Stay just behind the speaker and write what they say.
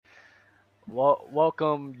Well,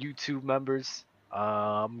 welcome YouTube members.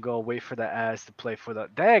 I'm gonna wait for the ads to play for the.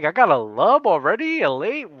 Dang, I got a lub already. A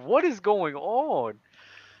late. What is going on?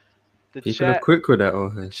 The People are chat. quick with that, The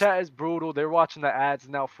almost. chat is brutal. They're watching the ads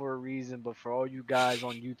now for a reason. But for all you guys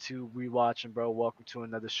on YouTube rewatching, bro, welcome to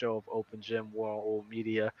another show of Open Gym War on Old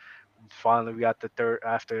Media. Finally, we got the third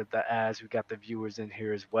after the ads. We got the viewers in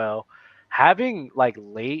here as well. Having like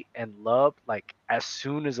late and lub like as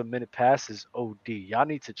soon as a minute passes, OD. Y'all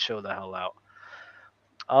need to chill the hell out.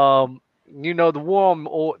 The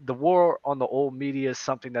war on the old media is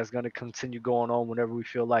something that's going to continue going on whenever we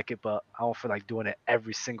feel like it, but I don't feel like doing it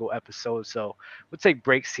every single episode. So we'll take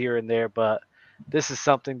breaks here and there, but this is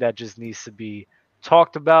something that just needs to be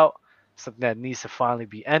talked about, something that needs to finally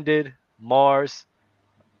be ended. Mars,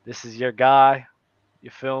 this is your guy.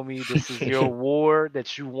 You feel me? This is your war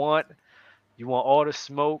that you want. You want all the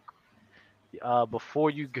smoke. Before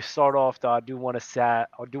you start off, though, I do want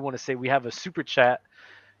to say we have a super chat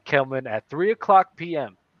coming at 3 o'clock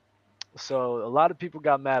p.m. So a lot of people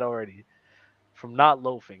got mad already from not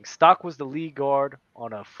loafing. Stock was the lead guard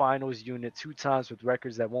on a finals unit 2 times with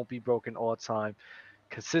records that won't be broken all time.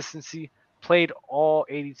 Consistency played all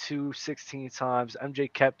 82 16 times.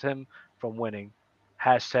 MJ kept him from winning.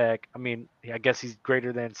 Hashtag, I guess he's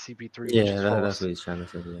greater than CP3, which Yeah, is that's false. what he's trying to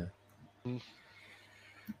say. Yeah.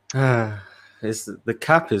 Mm. It's the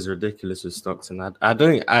cap is ridiculous with Stockton. I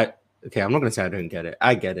don't. I Okay. I'm not gonna say I don't get it.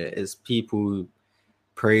 I get it. It's people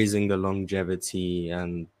praising the longevity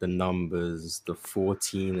and the numbers, the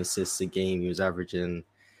 14 assists a game he was averaging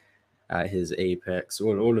at his apex,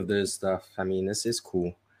 all of those stuff. I mean, it's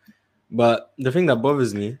cool. But the thing that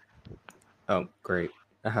bothers me, oh great.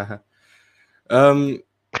 um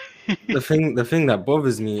the thing that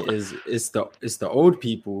bothers me is it's the old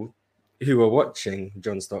people who are watching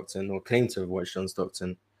John Stockton or claim to have watched John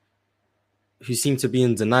Stockton who seem to be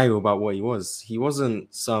in denial about what he was. He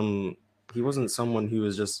wasn't someone who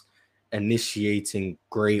was just initiating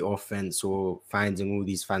great offense or finding all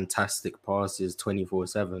these fantastic passes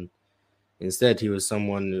 24/7. Instead, he was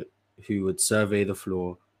someone who would survey the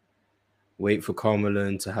floor, wait for Karl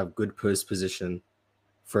Malone to have good post position,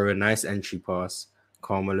 throw a nice entry pass,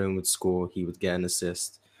 Karl Malone would score, he would get an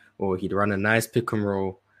assist. Or he'd run a nice pick and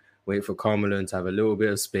roll, wait for Karl Malone to have a little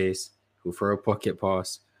bit of space, he'll throw a pocket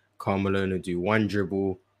pass, Karl Malone would do one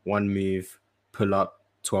dribble, one move, pull up,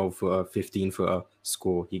 12 footer, 15 footer,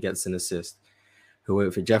 score, he gets an assist. He'll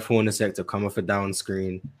wait for Jeff Hornacek to come off a down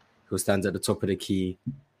screen, he'll stand at the top of the key,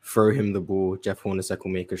 throw him the ball, Jeff Hornacek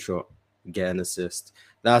will make a shot, get an assist.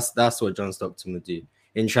 That's what John Stockton would do.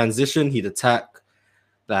 In transition, he'd attack,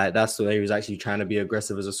 like that's the way he was actually trying to be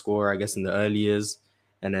aggressive as a scorer, I guess, in the early years.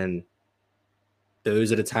 And then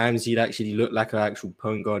those are the times he'd actually look like an actual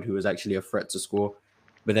point guard who was actually a threat to score.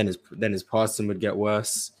 But then his passing would get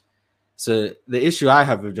worse. So the issue I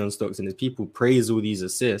have with John Stockton is people praise all these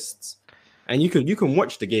assists, and you can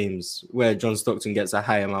watch the games where John Stockton gets a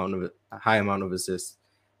high amount of assists.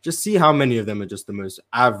 Just see how many of them are just the most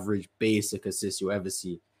average, basic assists you'll ever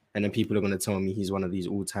see. And then people are going to tell me he's one of these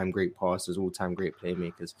all-time great passers, all-time great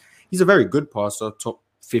playmakers. He's a very good passer, top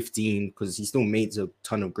 15, because he still makes a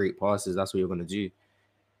ton of great passes. That's what you're going to do.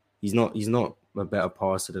 He's not a better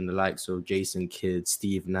passer than the likes of Jason Kidd,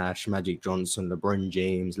 Steve Nash, Magic Johnson, LeBron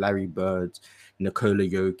James, Larry Bird, Nikola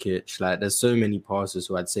Jokic. Like there's so many passers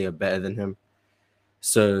who I'd say are better than him.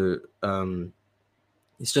 So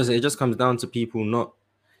it just comes down to people not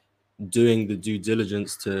doing the due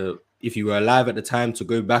diligence to, if you were alive at the time, to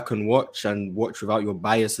go back and watch without your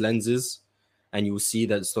biased lenses, and you'll see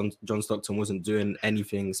that John Stockton wasn't doing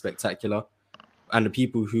anything spectacular. And the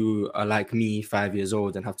people who are like me, 5 years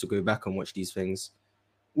old, and have to go back and watch these things,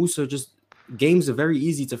 also just games are very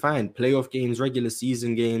easy to find. Playoff games, regular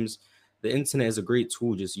season games. The internet is a great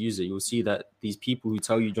tool. Just use it. You'll see that these people who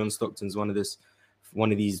tell you John Stockton's one of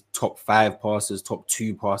these top five passes, top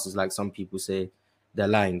two passes, like some people say, they're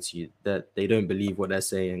lying to you. That they don't believe what they're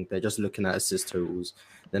saying. They're just looking at assist totals.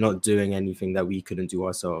 They're not doing anything that we couldn't do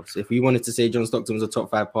ourselves. If we wanted to say John Stockton was a top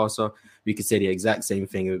five passer, we could say the exact same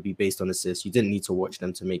thing. It would be based on assists. You didn't need to watch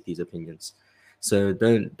them to make these opinions. So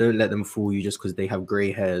don't let them fool you just because they have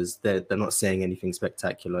grey hairs. They're not saying anything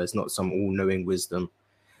spectacular. It's not some all knowing wisdom.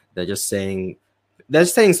 They're just saying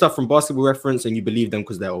stuff from Basketball Reference, and you believe them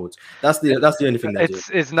because they're old. That's the only thing they're doing.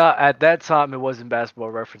 It's not at that time. It wasn't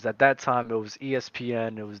Basketball Reference. At that time, it was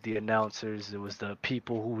ESPN. It was the announcers. It was the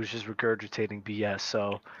people who was just regurgitating BS.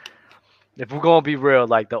 So if we're gonna be real,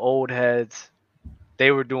 like the old heads, they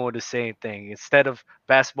were doing the same thing. Instead of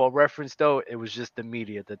Basketball Reference, though, it was just the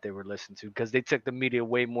media that they were listening to because they took the media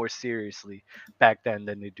way more seriously back then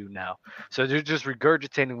than they do now. So they're just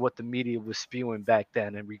regurgitating what the media was spewing back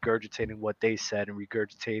then and regurgitating what they said and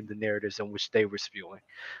regurgitating the narratives in which they were spewing.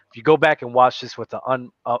 If you go back and watch this with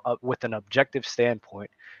an objective standpoint,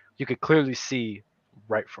 you could clearly see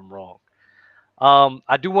right from wrong.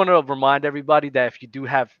 I do want to remind everybody that if you do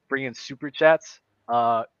have bring in super chats,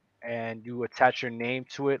 and you attach your name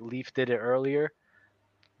to it, Leaf did it earlier.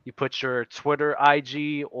 You put your Twitter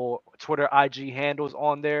IG or Twitter IG handles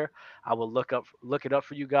on there. I will look it up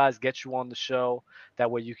for you guys, get you on the show.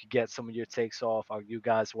 That way you could get some of your takes off. You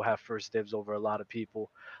guys will have first dibs over a lot of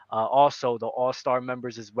people. Also, the All Star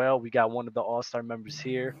members as well. We got one of the All Star members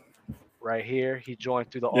here, right here. He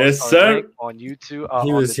joined through the All Yes, Star link sir. on YouTube, He on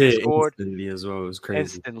the was here Discord instantly as well. It was crazy.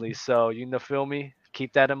 instantly. So feel me?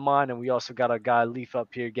 Keep that in mind. And we also got a guy Leaf up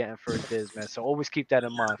here getting first dibs, man. So always keep that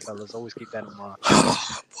in mind, fellas. Always keep that in mind.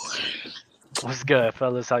 What's good,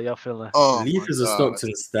 fellas? How y'all feeling? Oh, Leaf my is a God.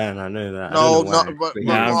 Stockton stan. I know that. No, I don't know why, no, but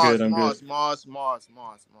yeah. I'm Mars, good, I'm Mars, good. Mars,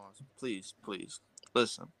 please,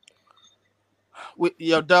 listen.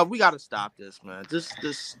 Yo, Dub, we gotta stop this, man. This,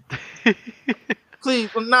 please.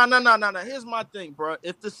 No. Here's my thing, bro.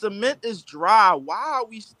 If the cement is dry, why are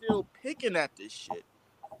we still picking at this shit?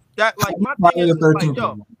 That like my thing is like,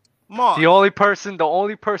 yo, Mars. The only person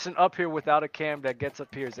up here without a cam that gets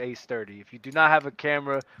up here is Ace 30. If you do not have a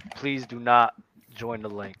camera, please do not join the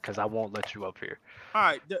link because I won't let you up here. All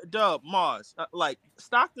right, Dub, Mars. Like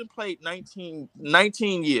Stockton played 19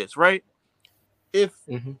 years, right? If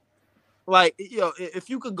like, if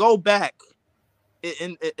you could go back,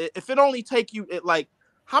 and if it only take you, like,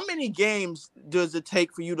 how many games does it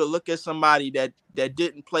take for you to look at somebody that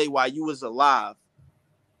didn't play while you was alive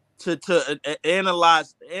to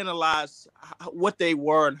analyze what they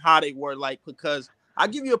were and how they were? Like, because I'll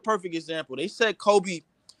give you a perfect example. They said Kobe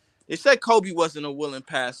wasn't a willing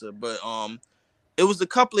passer, but it was a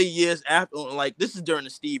couple of years after, like, this is during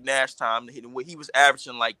the Steve Nash time, where he was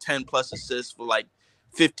averaging like 10 plus assists for like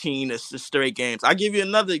 15 straight games. I'll give you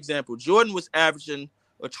another example. Jordan was averaging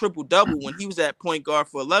a triple-double when he was at point guard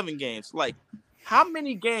for 11 games. Like, how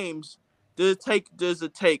many games does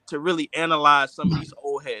it take to really analyze some of these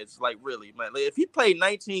old heads? Like, really, man. Like, if he played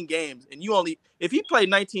 19 games and if he played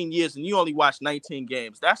 19 years and you only watched 19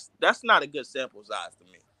 games, that's not a good sample size to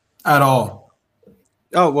me. At all.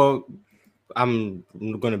 Oh, well, I'm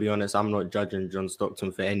going to be honest. I'm not judging John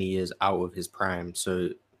Stockton for any years out of his prime. So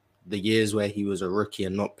the years where he was a rookie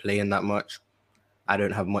and not playing that much, I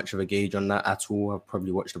don't have much of a gauge on that at all. I've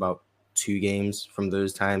probably watched about 2 games from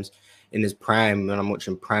those times. In his prime, when I'm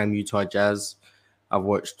watching prime Utah Jazz, I've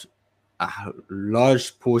watched a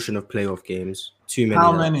large portion of playoff games. Too many.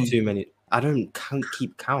 How many? Too many. I can't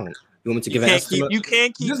keep count. You want me to give You an can't estimate? you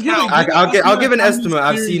can't keep Just count. I'll give an How many estimate.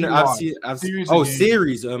 I've series seen you watch?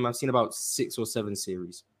 series. I've seen about 6 or 7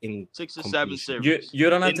 series in 6 or 7 completion. series. You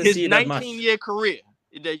don't have In to his see that much. 19-year career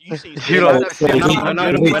that you see. You don't-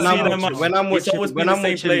 When I'm It's always been the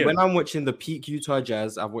same player. watching the peak Utah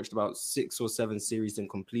Jazz, I've watched about 6 or 7 series in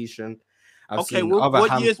completion. I've Okay, seen what other years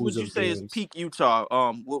handfuls would you of say is games. peak Utah?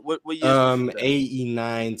 What years? was that?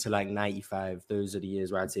 89 to like 95. Those are the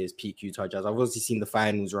years where I'd say is peak Utah Jazz. I've obviously seen the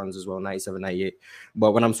finals runs as well, 97, 98.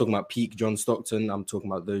 But when I'm talking about peak John Stockton, I'm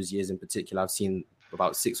talking about those years in particular. I've seen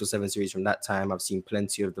about 6 or 7 series from that time. I've seen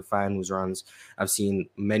plenty of the finals runs. I've seen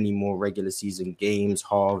many more regular season games,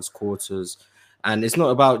 halves, quarters. And it's not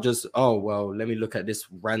about just, oh, well, let me look at this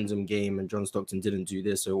random game and John Stockton didn't do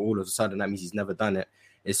this, so all of a sudden that means he's never done it.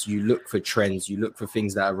 It's you look for trends, you look for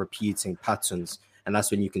things that are repeating patterns, and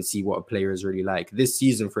that's when you can see what a player is really like. This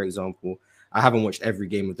season, for example, I haven't watched every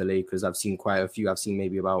game of the Lakers. I've seen quite a few. I've seen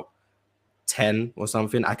maybe about 10 or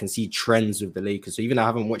something. I can see trends with the Lakers. So even though I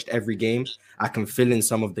haven't watched every game, I can fill in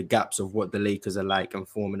some of the gaps of what the Lakers are like and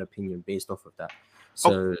form an opinion based off of that.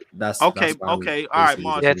 So that's okay. why I'm All right, basically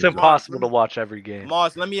Mars. Yeah, it's just- impossible to watch every game.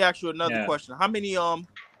 Mars, let me ask you another Yeah. question. How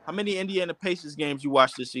many Indiana Pacers games you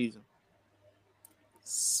watched this season?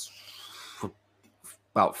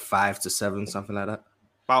 about 5 to 7, something like that.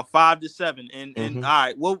 About 5 to 7. And Mhm. all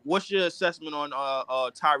right, what's your assessment on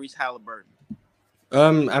Tyrese Halliburton?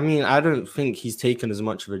 I mean, I don't think he's taken as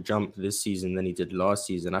much of a jump this season than he did last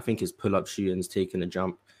season. I think his pull-up shooting's taken a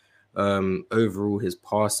jump. Overall, his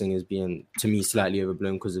passing is being, to me, slightly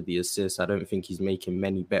overblown because of the assists. I don't think he's making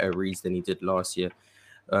many better reads than he did last year.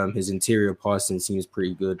 His interior passing seems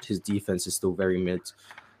pretty good. His defense is still very mid.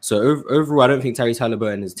 So overall, I don't think Tyrese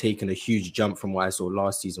Halliburton has taken a huge jump from what I saw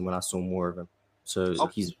last season when I saw more of him. So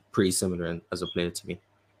Okay. he's pretty similar as a player to me.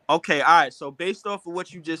 Okay, all right. So based off of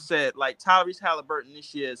what you just said, like Tyrese Halliburton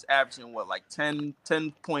this year is averaging what, like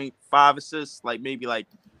 10.5 assists, like maybe like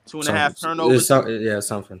 2.5 turnovers. Something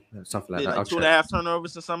like that. Like I'll 2.5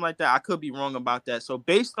 turnovers or something like that. I could be wrong about that. So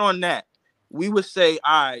based on that, we would say,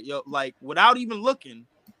 all right, yo, like without even looking,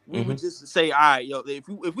 we would just say, all right, yo,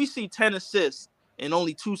 if we see 10 assists and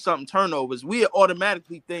only 2-something turnovers, we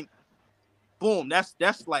automatically think, boom, that's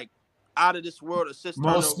like out of this world assist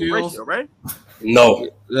turnover ratio, right? No,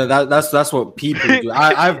 that's what people do.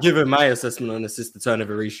 I've given my assessment on assist to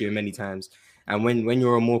turnover ratio many times, and when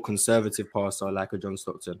you're a more conservative passer like a John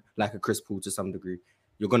Stockton, like a Chris Paul to some degree,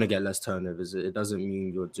 you're gonna get less turnovers. It doesn't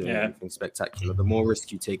mean you're doing anything spectacular. The more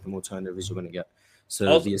risk you take, the more turnovers you're gonna get.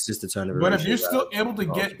 So the assist to turnover. But if you're still able to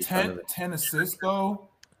get 10 assists, though,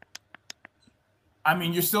 I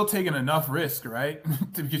mean, you're still taking enough risk, right?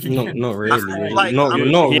 Not really. Like, not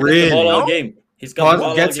really. Really. All game. He's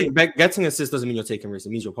got getting assists doesn't mean you're taking risk. It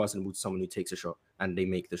means you're passing the ball to someone who takes a shot and they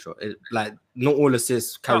make the shot. Like not all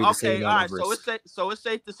assists carry the same amount of risk. So it's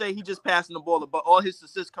safe to say he just passing the ball, but all his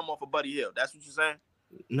assists come off of Buddy Hield. That's what you're saying?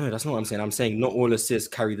 No, that's not what I'm saying. I'm saying not all assists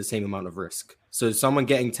carry the same amount of risk. So someone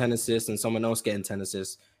getting 10 assists and someone else getting 10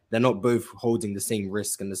 assists, they're not both holding the same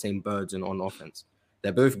risk and the same burden on offense.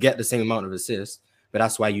 They both get the same amount of assists. But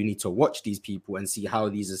that's why you need to watch these people and see how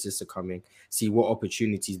these assists are coming, see what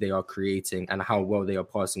opportunities they are creating, and how well they are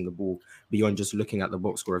passing the ball beyond just looking at the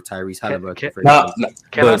box score of Tyrese Halliburton.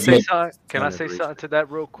 Can I say something to that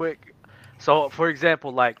real quick? So, for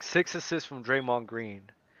example, like 6 assists from Draymond Green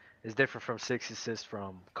is different from 6 assists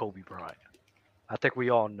from Kobe Bryant. I think we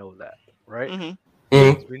all know that, right?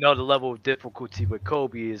 Mm-hmm. We know the level of difficulty with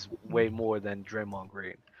Kobe is way more than Draymond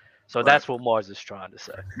Green. So that's what Mars is trying to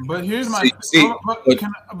say. But here's my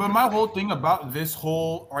but my whole thing about this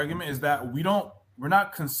whole argument is that we're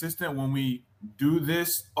not consistent when we do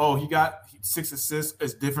this. Oh, he got 6 assists.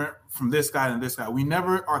 It's different from this guy and this guy. We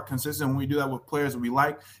never are consistent when we do that with players that we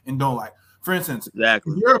like and don't like. For instance, if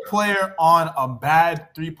you're a player on a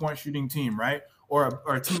bad 3-point shooting team, right? Or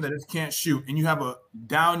a team that just can't shoot, and you have a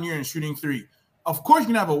down year in shooting 3. Of course, you're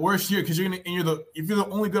gonna have a worse year because if you're the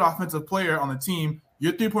only good offensive player on the team,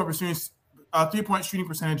 your 3-point shooting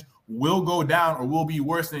percentage will go down or will be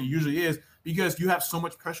worse than it usually is because you have so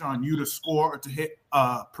much pressure on you to score or to hit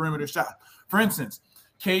a perimeter shot. For instance,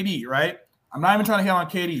 KD, right? I'm not even trying to hate on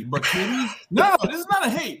KD, but KD, no, this is not a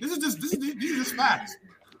hate. These are just facts.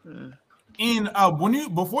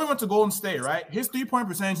 Before he went to Golden State, right? His 3-point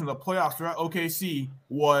percentage in the playoffs throughout OKC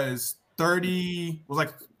was like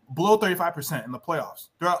below 35% in the playoffs.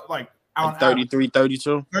 Throughout like 33,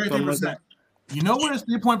 32. 33%. You know what his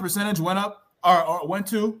 3-point percentage went up or went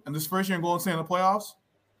to in this first year in Golden State in the playoffs?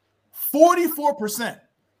 44%.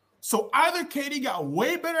 So either KD got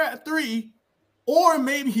way better at 3, or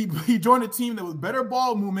maybe he joined a team that was better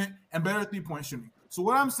ball movement and better 3-point shooting. So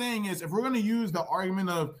what I'm saying is, if we're going to use the argument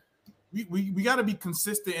of we got to be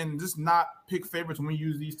consistent and just not pick favorites when we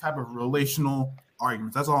use these type of relational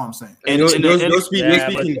arguments. That's all I'm saying. And you're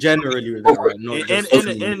speaking generally with that, right? Not just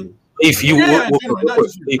if you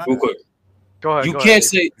real quick. Go ahead. You can't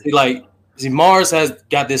say like Mars has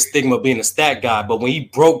got this stigma of being a stat guy, but when he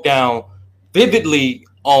broke down vividly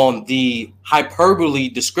on the hyperbole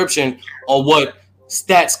description on what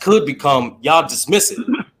stats could become, y'all dismiss it.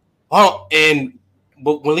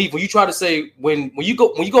 But when you try to say when you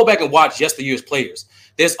go back and watch yesteryear's players,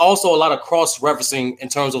 there's also a lot of cross-referencing in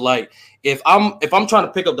terms of like if I'm trying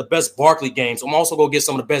to pick up the best Barkley games, I'm also gonna get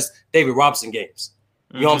some of the best David Robinson games.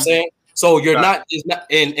 You know what I'm saying? So it's not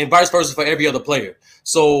and vice versa for every other player.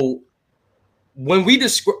 So when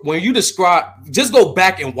you describe, just go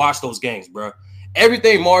back and watch those games, bro.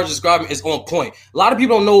 Everything Mars describing is on point. A lot of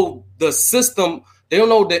people don't know the system. They don't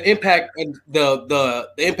know the impact and the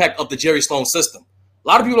impact of the Jerry Sloan system. A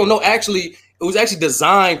lot of people don't know it was actually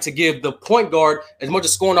designed to give the point guard as much a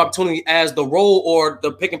scoring opportunity as the roll or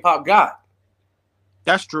the pick and pop guy.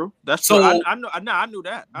 That's true. That's true. I knew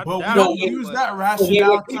that. But we don't use that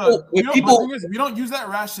rationale. We don't use that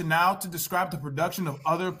rationale to describe the production of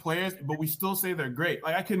other players, but we still say they're great.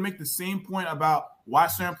 Like I can make the same point about why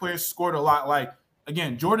certain players scored a lot. Like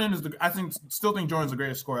again, Jordan is still think Jordan's the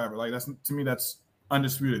greatest scorer ever. Like to me, that's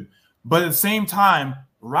undisputed. But at the same time,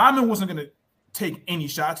 Rodman wasn't going to take any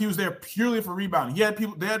shots. He was there purely for rebounding. There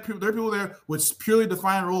were people there with purely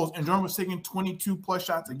defined roles, and Jordan was taking 22 plus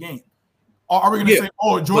shots a game. Are we going to say,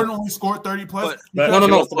 Jordan only scored 30 plus? No. What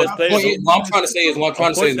I'm trying to say is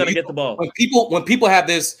get the ball. When people have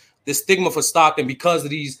this stigma for Stockton because of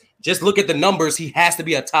these, just look at the numbers. He has to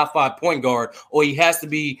be a top 5 point guard, or he has to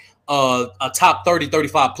be a top 30,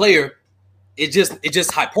 35 player. it's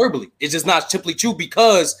just hyperbole. It's just not simply true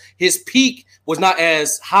because his peak was not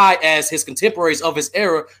as high as his contemporaries of his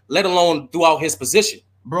era, let alone throughout his position.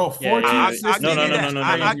 Bro, 14 assists.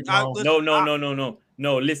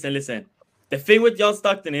 No. Listen. The thing with John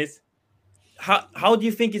Stockton is, how do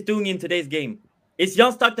you think he's doing in today's game? Is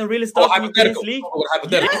John Stockton really starting in today's league?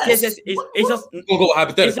 Yes.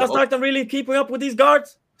 Is John Stockton really keeping up with these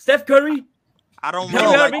guards? Steph Curry? I don't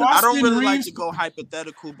know. I don't really like to go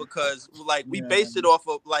hypothetical because we base it off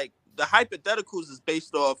of the hypotheticals is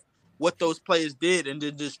based off what those players did and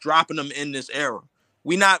then just dropping them in this era.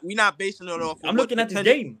 We not basing it off of I'm looking at this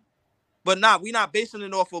game. But we not basing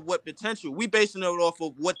it off of what potential. We basing it off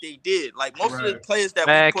of what they did. Like most of the players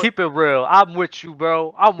that keep it real. I'm with you,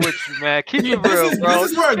 bro. I'm with you, man. Keep it real, bro.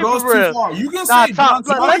 This is where it goes too far. You can say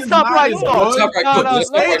let's talk right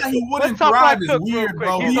talk. He wouldn't thrive is weird,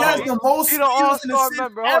 bro. He has the most steals in the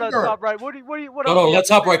member. Hold on, top right. What? Let's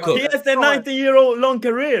top right cook. He has the 19-year-old long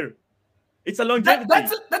career. It's a longevity.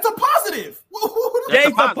 That's a positive. Yeah,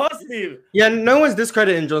 it's a positive. Yeah, no one's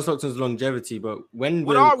discrediting John Stockton's longevity, but when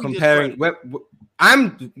we're comparing, what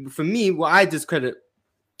I discredit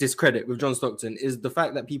with John Stockton is the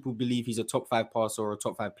fact that people believe he's a top 5 passer or a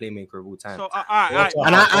top 5 playmaker of all time. So,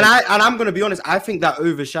 and I'm gonna be honest, I think that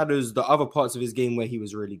overshadows the other parts of his game where he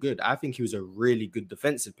was really good. I think he was a really good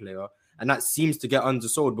defensive player. And that seems to get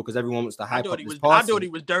undersold because everyone wants to hype up his passing. I thought he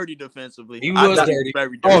was dirty defensively. He was dirty.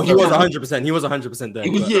 Very dirty. Oh, he was 100%. He was 100%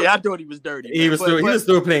 dirty. I thought he was dirty. He was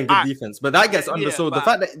still playing good defense, but that gets undersold. The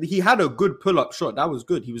fact that he had a good pull-up shot, that was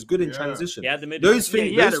good. He was good in transition. Yeah, those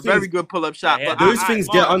things, he had a very good pull-up shot. But those things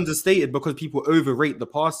get understated because people overrate the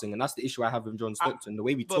passing, and that's the issue I have with John Stockton. The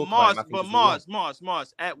way we talk about him, but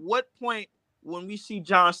Mars. At what point when we see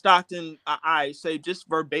John Stockton, I say just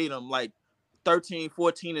verbatim, 13,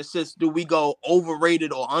 14 assists, do we go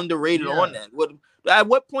overrated or underrated on that? At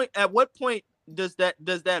what point does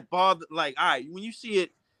that bother? All right, when you see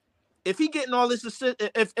it, if he getting all this assist,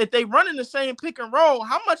 if they running the same pick and roll,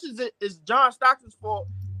 how much is John Stockton's fault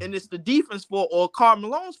and it's the defense fault or Karl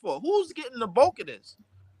Malone's fault? Who's getting the bulk of this?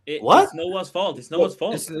 It's no one's fault. It's no one's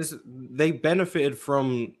fault. They benefited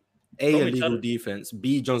from A, illegal defense,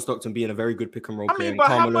 B, John Stockton being a very good pick and roll player, and but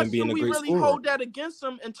Karl how Malone much being do a we great really scorer. hold that against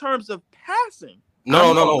them in terms of passing?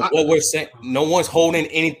 No. What we're saying, no one's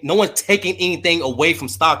taking anything away from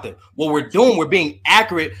Stockton. What we're doing, we're being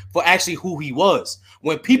accurate for actually who he was.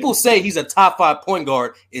 When people say he's a top 5 point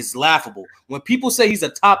guard, it's laughable. When people say he's a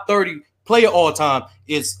top 30 player all time,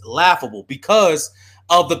 it's laughable because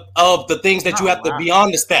of the things that you have to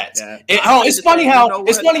beyond the stats. Yeah. It's funny how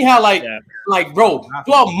bro,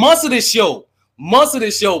 throughout months of this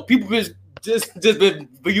show, people just been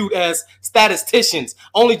viewed as statisticians,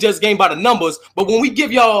 only just game by the numbers. But when we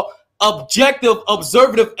give y'all objective,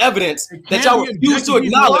 observative evidence that y'all refuse to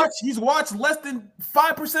acknowledge, he's watched less than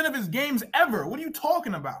 5% of his games ever. What are you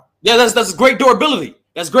talking about? Yeah, that's great durability.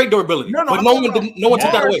 That's great durability. But no one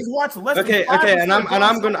took that away. Okay, and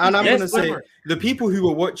I'm gonna say the people who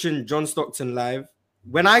were watching John Stockton live,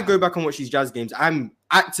 when I go back and watch these Jazz games, I'm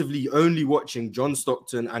actively only watching John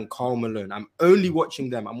Stockton and Karl Malone. I'm only watching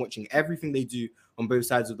them. I'm watching everything they do on both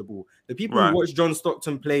sides of the ball. The people who watched John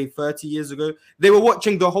Stockton play 30 years ago, they were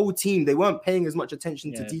watching the whole team. They weren't paying as much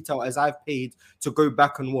attention to detail as I've paid to go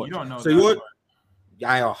back and watch. You don't know so that.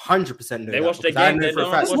 I 100% know they that. Watch the game.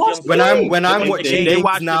 When I'm watching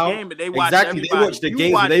games now, they watch the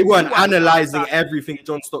games. They weren't analyzing everything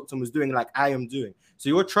John Stockton was doing like I am doing. So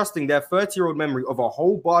you're trusting their 30-year-old memory of a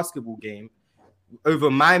whole basketball game over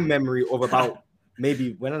my memory of about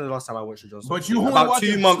maybe when was the last time I watched John Stockton? But you about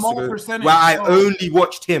 2 months ago, where I only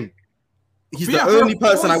watched him. He's the only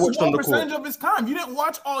person I watched on the court. Percentage of his time, you didn't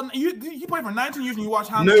watch all. He played for 19 years, and you watched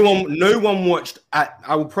how? No one watched.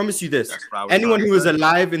 I will promise you this: anyone who was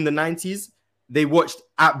alive in the 90s, they watched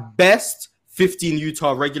at best 15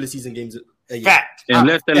 Utah regular season games a year.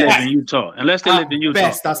 Unless they lived in Utah.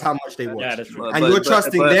 Best, that's how much they watched. Yeah, that's true. And you're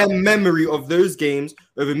trusting their memory of those games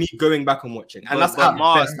over me going back and watching. And that's at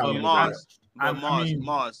best.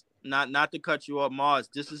 Mars, not to cut you off, Mars.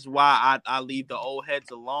 This is why I leave the old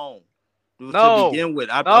heads alone. To begin with,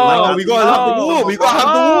 we gotta have the war. We gotta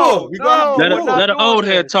have the war. Let an old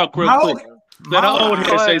head talk real quick. Let an old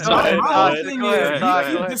head say something.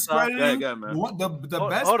 The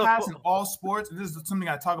best pass in all sports, and this is something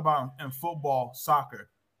I talk about in football, soccer,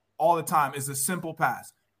 all the time, is a simple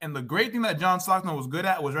pass. And the great thing that John Stockton was good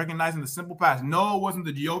at was recognizing the simple pass. No, it wasn't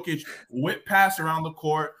the Jokic whip pass around the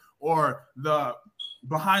court or the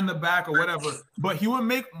behind the back or whatever, but he would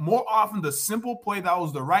make more often the simple play that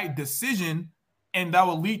was the right decision and that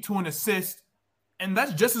would lead to an assist And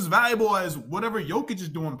that's just as valuable as whatever Jokic is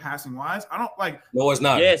doing passing wise. I don't like. No, it's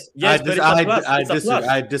not. Yes, but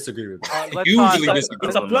I disagray with that.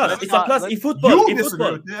 It's a plus. It's a plus in football. You in disagree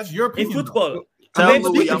football. with that. That's your opinion. In football. I'm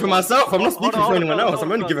speaking for myself. I'm not speaking for anyone else.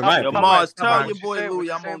 I'm only giving my opinion. Mars, tell your boy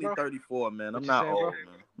Louis I'm only 34, man. I'm not old,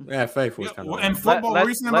 man. Yeah, faithful. And football,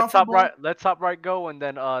 let's top right go, and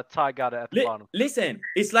then Ty got it at the bottom. Listen,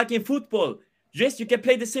 it's like in football. Yes, you can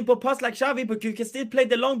play the simple pass like Xavi, but you can still play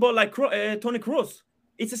the long ball like Toni Kroos.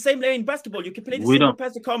 It's the same way in basketball. You can play the simple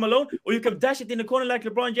pass to Karl Malone, or you can dash it in the corner like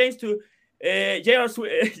LeBron James to J.R.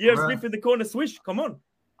 Smith in the corner swish. Come on.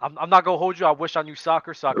 I'm not gonna hold you. I wish I knew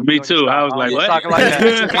soccer. So I could Me too. I was like, what? Soccer like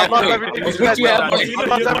that. I love everything you said. I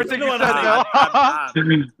love everything you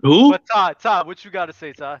said. Who? But Ty, what you got to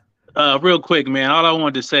say, Ty? Real quick, man. All I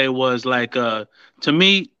wanted to say was like, to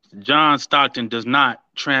me, John Stockton does not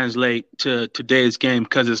translate to today's game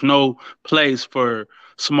because there's no place for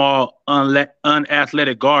small,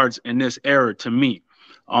 unathletic guards in this era. To me,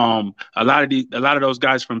 a lot of those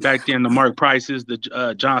guys from back then, the Mark Prices, the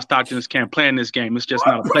John Stocktons, can't play in this game. It's just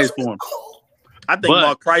not a place for them. I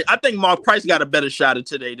think Mark Price got a better shot at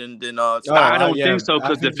today than Stockton. I don't think so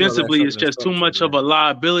because defensively, it's just too much of a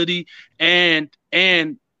liability, and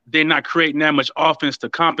they're not creating that much offense to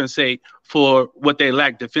compensate for what they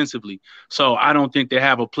lack defensively. So I don't think they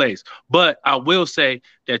have a place. But I will say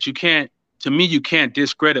that you can't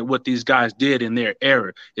discredit what these guys did in their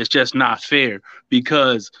era. It's just not fair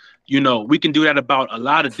because, we can do that about a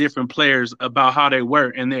lot of different players about how they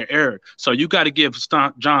were in their era. So you got to give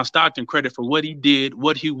John Stockton credit for what he did,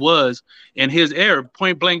 what he was in his era,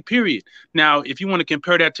 point blank, period. Now, if you want to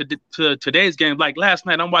compare that to today's game, like last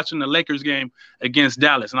night, I'm watching the Lakers game against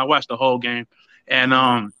Dallas, and I watched the whole game. And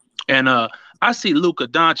I see Luka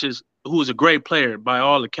Doncic, who is a great player by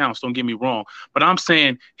all accounts, don't get me wrong. But I'm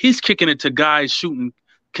saying he's kicking it to guys shooting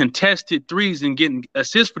contested threes and getting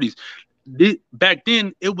assists for these. Back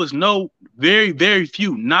then, it was very, very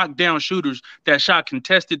few knockdown shooters that shot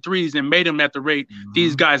contested threes and made them at the rate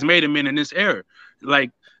these guys made them in this era.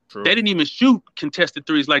 Like, True. They didn't even shoot contested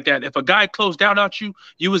threes like that. If a guy closed out at you,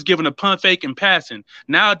 you was giving a pump fake and passing.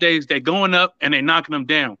 Nowadays, they're going up and they're knocking them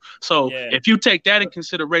down. So if you take that in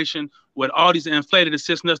consideration with all these inflated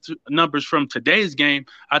assist numbers from today's game,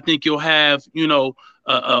 I think you'll have, an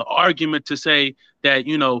argument to say that,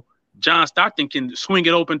 John Stockton can swing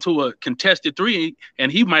it open to a contested three,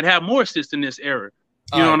 and he might have more assists in this era.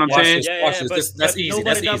 You know what I'm saying? That's easy.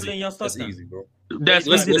 That's easy, bro. That's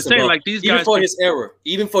easy to say. Like these guys,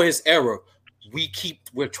 even for his era,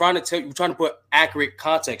 we're trying to put accurate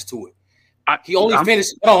context to it. He only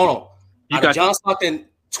finished. Hold on. John Stockton,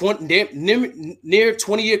 near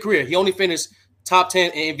 20-year career, he only finished top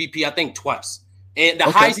 10 in MVP, I think, twice, and the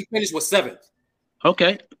highest he finished was 7th.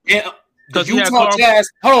 Okay. And the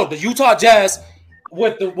Utah Jazz,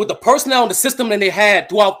 with the personnel and the system that they had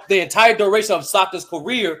throughout the entire duration of Stockton's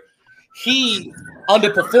career, he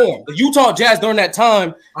underperformed. The Utah Jazz during that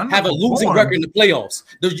time have a losing record in the playoffs.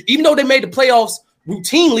 Even though they made the playoffs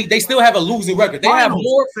routinely, they still have a losing record. They have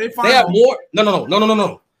more.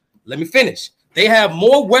 No. Let me finish. They have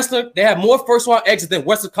more first round exits than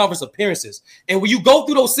Western Conference appearances. And when you go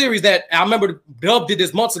through those series that I remember Dub did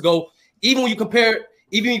this months ago, even when you compare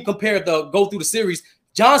go through the series,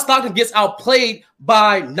 John Stockton gets outplayed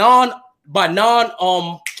by non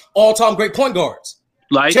all-time great point guards.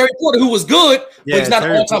 Like Terry Porter, who was good, but he's not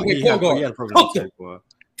an all-time great point guard.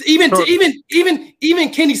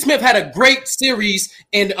 Even Kenny Smith had a great series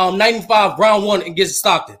in 95 round 1 against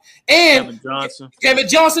Stockton. And Kevin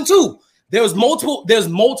Johnson too. There's multiple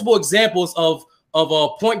examples of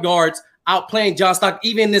point guards outplaying John Stockton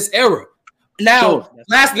even in this era. Now,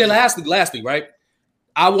 lastly, right?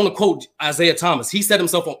 I want to quote Isaiah Thomas. He said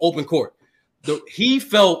himself on open court. He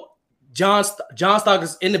felt John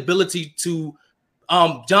Stockton's inability to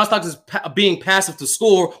John Stockton's being passive to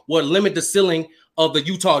score would limit the ceiling of the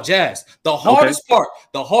Utah Jazz. The hardest part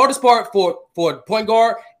for a point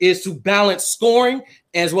guard is to balance scoring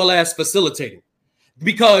as well as facilitating.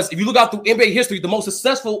 Because if you look out through NBA history, the most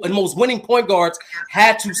successful and most winning point guards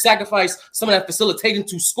had to sacrifice some of that facilitating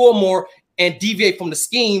to score more and deviate from the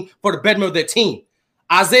scheme for the betterment of their team.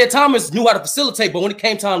 Isaiah Thomas knew how to facilitate, but when it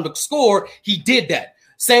came time to score, he did that.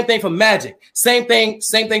 Same thing for Magic. Same thing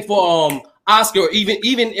for Oscar,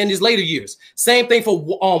 even in his later years. Same thing for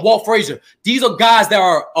Walt Frazier. These are guys that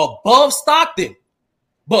are above Stockton,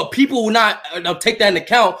 but people will not take that into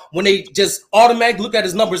account when they just automatically look at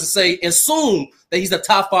his numbers and assume that he's a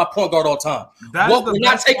top 5 point guard all time. We're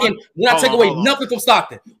not taking away nothing from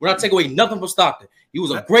Stockton. We're not taking away nothing from Stockton. He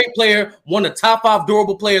was a great player, one of the top 5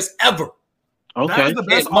 durable players ever. Okay.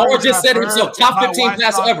 Mauro just said it himself, top 15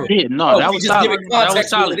 passer ever. Yeah, no, that was solid. That was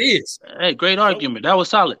solid. It is. Hey, great argument. That was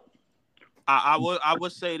solid. I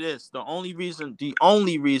would say this. The only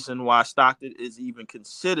reason why Stockton is even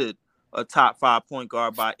considered a top 5 point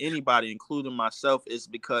guard by anybody, including myself, is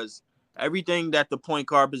because everything that the point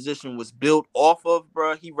guard position was built off of,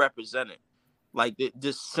 bro, he represented. Like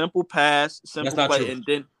just simple pass, simple play, true. and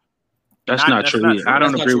then that's not true. I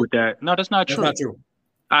don't agree with that. No, that's not true. That's not true.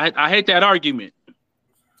 I hate that argument.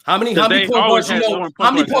 How many point guards you know?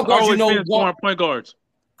 How many point guards you know? Point guards.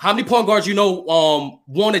 How many point guards you know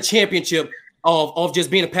won a championship of just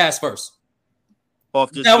being a pass first?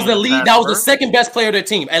 That was the lead. That was the second best player of their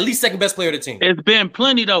team. At least second best player of the team. It's been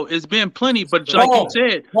plenty though. It's been plenty, but like you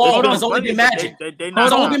said, it's only been Magic.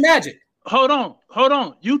 It's only been Magic. Hold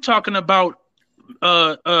on. You talking about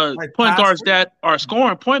point guards that are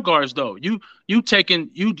scoring point guards though? You talking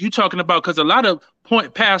about, because a lot of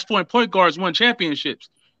point guards won championships.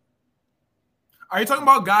 Are you talking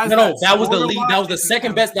about guys? No, that was the lead. That was the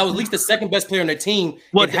second best. That was at least the second best player on their team.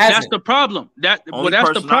 Well, that's the problem. That's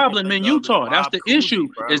the problem in Utah. That's the issue.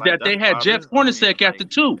 Is that they had Jeff Hornacek at the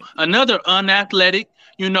 2, another unathletic.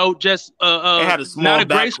 Just not a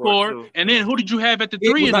great scorer. And then who did you have at the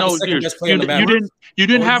 3 in those years? You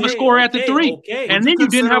didn't have a scorer at the 3, and then you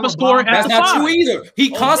didn't have a scorer at the 5. That's not true either. He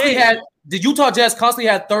constantly had the Utah Jazz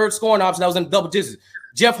constantly had third scoring option that was in double digits.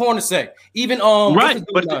 Jeff Hornacek, even right,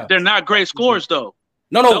 but they're not great scorers though.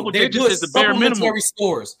 No, they're good supplementary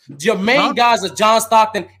scores. Your main guys are John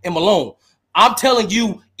Stockton and Malone. I'm telling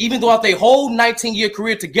you, even throughout their whole 19-year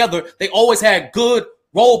career together, they always had good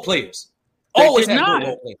role players. Always had good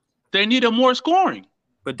role players. They needed more scoring.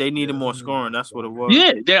 But they needed more scoring. That's what it was.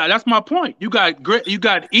 Yeah, that's my point. You got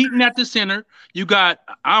Eaton at the center. You got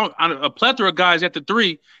a plethora of guys at the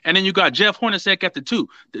 3, and then you got Jeff Hornacek at the 2.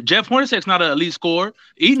 Jeff Hornacek's not an elite scorer.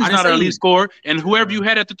 Eaton's not an elite scorer, and whoever you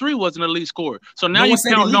had at the 3 was an elite scorer. So now you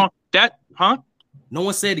count on that, huh? No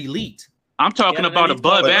one said elite. I'm talking about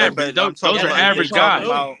above average. Those are average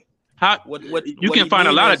guys. You can find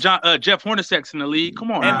a lot of Jeff Hornaceks in the league.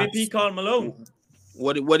 Come on, MVP Karl Malone.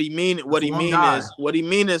 What he mean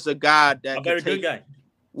is a guy that a very good guy.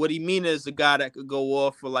 What he mean is a guy that could go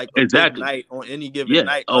off for like a big night on any given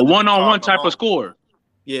night. A one-on-one type of score.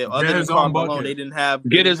 Yeah, other than Karl Malone, they didn't have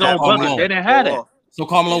get his own bucket. They didn't have that. So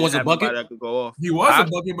Karl Malone was a bucket. That could go off. He was a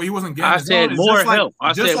bucket, but he wasn't getting. I said more help.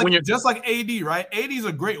 I said when you're just like AD, right? AD is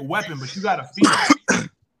a great weapon, but you got to feed it.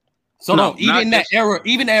 So even in that era,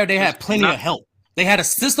 they had plenty of help. They had a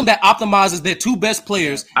system that optimizes their 2 best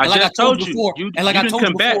players. I told you before,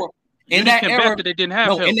 in that era, they didn't have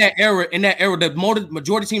help. In that era, the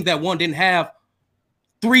majority of teams that won didn't have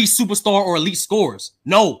 3 superstar or elite scorers.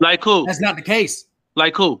 No, like who? That's not the case.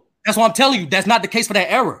 Like who? That's what I'm telling you. That's not the case for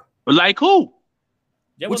that era. Like who?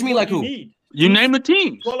 Yeah, what you mean, like who? You name the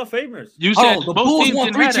teams. Hall of Famers. You said the Bulls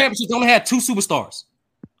won 3 championships. They only had 2 superstars.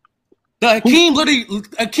 The Hakeem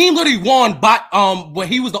literally won by when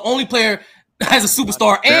he was the only player as a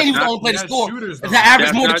superstar, and he was the only player to score that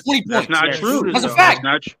averaged more than 20 points. That's not true. That's a fact.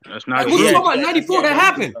 That's not true. What are you talking about? 94 that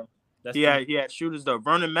happened. He had shooters though.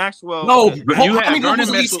 Vernon Maxwell. No, how many of them was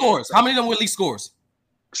elite scores? How many of them were elite scores?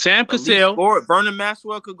 Sam Cassell. Vernon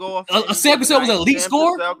Maxwell could go off. Sam Cassell was an elite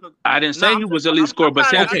scorer? I didn't say he was an elite scorer, but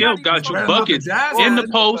Sam Cassell got you buckets in the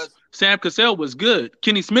post. Sam Cassell was good.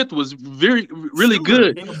 Kenny Smith was really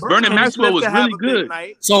good. Vernon Maxwell was really good.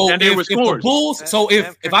 So and if the Bulls,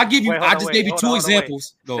 if I give you, I just gave you 2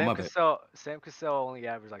 examples. Sam Cassell only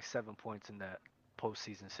averaged like 7 points in that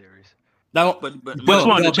postseason series. No, which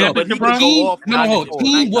one? The championship run?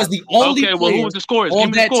 Team was the only player. Well, who was the scorers? Give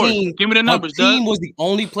me the scores. Give me the numbers. Team was the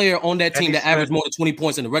only player on that team that averaged more than 20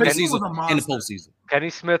 points in the regular season and the postseason. Kenny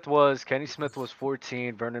Smith was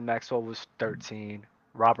 14. Vernon Maxwell was 13.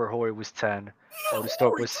 Robert Horry was 10. Otis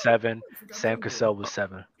Thorpe was 7. Sam Cassell was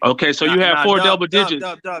 7. Okay, so you have 4 double digits.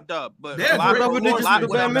 But double digits.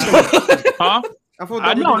 Huh?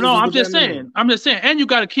 No, I'm just saying. And you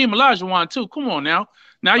got Akeem Olajuwon too. Come on now.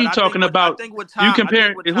 Now you're talking about you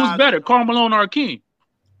compare who's better, Karl Malone or Akeem?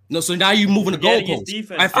 No, so now you're moving the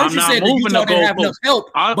goalposts. At first you said that Utah didn't have enough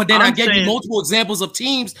help, but then I gave you multiple examples of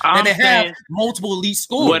teams that they have multiple elite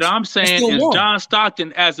scorers. What I'm saying is John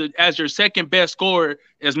Stockton as your second best scorer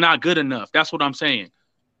is not good enough. That's what I'm saying.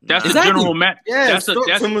 That's the general match. Yeah,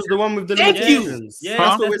 Stockton was the one with the limitations. Yeah,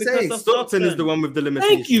 that's what we're saying. Stockton is the one with the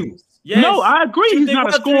limitations. Thank you. Yes. No, I agree. He's not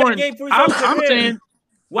a scoring.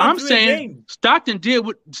 I'm saying Stockton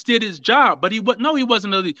did his job, but he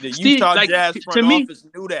wasn't elite. The Utah Jazz front office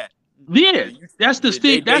knew that. Yeah, that's the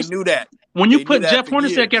Steve. They knew that. When you put Jeff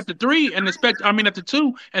Hornacek at the 3 and at the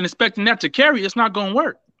 2 and expecting that to carry, it's not going to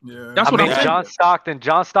work. Yeah, That's what I'm saying.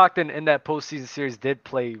 John Stockton in that postseason series did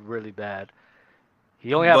play really bad.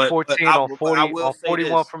 He only had 14 on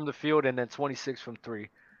 41 from the field and then 26 from 3.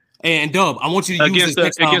 And Dub, I want you to use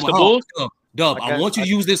this against the Bulls. Dub, I want you to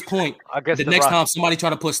use this point the next time somebody try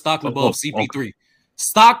to put Stockton above CP3. Okay.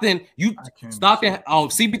 Stockton,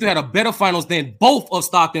 CP3 had a better finals than both of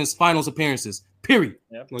Stockton's finals appearances. Period.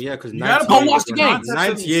 Well, yeah, because go watch the games.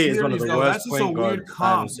 98 is one of the worst point guard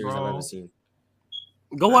final series I've ever seen.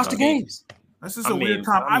 Go watch the games. That's just a weird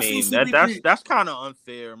comp. I've seen CP3. That's kind of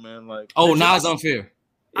unfair, man. Like, it's unfair.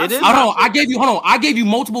 It is. I gave you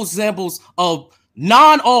multiple examples of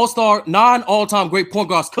non-all-star, non-all-time great point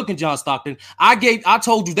guards cooking John Stockton. I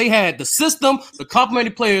told you they had the system, the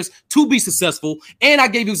complementary players to be successful, and I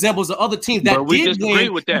gave you examples of other teams that did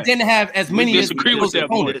win, but didn't have as many. We disagree with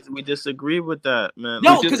that. We disagree with that, man.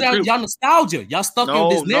 No, because y'all nostalgia. Y'all stuck in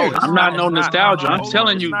this narrative. I'm not nostalgia. I'm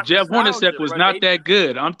telling you, Jeff Hornacek was not that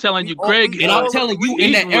good. I'm telling you, Greg. And I'm telling you,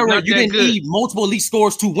 in that era, you didn't need multiple elite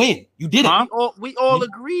scores to win. You didn't. We all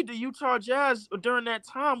agreed the Utah Jazz during that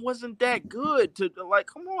time wasn't that good.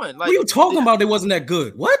 Come on. Like, what are you talking about? They wasn't that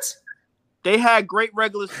good. What? They had great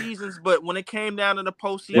regular seasons, but when it came down to the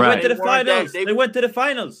postseason, they went to the finals. They went to the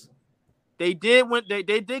finals. They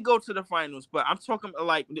did go to the finals, but I'm talking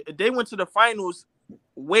like they went to the finals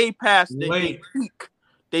way past their peak.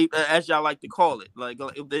 They as y'all like to call it.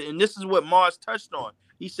 And this is what Mars touched on.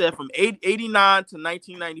 He said from 89 to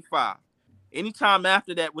 1995. Anytime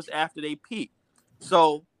after that was after they peak.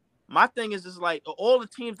 So my thing is just like all the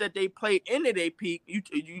teams that they played into their peak. You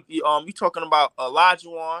talking about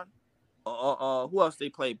Olajuwon? Who else they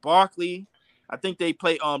played? Barkley. I think they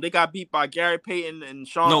played. They got beat by Gary Payton and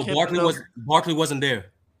Sean. No, Barkley wasn't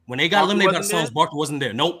there when they got eliminated by the Suns. Barkley wasn't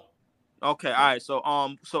there. Nope. Okay, all right. So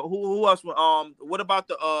who else? What about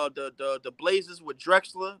the Blazers with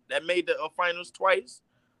Drexler that made the finals twice?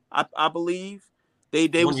 I believe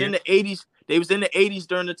they was in the 80s. They was in the 80s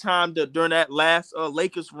during the time during that last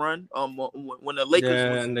Lakers run. When the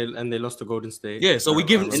Lakers and they lost to Golden State. Yeah, so we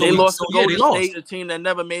give them. And they lost to Golden State, the team that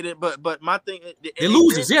never made it. But my thing, they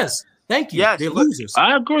losers. Yes, thank you. Yes, they're losers.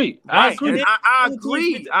 I agree. I agree. I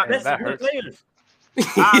agree. That hurts.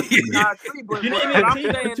 I agree. But you what I'm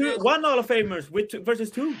saying is, one Hall of Famers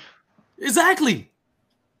versus 2. Exactly.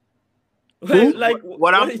 Like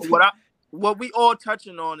what we all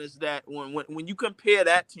touching on is that when you compare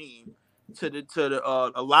that team to the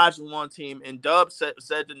Olajuwon team, and Dub said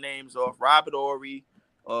the names of Robert Horry,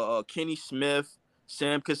 Kenny Smith,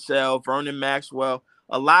 Sam Cassell, Vernon Maxwell.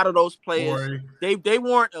 A lot of those players, they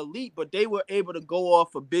weren't elite, but they were able to go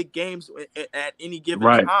off of big games at any given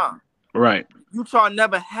time. Right. Utah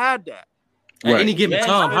never had that. At any given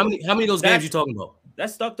time. How many of those games you talking about?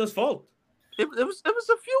 That's Stockton's fault. It was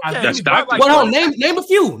a few games. Name a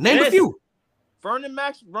few. Name a few. Vernon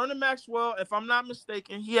Maxwell, if I'm not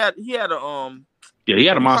mistaken, he had a he had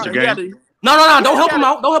a monster game. No, don't help him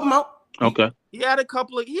out. Okay. He had a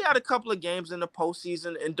couple of games in the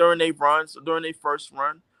postseason and during their first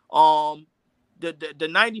run. The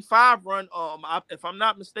 95 run, if I'm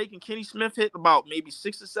not mistaken, Kenny Smith hit about maybe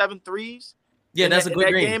 6 or 7 threes. Yeah, that's a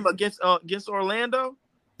good game against Orlando.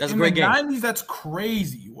 That's a great game. In the 90s, that's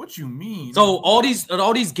crazy. What you mean? So all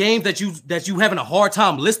these games that you having a hard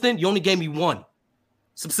time listing, you only gave me one.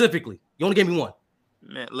 Specifically, you only gave me one.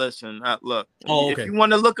 Man, listen, look. Oh, okay. If you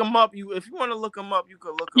want to look them up, you can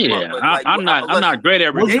look them up. Yeah, up. I'm not great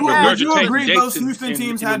at Would you agree those Houston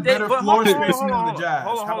teams had better floor spacing than the Jazz?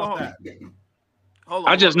 How about that? Hold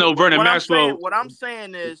on. I just know Vernon Maxwell. What I'm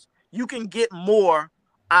saying is you can get more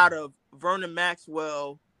out of Vernon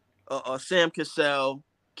Maxwell, Sam Cassell,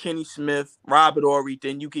 Kenny Smith, Robert Horry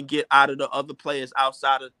than you can get out of the other players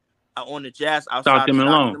outside of on the Jazz. Outside of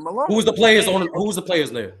Malone. Who's the players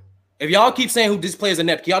there? If y'all keep saying who these players are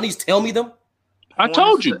net, can y'all at least tell me them? I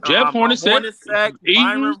told you, Jeff Hornacek,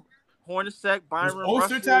 Byron.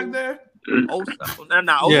 Oster tag there? He was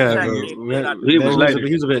later.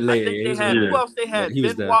 He was a bit later. Who else they had?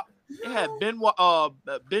 They had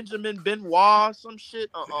Benjamin Benoit, some shit.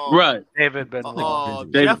 Right. David Benoit.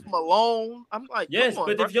 Jeff Malone. I'm like, yes,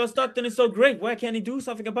 but if your Stockton is so great, why can't he do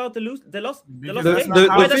something about the loss?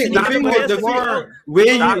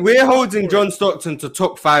 We're holding John Stockton to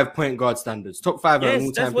top 5 point guard standards, top 5 at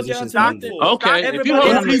all time position standards. Okay,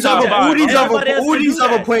 all these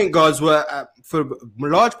other point guards were for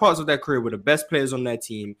large parts of their career were the best players on their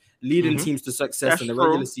team, leading teams to success in the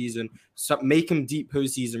regular season, making deep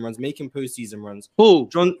postseason runs, making postseason runs. Who?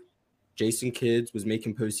 Jason Kidd was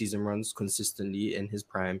making postseason runs consistently in his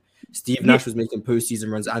prime. Steve Nash was making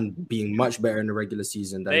postseason runs and being much better in the regular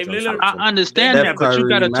season than John Stockton. I understand Steph that, but you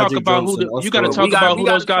got to talk about who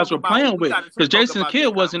those guys were playing with. Because Jason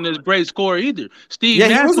Kidd wasn't a great scorer either. Steve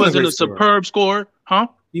Nash wasn't a superb scorer, huh?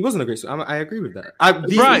 He wasn't a great scorer. I agree with that.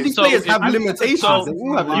 These so players have limitations. So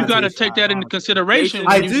you got to take that into consideration.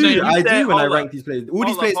 I do when I rank these players. All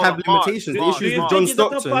these players have limitations. The issue is with John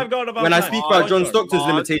Stockton. When I speak about John Stockton's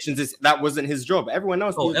limitations, is that wasn't his job. Everyone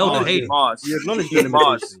else, Elder hated. He acknowledged the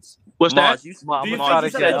limitations. What's that?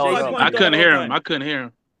 I couldn't hear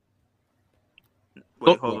him.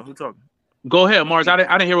 Wait, hold on. Who talking? Go ahead, Mars. I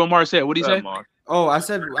didn't hear what Mars said. What did he say? Oh, I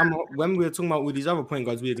said when we were talking about all these other point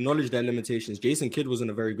guards, we acknowledged their limitations. Jason Kidd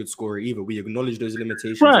wasn't a very good scorer either. We acknowledged those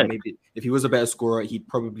limitations. Right. Maybe if he was a better scorer, he'd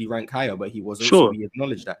probably rank higher, but he wasn't. Sure. So we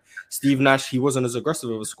acknowledged that. Steve Nash, he wasn't as aggressive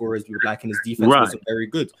of a scorer as we would like, and his defense wasn't very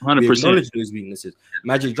good. 100%. We acknowledged those weaknesses.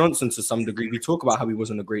 Magic Johnson, to some degree, we talk about how he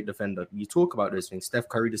wasn't a great defender. We talk about those things. Steph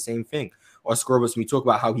Curry, the same thing. Oscar Robertson, we talk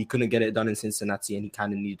about how he couldn't get it done in Cincinnati, and he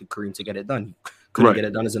kind of needed Kareem to get it done. He couldn't get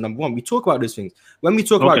it done as a number one. We talk about those things. When we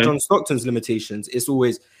talk about John Stockton's limitations, it's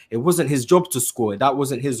always, it wasn't his job to score. That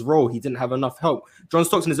wasn't his role. He didn't have enough help. John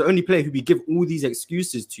Stockton is the only player who we give all these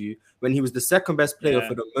excuses to when he was the second best player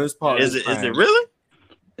for the most part. Is it really?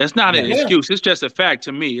 It's not an excuse. It's just a fact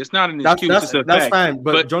to me. It's not an excuse. It's a that's fact. Fine.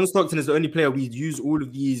 But John Stockton is the only player we use all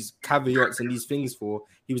of these caveats and these things for.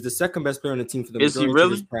 He was the second best player on the team for the majority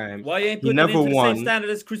of his prime. Why ain't he never won. The standard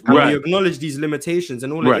as Chris and we acknowledge these limitations,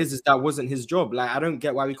 and all it is that wasn't his job. Like, I don't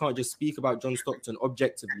get why we can't just speak about John Stockton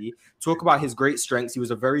objectively, talk about his great strengths. He was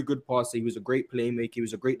a very good passer. He was a great playmaker. He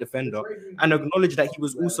was a great defender, and acknowledge that he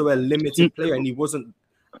was also a limited player and he wasn't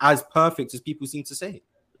as perfect as people seem to say.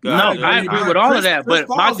 No, I agree with all of that. But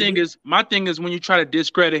my thing is when you try to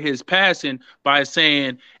discredit his passing by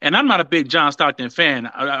saying, and I'm not a big John Stockton fan.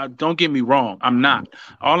 Don't get me wrong. I'm not.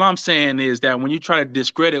 All I'm saying is that when you try to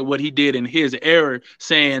discredit what he did in his era,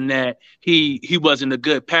 saying that he wasn't a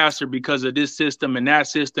good passer because of this system and that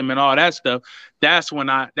system and all that stuff, that's when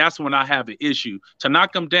I have an issue. To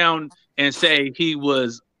knock him down and say he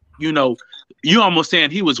was, you almost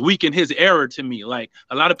saying he was weak in his era to me. Like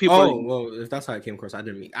a lot of people. Oh, well, if that's how it came across, I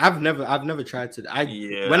didn't mean. I've never tried to.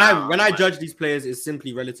 When I judge these players, it's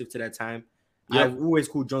simply relative to their time. Yeah. I've always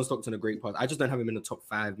called John Stockton a great passer. I just don't have him in the top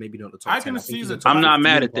 5, maybe not the top 10. I'm not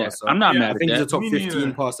mad at that. I'm not mad at that. I think he's a top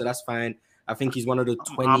 15 passer. That's fine. I think he's one of the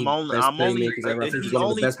 20 best playmakers ever. I think he's one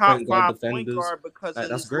of the best point guard defenders. Because of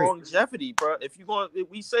his longevity, bro.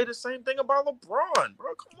 We say the same thing about LeBron,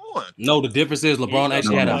 bro. Come on. No, the difference is LeBron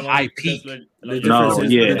actually had a high peak.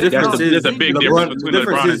 There's a big difference between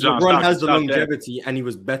LeBron and John Stockton. LeBron has the longevity, and he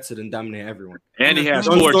was better than damn near everyone. And he has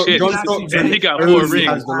 4 chips. And he got 4 rings.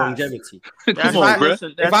 Has the longevity. Come on, bro.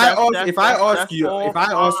 If I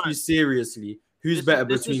ask you seriously, who's better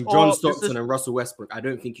between John Stockton and Russell Westbrook? I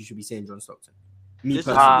don't think you should be saying John Stockton. Me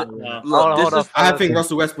personally. I think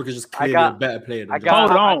Russell Westbrook is just clearly a better player than John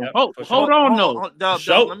Stockton. Hold on,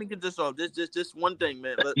 no. Let me get this off. Just one thing,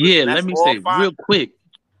 man. Let me say real quick.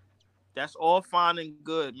 That's all fine and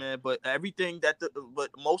good, man. But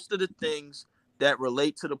most of the things that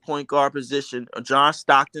relate to the point guard position, John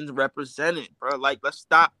Stockton's represented, bro. Like, let's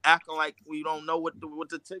stop acting like we don't know what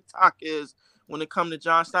the TikTok is when it comes to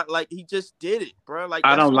John Stockton. Like, he just did it, bro. Like,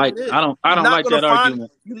 I don't like that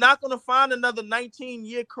argument. You're not gonna find another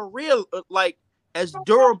 19-year career like as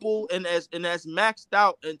durable and as maxed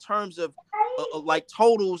out in terms of like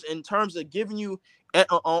totals, in terms of giving you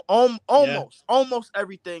almost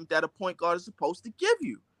everything that a point guard is supposed to give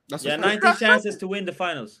you. 90 chances to win the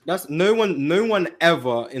finals. That's no one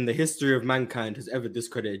ever in the history of mankind has ever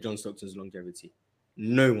discredited John Stockton's longevity.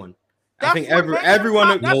 No one. I think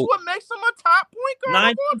everyone. That's what makes him a top point guard.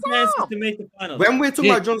 90 chances to make the finals. When we're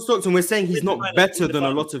talking about John Stockton, we're saying he's not better than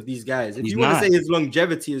a lot of these guys. If you want to say his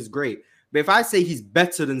longevity is great, but if I say he's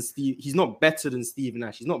better than Steve, he's not better than Steve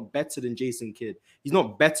Nash. He's not better than Jason Kidd. He's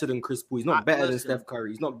not better than Chris Paul. He's not better than Steph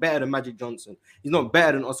Curry. He's not better than Magic Johnson. He's not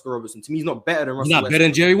better than Oscar Robertson. To me, he's not better than Russell Westbrook. Not better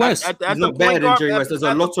than Jerry West. He's not better than Jerry West. There's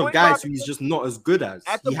a lot of guys who he's just not as good as.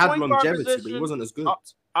 He had longevity, but he wasn't as good.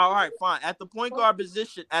 All right, fine. At the point guard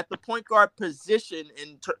position,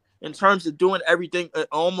 in terms of doing everything,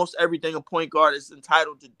 almost everything a point guard is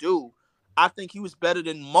entitled to do, I think he was better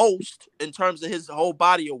than most in terms of his whole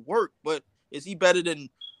body of work. But is he better than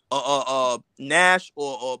Nash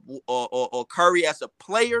or Curry as a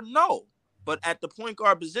player? No. But at the point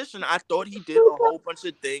guard position, I thought he did a whole bunch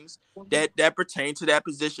of things that pertain to that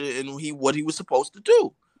position and what he was supposed to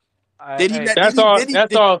do.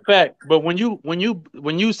 That's all fact. But when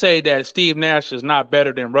you say that Steve Nash is not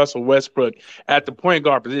better than Russell Westbrook at the point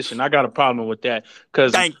guard position, I got a problem with that.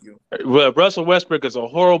 Because Russell Westbrook is a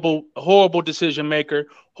horrible decision maker,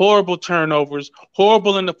 horrible turnovers,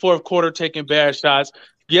 horrible in the fourth quarter taking bad shots.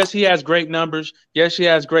 Yes, he has great numbers. Yes, he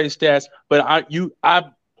has great stats. But I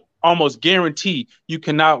almost guarantee you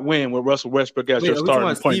cannot win with Russell Westbrook as your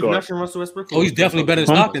starting point guard. Nash and Russell Westbrook? Oh, he's definitely better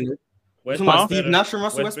than Stockton. Steve Nash and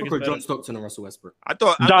Russell Westbrook or John Stockton and Russell Westbrook? I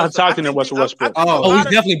thought John Stockton and Russell Westbrook. Oh, he's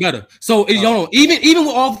definitely better. So even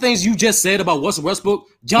with all the things you just said about Russell Westbrook,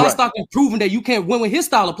 John Stockton proven that you can't win with his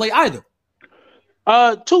style of play either.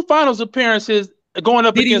 2 finals appearances going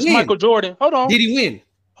up against Michael Jordan. Hold on. Did he win?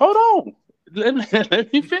 Hold on.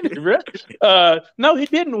 Let me finish, bro. No, he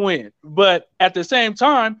didn't win. But at the same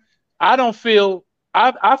time, I feel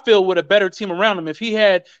with a better team around him. If he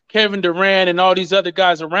had Kevin Durant and all these other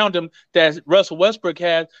guys around him that Russell Westbrook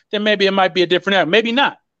had, then maybe it might be a different outcome. Maybe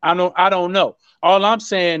not. I don't know. All I'm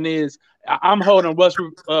saying is I'm holding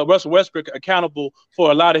Russell Westbrook accountable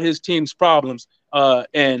for a lot of his team's problems.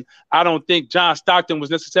 And I don't think John Stockton was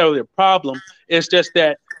necessarily a problem. It's just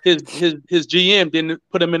that his GM didn't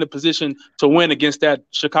put him in a position to win against that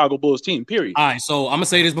Chicago Bulls team, period. All right, so I'm going to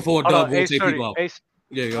say this before Doug will take people out.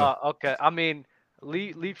 Okay, I mean,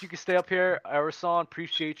 Leaf, you can stay up here. Erison,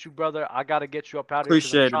 appreciate you, brother. I got to get you up out of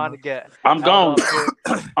here. I'm gone.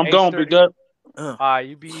 I'm gone, big up. All right,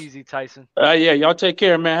 you be easy, Tyson. Yeah, y'all take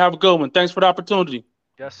care, man. Have a good one. Thanks for the opportunity.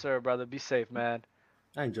 Yes, sir, brother. Be safe, man.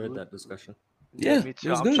 I enjoyed that discussion. Yeah, me too.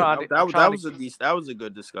 That was a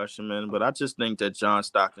good discussion, man. But I just think that John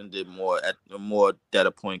Stockton did more that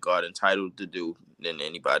a point guard entitled to do than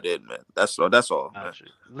anybody did, man. That's all. Man.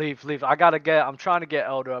 Leave. I'm trying to get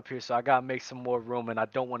Elder up here, so I gotta make some more room, and I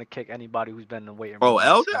don't want to kick anybody who's been in the waiting room. Oh,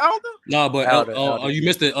 Elder? No, but Elder. You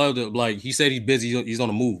missed the Elder. Like he said, he's busy. He's on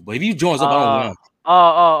the move. But if he joins up, I don't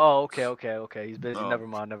know. Okay. He's busy. Never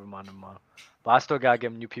mind. But I still gotta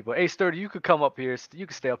give him new people. Hey, Sturdy, you could come up here. You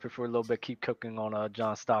can stay up here for a little bit. Keep cooking on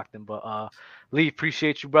John Stockton. But Lee,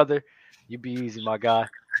 appreciate you, brother. You be easy, my guy.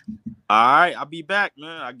 All right, I'll be back,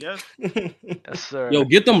 man. I guess. Yes, sir. Yo,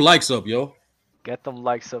 get them likes up, yo. Get them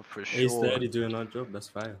likes up for sure. Hey, Sturdy doing our job. That's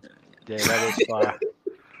fire. Yeah, that is fire.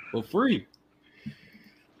 For free.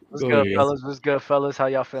 What's good, fellas? What's good, fellas? How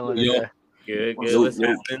y'all feeling today? Good. What's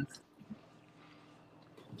happening?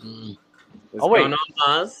 What's going on,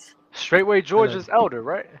 Maz? Straightway George's Elder,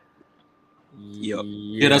 right? Yeah,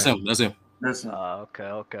 that's him.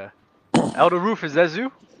 Okay. Elder Roof, is that you?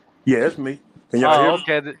 Yeah, it's me. Can y'all hear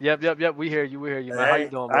me? Okay. Yep. We hear you, man. How you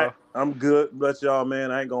doing, bro? I'm good. Bless y'all,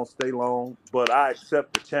 man. I ain't gonna stay long, but I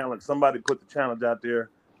accept the challenge. Somebody put the challenge out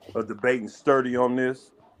there of debating Sturdy on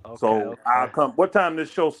this. Okay. I'll come. What time does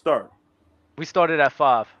this show start? We started at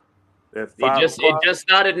 5. At 5 it just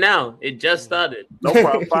started now. It just started. No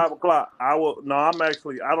problem. 5 o'clock. I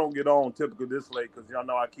don't get on typically this late because y'all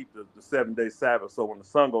know I keep the 7-day Sabbath. So when the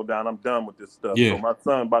sun go down, I'm done with this stuff. Yeah. So my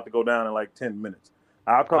son about to go down in like 10 minutes.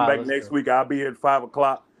 I'll come back next week. I'll be here at 5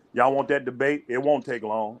 o'clock. Y'all want that debate? It won't take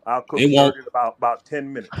long. I'll cook it in about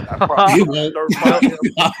 10 minutes. It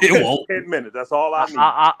won't. 10 minutes. That's all I need.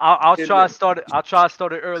 I'll try to start it. I'll try to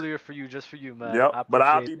start it earlier for you, just for you, man. Yep. But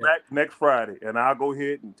I'll be back next Friday, and I'll go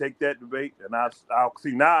ahead and take that debate, and I'll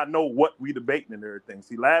see. Now I know what we debating and everything.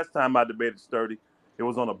 See, last time I debated Sturdy, it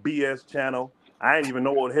was on a BS channel. I didn't even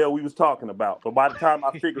know what the hell we was talking about. But by the time I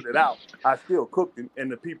figured it out, I still cooked it,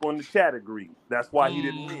 and the people in the chat agreed. That's why he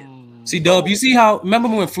didn't win. See, Dub, you see how? Remember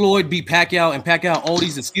when Floyd beat Pacquiao and Pacquiao all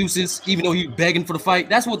these excuses, even though he was begging for the fight?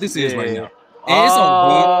 That's what this is right now. And it's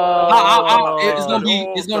all good.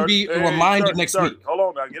 It's gonna be a reminder next week. Hold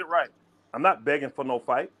on, now get it right. I'm not begging for no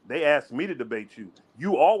fight. They asked me to debate you.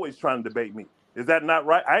 You always trying to debate me. Is that not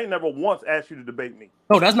right? I ain't never once asked you to debate me.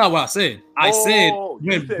 No, that's not what I said. I said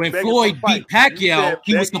when Floyd beat Pacquiao,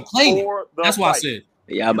 he was complaining. That's what I said.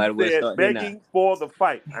 Yeah, I might have said begging for the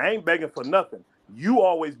fight. I ain't begging for nothing. You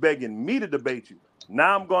always begging me to debate you.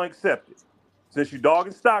 Now I'm going to accept it. Since you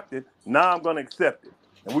dogging Stockton, now I'm going to accept it.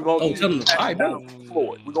 And we're going to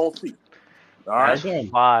Floyd. We're going to see. All right.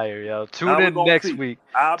 Fire, yo. Tune in next week.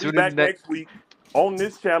 I'll be back next week on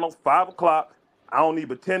this channel, 5 o'clock. I don't need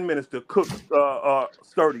but 10 minutes to cook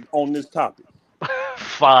Sturdy on this topic.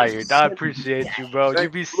 Fired. I appreciate you, bro. You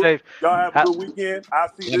be safe. Y'all have a good weekend. I'll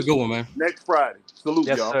see you next Friday. Salute,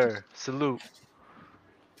 y'all. Yes, sir. Salute.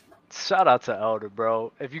 Shout out to Elder,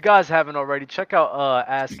 bro. If you guys haven't already, check out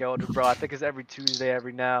Ask Elder, bro. I think it's every Tuesday,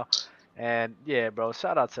 every now. And yeah, bro.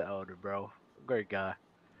 Shout out to Elder, bro. Great guy.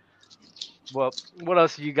 Well, what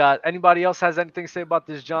else you got? Anybody else has anything to say about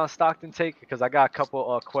this John Stockton take? Because I got a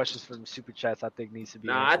couple questions from super chats I think needs to be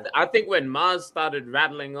answered. I think when Maz started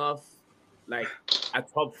rattling off like a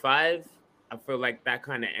top 5, I feel like that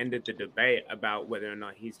kind of ended the debate about whether or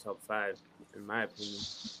not he's top 5, in my opinion.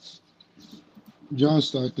 John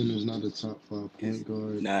Stockton is not a top 5 point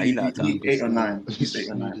guard. Nah, he's not top 8 or 9. He's 8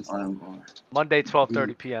 or 9. Monday,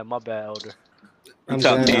 12:30 p.m. My bad, Elder. I'm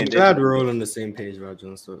glad we're all on the same page about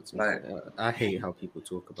John Stockton. Like, I hate how people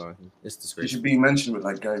talk about him. It's disgraceful. He should be mentioned with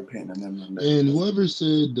like Gary Payton and them. And whoever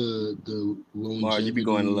said the longevity. Mars, you be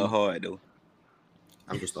going a little hard though.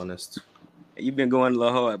 I'm just honest. You've been going a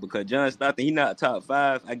little hard because John Stockton, he's not top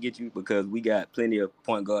 5. I get you because we got plenty of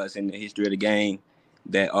point guards in the history of the game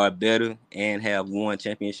that are better and have won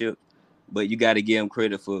championships. But you got to give him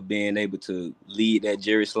credit for being able to lead that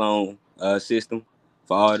Jerry Sloan system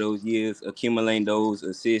for all those years, accumulating those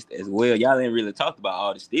assists as well. Y'all ain't really talked about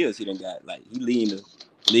all the steals he done got. Like, he leading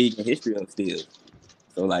the league in history of steals.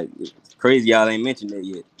 So, like, it's crazy y'all ain't mentioned that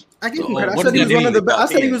yet. I give him credit. I said he was one of the best. I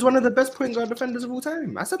said he was one of the best point guard defenders of all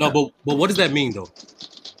time. I said no, but what does that mean though?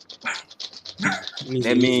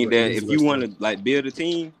 That means that if you want to like build a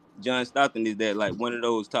team, John Stockton is that like one of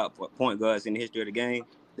those top point guards in the history of the game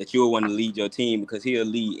that you'll want to lead your team because he'll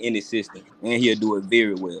lead any system and he'll do it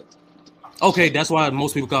very well. Okay, that's why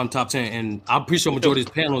most people got him top 10, and I'm pretty sure majority of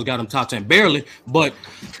this panel got him top 10 barely. But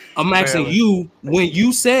I'm asking you, when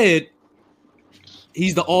you said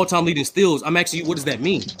he's the all-time leading steals, I'm asking you, what does that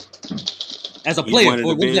mean as a player?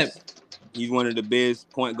 Or what is that? He's one of the best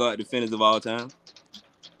point guard defenders of all time.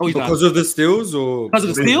 Oh, because of the steals or because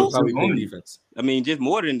of the steals? Defense? I mean, just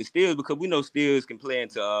more than the steals because we know steals can play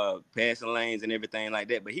into passing lanes and everything like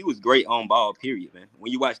that. But he was great on ball, period, man.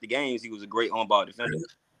 When you watch the games, he was a great on ball defender.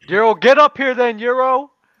 Euro, get up here then,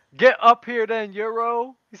 Euro. Get up here then,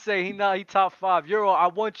 Euro. He say he top 5. Euro, I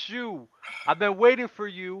want you. I've been waiting for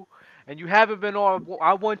you, and you haven't been on.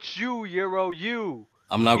 I want you, Euro. You.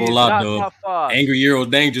 I'm not gonna lie, though. Angry Euro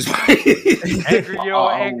dangerous. Angry Euro,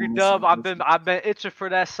 Angry Dub. I've been itching for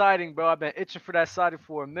that sighting, bro. I've been itching for that sighting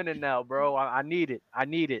for a minute now, bro. I need it. I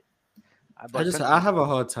need it. I have a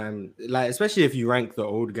hard time, like especially if you rank the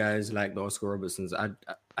old guys like the Oscar Robertsons. I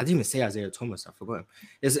didn't even say Isaiah Thomas. I forgot him.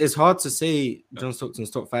 It's hard to say John Stockton's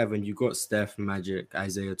top 5 when you got Steph, Magic,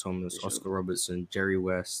 Isaiah Thomas, Oscar Robertson, Jerry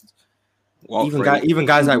West, even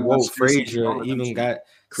guys like Walt Frazier, even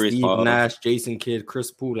Chris Steve Paul, Nash, Jason Kidd, Chris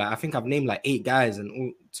Paul. Like I think I've named like 8 guys, and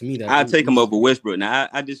all, to me, I'll take him over Westbrook. Now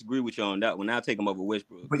I disagree with you on that one. I'll take him over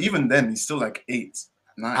Westbrook. But even then, he's still like 8.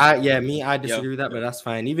 9. I disagree with that, but that's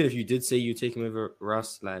fine. Even if you did say you take him over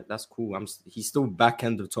Russ, like that's cool. He's still back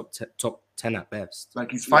end of top 10 at best.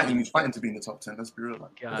 Like he's fighting to be in the top 10. Let's be real.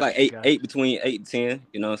 Like eight between 8 and 10.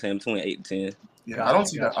 You know what I'm saying? Between 8 and 10. Yeah, I don't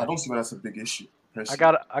see that. I don't see why that's a big issue.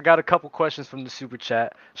 Personally. I got a couple questions from the super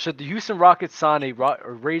chat. Should the Houston Rockets sign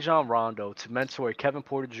Rajon Rondo to mentor Kevin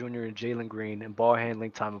Porter Jr. and Jalen Green in ball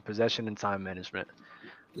handling, time of possession, and time management?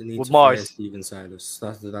 They need to fire Steven Silas.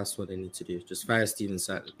 That's what they need to do. Just fire Steven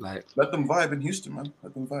Silas. Like, let them vibe in Houston, man.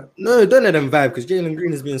 Let them vibe. No, don't let them vibe because Jalen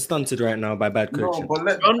Green is being stunted right now by bad coaching. No,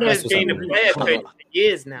 but Rondo has been a player coach for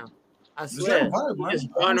years now. I swear. Just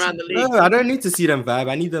going around the league. No, I don't need to see them vibe.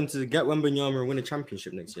 I need them to get Wembanyama and win a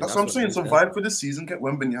championship next year. That's what I'm saying. So vibe for the season, get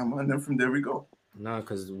Wembanyama, and then from there we go. No,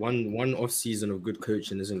 because one off season of good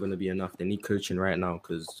coaching isn't going to be enough. They need coaching right now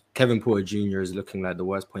because Kevin Porter Jr. is looking like the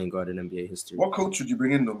worst point guard in NBA history. What coach would you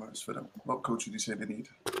bring in, though, Maris, for them? What coach would you say they need?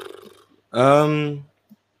 I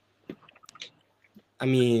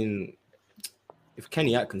mean, if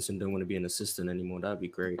Kenny Atkinson don't want to be an assistant anymore, that'd be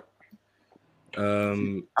great.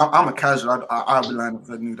 I'm a casual. I'll be lying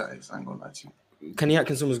if I knew that is. I ain't gonna lie to you. Kenny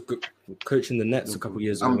Atkinson was coaching the Nets a couple of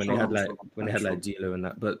years ago when they had D'Lo and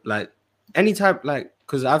that, but like. Any type, like,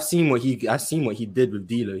 because I've seen what he did with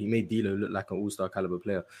D'Lo. He made D'Lo look like an all-star caliber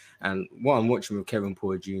player. And what I'm watching with Kevin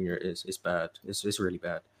Porter Jr. is bad. It's really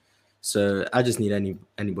bad. So I just need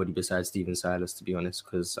anybody besides Steven Silas, to be honest,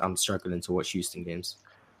 because I'm struggling to watch Houston games.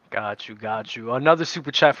 Got you. Another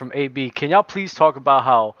super chat from AB. Can y'all please talk about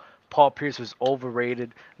how Paul Pierce was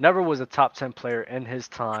overrated, never was a top 10 player in his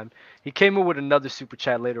time? He came in with another super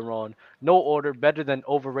chat later on. No order, better than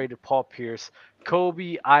overrated Paul Pierce.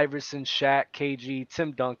 Kobe, Iverson, Shaq, KG,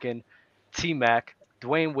 Tim Duncan, T-Mac,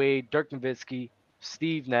 Dwayne Wade, Dirk Nowitzki,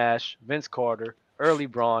 Steve Nash, Vince Carter, Early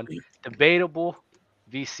Braun, debatable,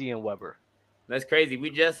 VC and Weber. That's crazy. We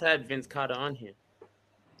just had Vince Carter on here.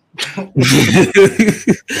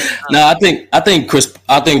 No, I think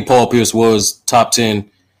Paul Pierce was top 10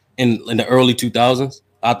 in the early 2000s.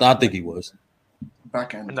 I think he was.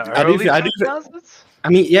 back end. I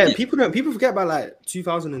mean, yeah, people forget about like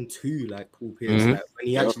 2002, like Paul Pierce, like when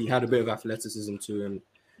he actually had a bit of athleticism to him,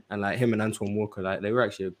 and like him and Antoine Walker, like they were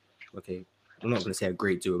actually okay. I'm not going to say a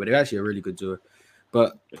great duo, but they were actually a really good duo.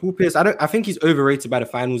 But Paul Pierce, I think he's overrated by the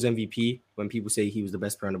Finals MVP when people say he was the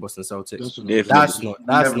best player in the Boston Celtics. That's not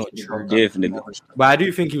true. Definitely. But I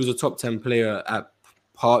do think he was a top 10 player at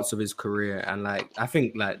parts of his career, and like I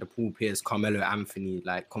think like the Paul Pierce, Carmelo Anthony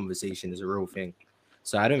like conversation is a real thing.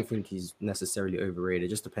 So I don't think he's necessarily overrated. It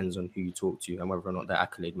just depends on who you talk to and whether or not they're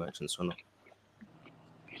accolade merchants or not.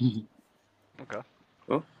 Okay.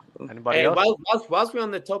 Well, anybody else? Whilst we're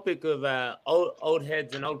on the topic of old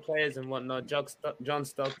heads and old players and whatnot, John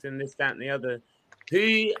Stockton, this, that, and the other,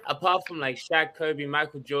 who, apart from like Shaq, Kobe,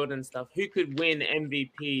 Michael Jordan stuff, who could win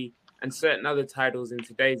MVP and certain other titles in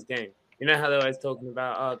today's game? You know how they're always talking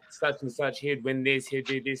about such and such, he'd win this, he'd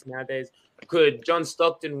do this nowadays. Could John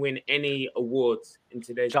Stockton win any awards in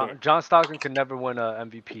today's game? John Stockton could never win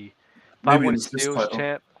an MVP. Probably win steals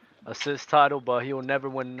champ, assist title, but he'll never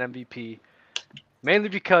win an MVP. Mainly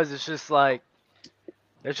because it's just like,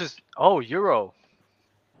 Euro.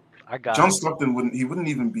 I got John Stockton wouldn't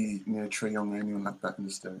even be near Trae Young or anyone like that in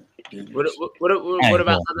this day. What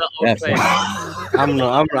about other old players? I'm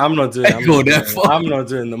not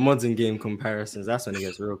doing the modern game comparisons. That's when it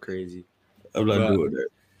gets real crazy. I'm not doing that.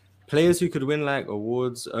 Players who could win like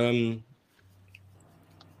awards.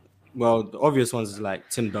 Well, the obvious ones is like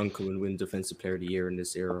Tim Duncan would win Defensive Player of the Year in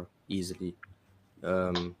this era easily.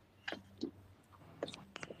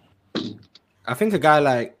 I think a guy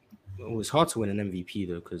like it's hard to win an MVP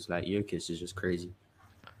though because like Jokic is just crazy.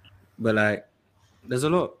 But like, there's a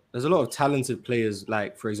lot of talented players.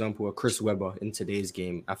 Like for example, a Chris Webber in today's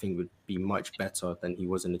game, I think would be much better than he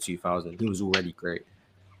was in the 2000s. He was already great,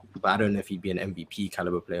 but I don't know if he'd be an MVP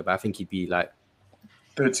caliber player. But I think he'd be like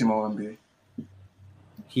 30 more NBA.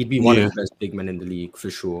 He'd be one of the best big men in the league for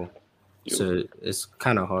sure. So it's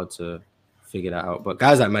kind of hard to figure that out. But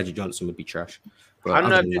guys like Magic Johnson would be trash. But I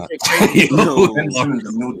don't know if it's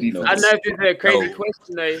a crazy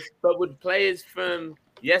question though, but would players from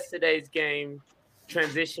yesterday's game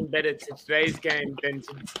transition better to today's game than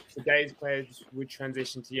today's players would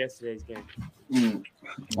transition to yesterday's game?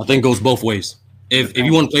 I think it goes both ways. If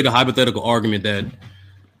you want to play the hypothetical argument that, I'm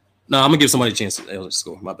gonna give somebody a chance to let's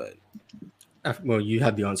go. My bad. Well, you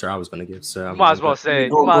had the answer I was going to give, so might as well say.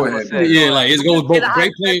 Yeah, like it's going both.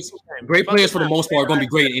 Great players for the most part are going to be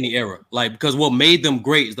great in any era. Like because what made them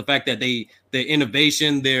great is the fact that their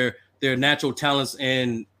innovation, their natural talents,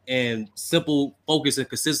 and simple focus and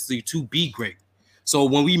consistency to be great. So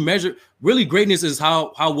when we measure, really greatness is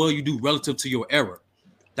how well you do relative to your era.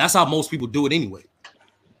 That's how most people do it anyway.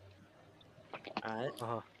 All right.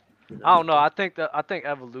 I don't know. I think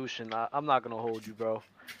evolution. I'm not gonna hold you, bro.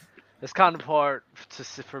 It's kind of hard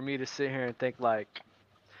for me to sit here and think like.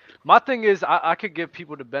 My thing is, I could give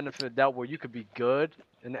people the benefit of doubt where you could be good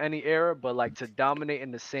in any era, but like to dominate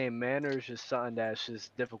in the same manner is just something that's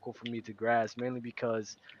just difficult for me to grasp. Mainly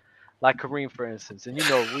because, like Kareem, for instance, and you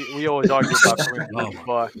know we always argue about Kareem.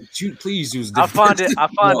 But please use. I find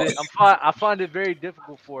it very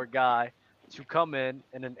difficult for a guy to come in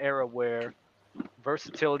an era where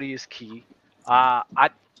versatility is key.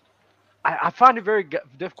 I find it very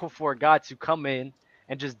difficult for a guy to come in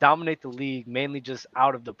and just dominate the league, mainly just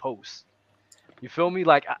out of the post. You feel me?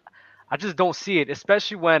 Like, I just don't see it,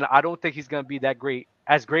 especially when I don't think he's going to be that great,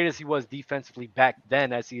 as great as he was defensively back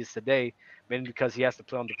then as he is today, mainly because he has to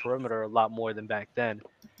play on the perimeter a lot more than back then.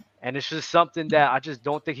 And it's just something that I just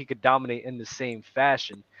don't think he could dominate in the same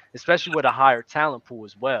fashion, especially with a higher talent pool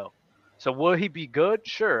as well. So will he be good?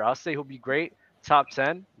 Sure. I'll say he'll be great. Top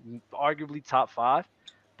 10, arguably top 5.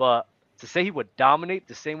 But to say he would dominate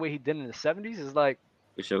the same way he did in the 70s is like,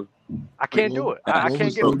 for sure. I can't do it. I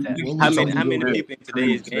can't get with that. How many people in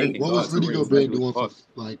today's game? What was Rudy Gobert doing for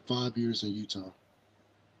like 5 years in Utah?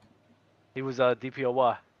 He was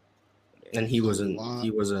DPOY. And he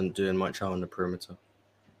wasn't doing much out on the perimeter.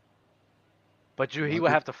 But he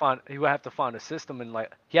would have to find a system and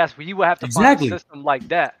like he would have to find a system like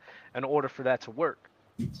that in order for that to work.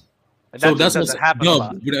 And so that that's doesn't happen a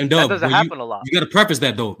lot. That doesn't happen a lot. You got to preface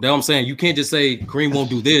that though. That's what I'm saying. You can't just say Kareem won't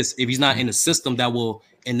do this if he's not in a system that will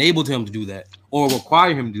enable him to do that or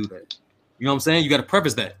require him to do that. You know what I'm saying? You got to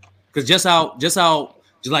preface that because just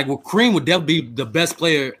like Kareem would definitely be the best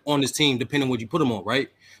player on this team depending on what you put him on, right?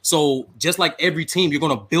 So just like every team, you're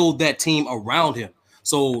gonna build that team around him.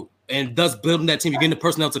 So and thus building that team, you're getting the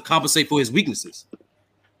personnel to compensate for his weaknesses.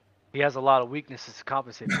 He has a lot of weaknesses to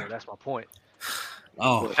compensate for. That's my point.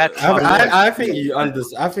 Oh, I think you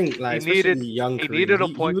understand. I think like he needed a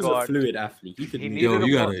point guard. He was a fluid athlete. He could. He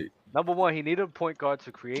needed Number one, he needed a point guard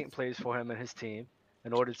to create plays for him and his team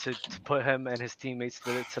in order to put him and his teammates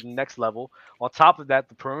to the next level. On top of that,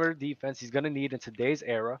 the perimeter defense he's going to need in today's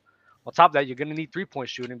era. On top of that, you're going to need three-point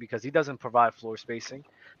shooting because he doesn't provide floor spacing.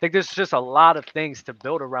 I think there's just a lot of things to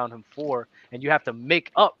build around him for, and you have to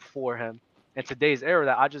make up for him in today's era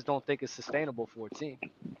that I just don't think is sustainable for a team,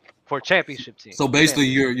 for a championship team. So basically,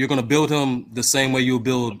 you're going to build him the same way you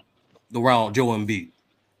build around Joel Embiid.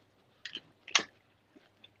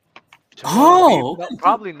 No,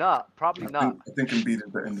 probably not. Probably not. I think Embiid is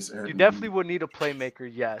better in this era. You definitely would need a playmaker,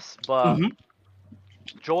 yes, but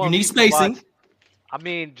Joel. You need Embiid spacing.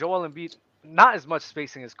 Joel Embiid, not as much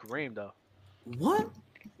spacing as Kareem, though. What?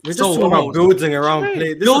 We're just talking about building around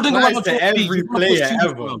play. This Building applies around to every player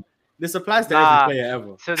ever. This applies to every player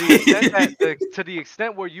ever. To the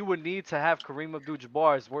extent where you would need to have Kareem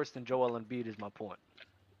Abdul-Jabbar is worse than Joel Embiid is my point.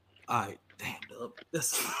 All right, damn,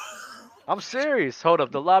 that's. I'm serious. Hold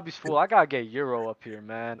up, the lobby's full. I gotta get Euro up here,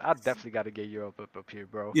 man. I definitely gotta get Euro up here,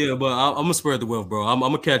 bro. Yeah, but I'm gonna spread the wealth, bro. I'm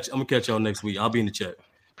gonna catch y'all next week. I'll be in the chat.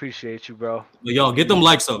 Appreciate you, bro. But y'all get them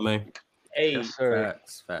likes up, man. Hey, yes, sir.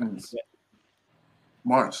 Facts.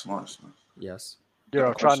 Mars. Yes.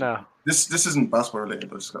 Euro, try now. This isn't basketball related,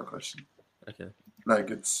 but I just got a question. Okay. Like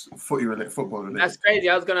it's football related. That's crazy.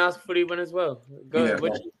 I was gonna ask footy one as well. Go ahead.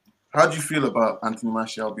 How do you feel about Anthony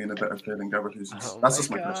Martial being a better player than Gabriel Jesus? That's just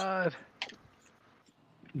my question.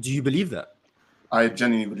 Do you believe that? I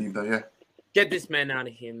genuinely believe that, yeah. Get this man out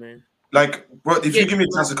of here, man. Like, bro, if you give me a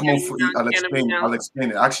chance to come on footy, I'll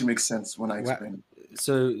explain it. It actually makes sense when I explain it.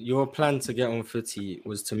 So your plan to get on footy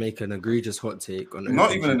was to make an egregious hot take on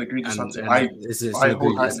not even an egregious hot take. It's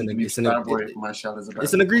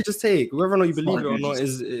an egregious take. Whether or not you believe it or not,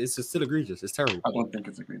 it's still egregious. It's terrible. I don't think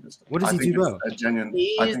it's egregious. What does he do well?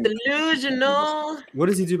 He's delusional. What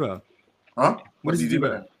does he do well? Huh? What does he do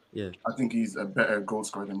better? Yeah, I think he's a better goal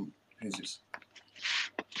scorer than Jesus.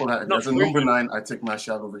 As a number 9, I take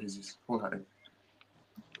Martial over Jesus.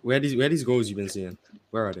 Where these goals you've been seeing?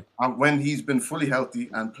 Where are they? When he's been fully healthy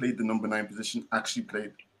and played the number 9 position, actually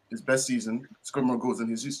played his best season, scored more goals than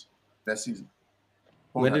Jesus. Best season.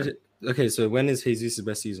 So when is Jesus'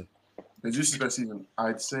 best season? Jesus' best season,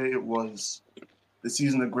 I'd say it was the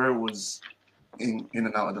season Aguero was in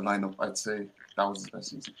and out of the lineup. I'd say that was his best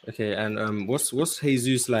season. Okay, and what's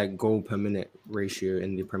Jesus like goal per minute ratio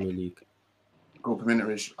in the Premier League? Goal per minute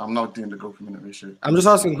ratio. I'm not doing the goal per minute ratio. I'm just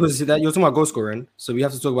asking because you're talking about goal scoring, so we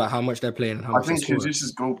have to talk about how much they're playing and how much. I think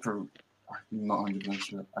Jesus' goal per. I'm not 100%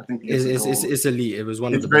 sure. I think it's elite. It was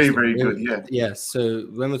one of the very best. Very good. Yeah. Yeah. So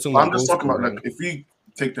when we're talking I'm just talking about if we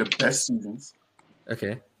take the best seasons.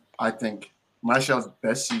 Okay. I think Martial's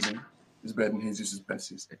best season is better than Jesus' best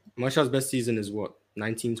season. Martial's best season is what?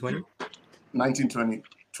 1920. 1920.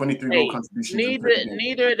 23 goal contributions.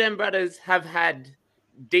 Neither of them brothers have had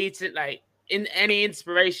decent in any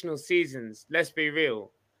inspirational seasons. Let's be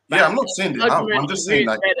real. Yeah, I'm not saying that. I'm just saying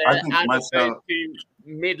I think Martial.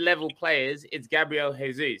 Mid-level players, it's Gabriel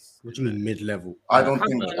Jesus. What do you mean mid-level? I don't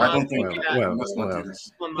think. Well.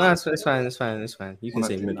 No, it's fine. You can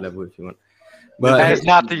say mid-level if you want. But that is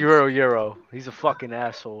not the Euro. He's a fucking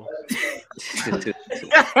asshole.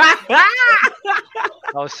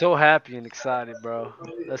 I was so happy and excited, bro.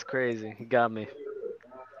 That's crazy. He got me.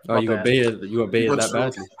 Oh, you got baited. You got baited that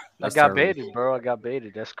badly. I got baited, bro. I got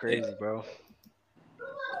baited. That's crazy, bro.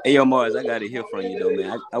 Hey, yo, Mars, I gotta hear from you though,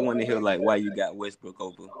 man. I want to hear why you got Westbrook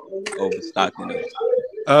over Stockton.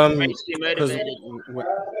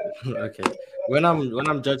 Okay. When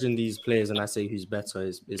I'm judging these players and I say who's better,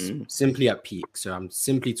 is simply at peak. So I'm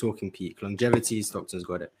simply talking peak longevity. Stockton's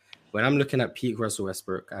got it. When I'm looking at peak Russell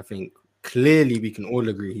Westbrook, I think clearly we can all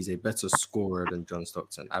agree he's a better scorer than John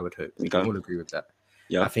Stockton. I would hope we can all agree with that.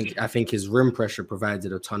 Yeah, I think his rim pressure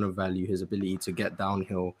provided a ton of value. His ability to get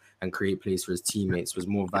downhill and create plays for his teammates was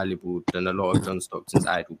more valuable than a lot of John Stockton's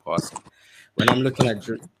idle passing. When I'm looking at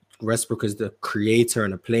Westbrook as the creator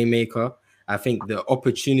and a playmaker, I think the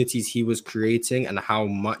opportunities he was creating and how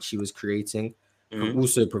much he was creating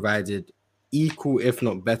also provided equal, if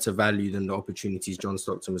not better value than the opportunities John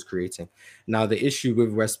Stockton was creating. Now, the issue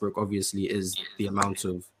with Westbrook, obviously, is the amount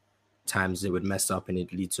of times they would mess up and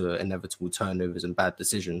it'd lead to inevitable turnovers and bad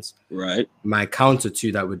decisions. Right. My counter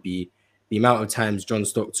to that would be the amount of times John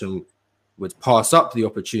Stockton would pass up the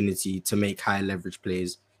opportunity to make high leverage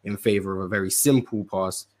plays in favor of a very simple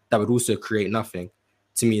pass that would also create nothing.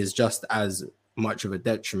 To me, is just as much of a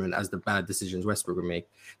detriment as the bad decisions Westbrook would make.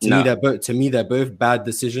 To me, they're both bad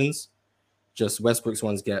decisions. Just Westbrook's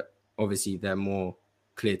ones they're more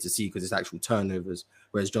clear to see because it's actual turnovers,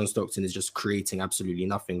 whereas John Stockton is just creating absolutely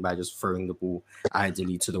nothing by just throwing the ball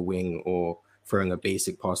ideally to the wing or throwing a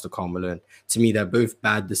basic pass to Karl Malone. To me, they're both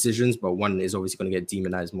bad decisions, but one is obviously going to get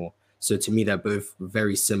demonized more. So to me, they're both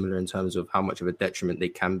very similar in terms of how much of a detriment they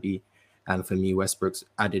can be. And for me, Westbrook's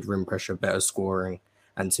added rim pressure, better scoring,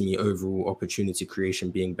 and to me, overall opportunity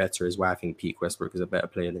creation being better is why I think peak Westbrook is a better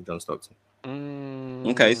player than John Stockton.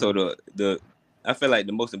 Okay, so the I feel like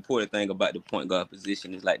the most important thing about the point guard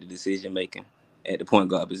position is like the decision making at the point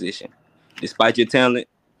guard position. Despite your talent,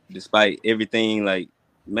 despite everything, like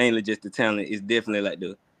mainly just the talent, it's definitely like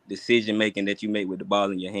the decision making that you make with the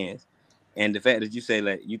ball in your hands. And the fact that you say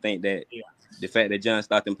like you think that the fact that John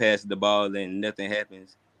Stockton passes the ball and nothing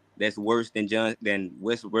happens, that's worse than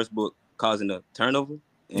Westbrook causing a turnover.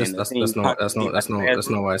 And That's not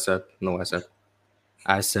what I said. No, I said.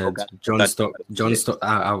 I said Okay. John Stockton.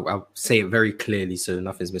 I'll say it very clearly so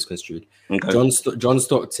nothing's misconstrued. Okay.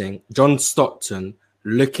 John Stockton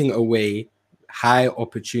looking away, high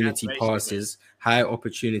opportunity passes, high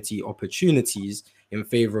opportunities in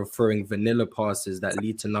favor of throwing vanilla passes that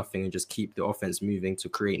lead to nothing and just keep the offense moving to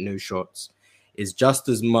create no shots is just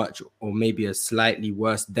as much or maybe a slightly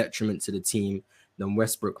worse detriment to the team than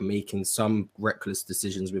Westbrook making some reckless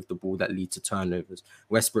decisions with the ball that lead to turnovers.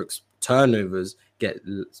 Westbrook's turnovers get,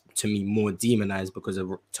 to me, more demonized because a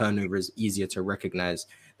turnover is easier to recognize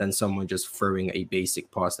than someone just throwing a basic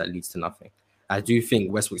pass that leads to nothing. I do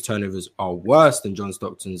think Westbrook's turnovers are worse than John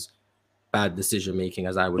Stockton's bad decision making,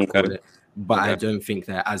 as I would call it, but I don't think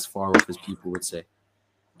they're as far off as people would say.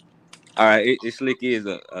 All right, it Slick is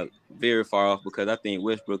a very far off because I think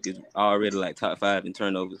Westbrook is already like top 5 in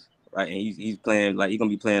turnovers, right? And he's playing like he's gonna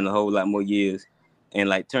be playing a whole lot more years, and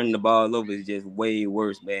like turning the ball over is just way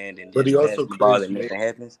worse, man, than just passing the ball and nothing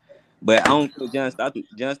happens. But I don't think John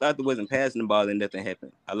Stockton wasn't passing the ball and nothing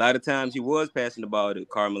happened. A lot of times he was passing the ball to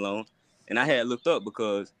Karl Malone, and I had looked up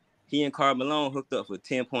because he and Karl Malone hooked up for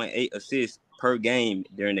 10.8 assists per game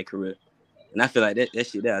during their career, and I feel like that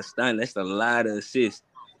shit that's stunning. That's a lot of assists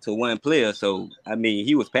to one player. So I mean,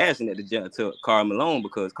 he was passing it to Karl Malone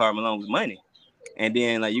because Karl Malone was money. And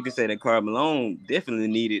then like you can say that Karl Malone definitely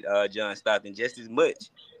needed John Stockton just as much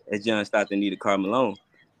as John Stockton needed Karl Malone.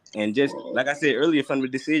 And just like I said earlier, from the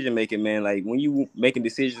decision making, man, like when you making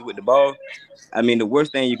decisions with the ball, I mean the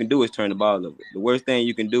worst thing you can do is turn the ball over. The worst thing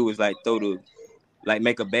you can do is like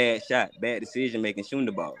make a bad shot, bad decision making, shooting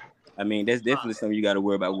the ball. I mean that's definitely something you got to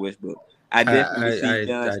worry about with Westbrook. I definitely see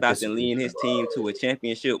John Stockton leading his team to a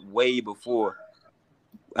championship way before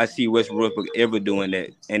I see Westbrook ever doing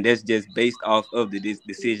that. And that's just based off of the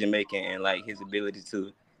decision making and like his ability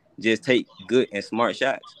to just take good and smart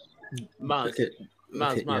shots. Miles, yes.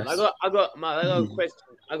 I got a question.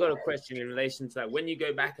 I got a question in relation to that. When you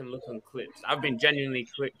go back and look on clips, I've been genuinely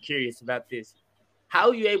curious about this. How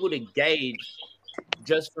are you able to gauge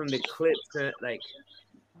just from the clips like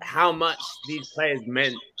how much these players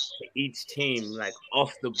meant to each team, like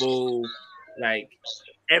off the ball, like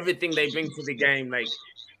everything they bring to the game, like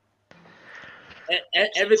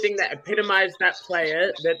everything that epitomized that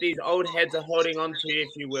player that these old heads are holding on to, if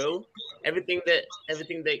you will, everything that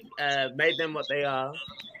made them what they are.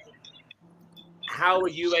 How are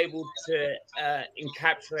you able to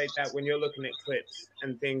encapsulate that when you're looking at clips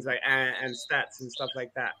and things like and stats and stuff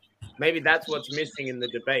like that? Maybe that's what's missing in the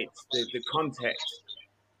debates, the context.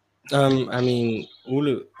 I mean,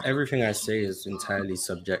 everything I say is entirely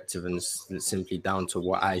subjective and it's simply down to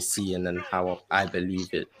what I see and then how I believe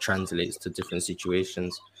it translates to different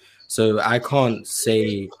situations. So I can't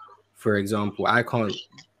say, for example, I can't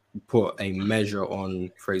put a measure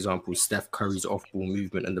on, for example, Steph Curry's off-ball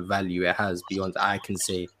movement and the value it has beyond. I can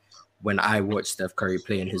say when I watch Steph Curry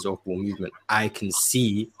play in his off-ball movement, I can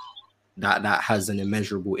see that has an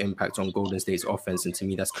immeasurable impact on Golden State's offense, and to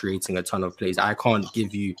me, that's creating a ton of plays. I can't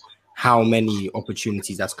give you how many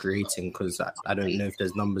opportunities that's creating because I don't know if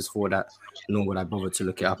there's numbers for that, nor would I bother to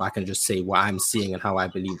look it up. I can just say what I'm seeing and how I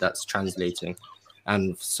believe that's translating.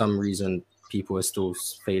 And for some reason, people are still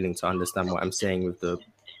failing to understand what I'm saying with the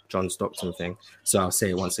John Stockton thing. So I'll say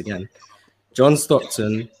it once again. John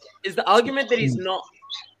Stockton is the argument that he's not.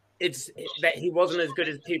 It's that he wasn't as good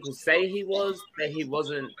as people say he was. That he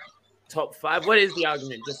wasn't top 5. What is the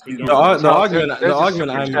argument? Just the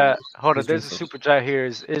argument. Hold on. There's a super chat here.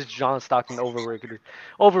 Is John Stockton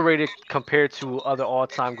overrated compared to other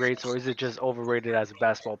all-time greats, or is it just overrated as a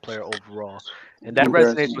basketball player overall? And that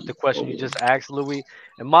resonates with the question you just asked, Louis.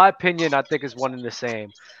 In my opinion, I think it's one and the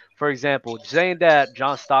same. for example, saying that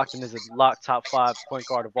John Stockton is a lock top 5 point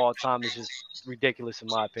guard of all time is just ridiculous in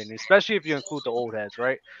my opinion, especially if you include the old heads,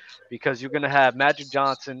 right? Because you're gonna have Magic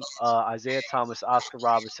Johnson, Isaiah Thomas, Oscar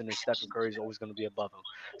Robertson, and Stephen Curry is always gonna be above him.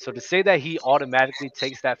 So to say that he automatically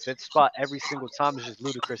takes that 5th spot every single time is just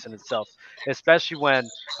ludicrous in itself, especially when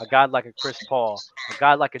a guy like a Chris Paul, a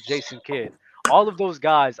guy like a Jason Kidd, all of those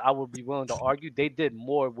guys, I would be willing to argue they did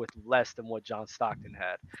more with less than what John Stockton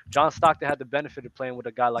had. John Stockton had the benefit of playing with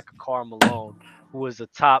a guy like a Karl Malone, who was a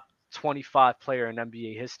top 25 player in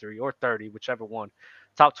NBA history, or 30, whichever one.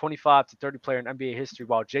 Top 25 to 30 player in NBA history,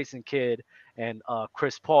 while Jason Kidd and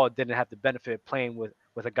Chris Paul didn't have the benefit of playing with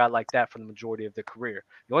a guy like that for the majority of their career.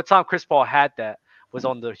 The only time Chris Paul had that was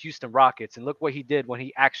on the Houston Rockets, and look what he did when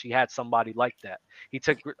he actually had somebody like that. He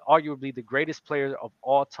took arguably the greatest player of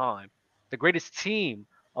all time, the greatest team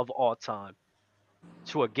of all time,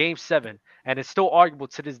 to a Game 7, and it's still arguable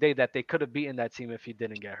to this day that they could have beaten that team if he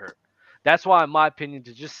didn't get hurt. That's why, in my opinion,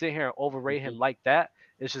 to just sit here and overrate him like that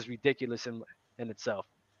is just ridiculous in itself.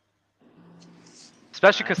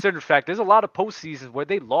 Especially considering the fact there's a lot of postseasons where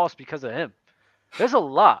they lost because of him. There's a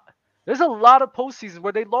lot. There's a lot of postseasons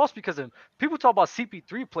where they lost because of him. People talk about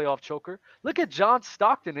CP3 playoff choker. Look at John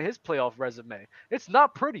Stockton and his playoff resume. It's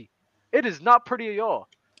not pretty. It is not pretty at all.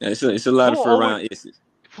 Yeah, it's a lot of round issues.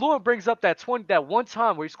 Fluent brings up that one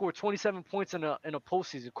time where he scored 27 points in a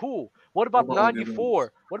postseason. Cool. What about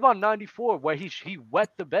 94? What about 94 where he wet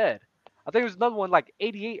the bed? I think it was another one like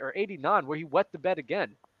 88 or 89 where he wet the bed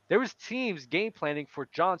again. There was teams game planning for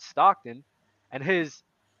John Stockton and his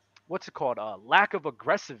lack of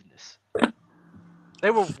aggressiveness. They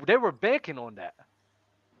were banking on that,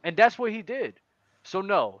 and that's what he did. So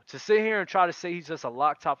no, to sit here and try to say he's just a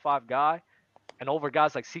lock top 5 guy, and over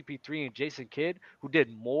guys like CP3 and Jason Kidd who did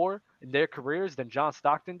more in their careers than John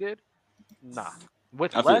Stockton did, nah.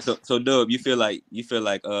 So Dub, you feel like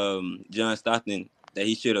John Stockton, that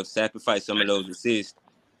he should have sacrificed some of those assists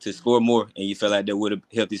to score more, and you feel like that would have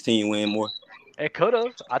helped his team win more? It could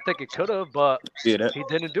have. I think it could have, but he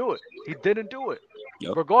didn't do it. He didn't do it.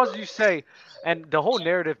 Yep. Regardless, you say, and the whole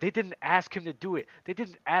narrative, they didn't ask him to do it. They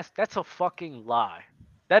didn't ask. That's a fucking lie.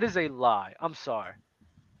 That is a lie. I'm sorry.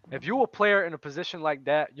 If you're a player in a position like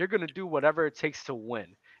that, you're going to do whatever it takes to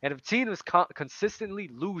win. And if a team is consistently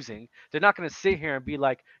losing, they're not going to sit here and be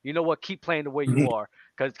like, you know what, keep playing the way you are.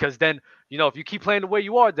 Because then, if you keep playing the way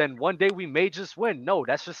you are, then one day we may just win. No,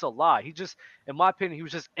 that's just a lie. He just, in my opinion, he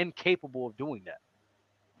was just incapable of doing that.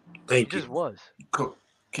 He just was.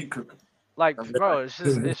 Keep cooking. Like, bro, it's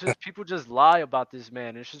just people just lie about this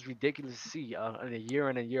man. It's just ridiculous to see on a year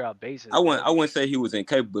in and year out basis. I wouldn't say he was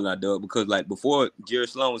incapable, because like before Jerry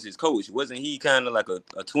Sloan was his coach, wasn't he kind of like a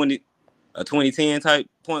 2010 type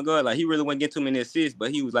point guard? Like he really wasn't getting too many assists,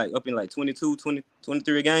 but he was like up in like 22,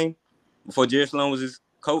 23 a game before Jerry Sloan was his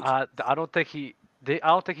coach. I don't think he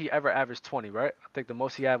ever averaged 20, right? I think the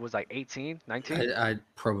most he had was like 18, 19. I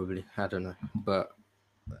don't know, but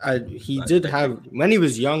he did have, when he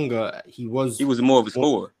was younger, he was more of a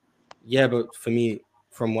scorer. Yeah, but for me,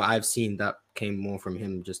 from what I've seen, that came more from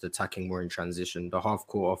him just attacking more in transition. The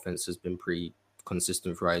half-court offense has been pretty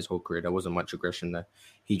consistent throughout his whole career. There wasn't much aggression there.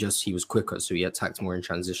 He was quicker, so he attacked more in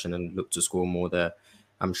transition and looked to score more there.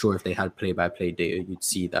 I'm sure if they had play-by-play data, you'd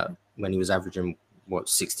see that when he was averaging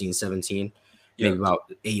 16, 17, maybe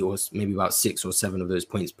about 8 or maybe about 6 or 7 of those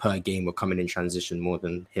points per game were coming in transition more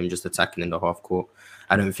than him just attacking in the half court.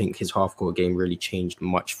 I don't think his half court game really changed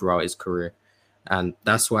much throughout his career. And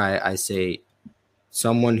that's why I say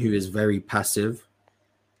someone who is very passive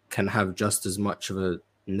can have just as much of a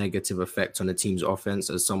negative effect on a team's offense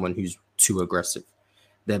as someone who's too aggressive.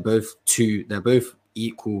 They're both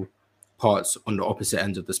equal parts on the opposite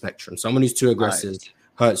ends of the spectrum. Someone who's too aggressive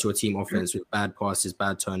hurts your team offense with bad passes,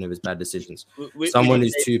 bad turnovers, bad decisions. Someone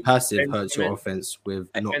who's too passive hurts your offense with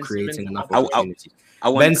not creating enough opportunity.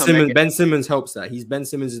 Ben Simmons helps that. Ben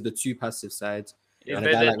Simmons is the too passive side, and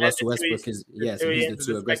a guy like Russell Westbrook is he's the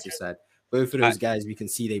too aggressive side. Both of those guys, we can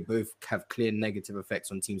see they both have clear negative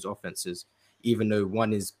effects on teams' offenses, even though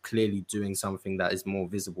one is clearly doing something that is more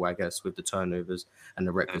visible, I guess, with the turnovers and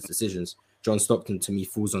the reckless decisions. John Stockton, to me,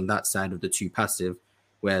 falls on that side of the too passive,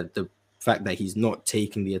 where the fact that he's not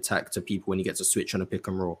taking the attack to people when he gets a switch on a pick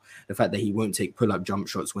and roll, the fact that he won't take pull-up jump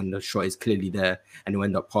shots when the shot is clearly there and he'll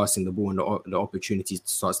end up passing the ball and the opportunity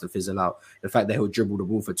starts to fizzle out, the fact that he'll dribble the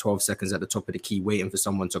ball for 12 seconds at the top of the key waiting for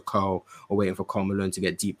someone to curl or waiting for Karl Malone to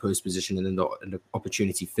get deep post position, and then the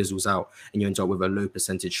opportunity fizzles out and you end up with a low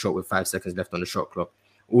percentage shot with 5 seconds left on the shot clock.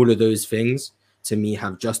 All of those things, to me,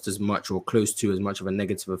 have just as much or close to as much of a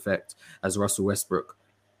negative effect as Russell Westbrook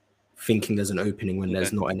thinking there's an opening when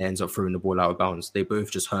there's not, and ends up throwing the ball out of bounds. They both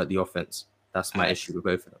just hurt the offense. That's my issue with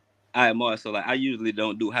both of them. All right, Mark. So like, I usually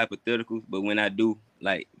don't do hypotheticals, but when I do,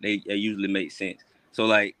 like, they usually make sense. So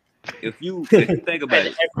like, if you think about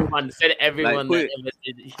it, everyone like, that ever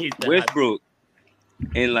did use the Westbrook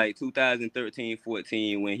in like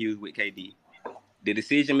 2013-14 when he was with KD, the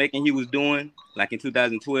decision making he was doing, like in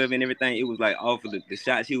 2012 and everything, it was like off of the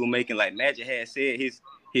shots he was making. Like Magic had said,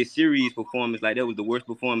 his series performance, like that was the worst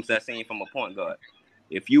performance I've seen from a point guard.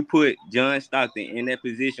 If you put John Stockton in that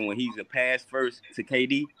position when he's a pass first to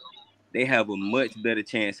KD, they have a much better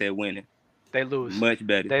chance at winning. They lose. Much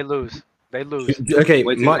better. They lose. They lose. Okay,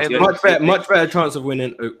 Wait, much better chance of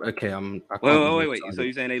winning. Okay, Wait. So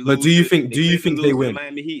you're saying they lose? But do you think they win?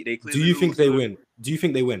 Miami Heat. Do you think they win? Do you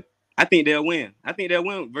think they win? I think they'll win. I think they'll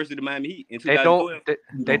win versus the Miami Heat in They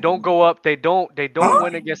 2012. they don't go up. They don't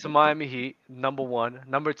win against the Miami Heat. Number one.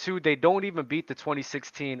 Number two, they don't even beat the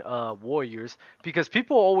 2016 Warriors, because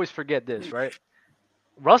people always forget this, right?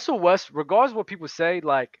 Russell West, regardless of what people say,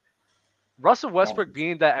 like Russell Westbrook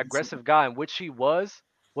being that aggressive guy in which he was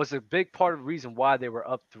a big part of the reason why they were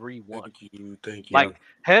up 3-1. Thank you. Like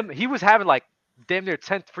he was having like damn near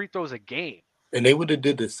 10 free throws a game. And they would have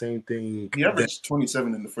did the same thing. He averaged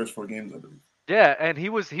 27 in the first 4 games, I believe. Yeah, and he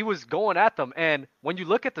was going at them. And when you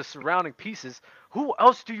look at the surrounding pieces, who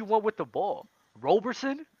else do you want with the ball?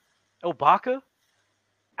 Roberson, Ibaka,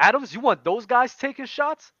 Adams. You want those guys taking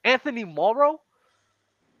shots? Anthony Morrow.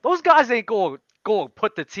 Those guys ain't going to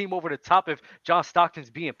put the team over the top if John Stockton's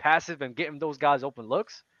being passive and getting those guys open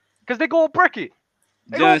looks, because they going to brick it.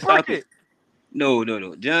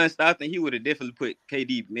 No. John Stockton, he would have definitely put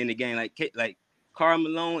KD in the game. Like Karl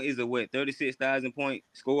Malone is a 36,000 point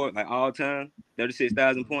scorer, like all time,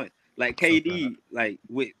 36,000 points. Like KD, like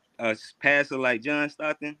with a passer like John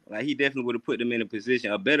Stockton, like he definitely would have put them in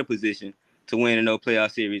a better position to win in those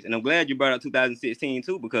playoff series. And I'm glad you brought up 2016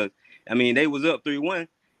 too, because I mean they was up 3-1,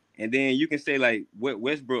 and then you can say like what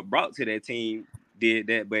Westbrook brought to that team did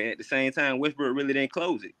that, but at the same time Westbrook really didn't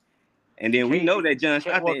close it. And then we know that John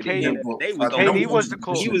Stockton, KD was the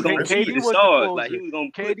closer. He was going to KD the stars. Like he was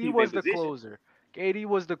going to put KD was the closer. KD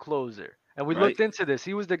was the closer. And we looked into this.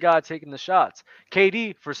 He was the guy taking the shots.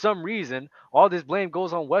 KD, for some reason, all this blame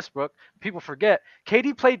goes on Westbrook. People forget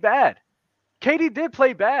KD played bad. KD did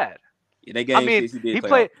play bad. Yeah, they gave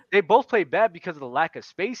they both played bad because of the lack of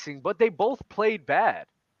spacing, but they both played bad.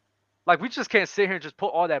 Like, we just can't sit here and just put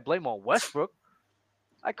all that blame on Westbrook.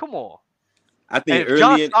 Like, come on. I think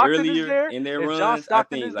earlier in their runs, John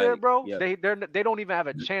Stockton is there, like, bro, yeah. they don't even have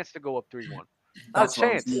a chance to go up 3-1. That's a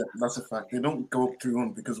chance. Yeah, that's a fact. They don't go up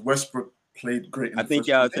 3-1 because Westbrook played great. I think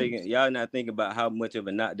y'all not thinking about how much of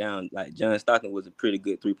a knockdown. Like John Stockton was a pretty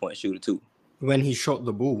good 3-point shooter too. When he shot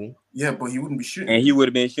the ball, yeah, but he wouldn't be shooting, and he would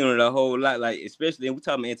have been shooting a whole lot. Like especially, and we're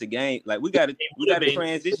talking into game. Like we got to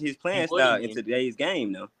transition his playing style into today's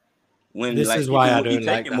game now. This is why I don't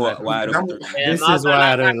like the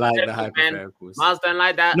hypotheticals. Miles don't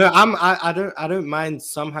like that. No, I don't mind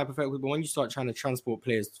some hypotheticals, but when you start trying to transport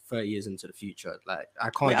players 30 years into the future, like I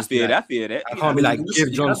can't. I feel that. I can't be like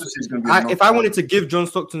give John. If I wanted to give John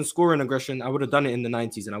Stockton scoring aggression, I would have done it in the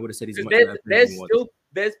 90s, and I would have said he's much better.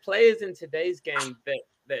 There's players in today's game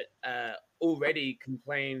that already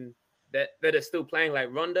complain that are still playing, like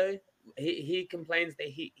Rondo. He complains that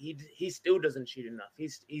he still doesn't shoot enough. He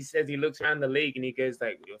says he looks around the league and he goes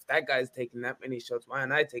like, if that guy's taking that many shots, why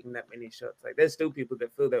aren't I taking that many shots? Like there's still people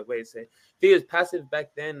that feel that way. So if he was passive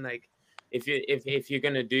back then, like if you're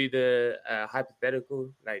gonna do the hypothetical,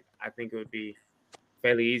 like I think it would be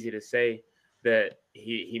fairly easy to say that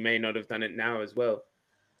he may not have done it now as well.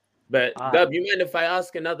 But Dub, you mind if I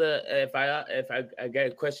ask another? If I get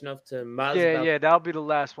a question off to Miles? Yeah, that'll be the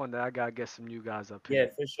last one that I gotta get some new guys up here. Yeah,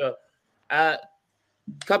 for sure.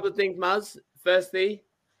 Couple of things, Miles. Firstly,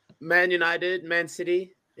 Man United, Man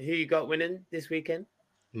City. Who you got winning this weekend?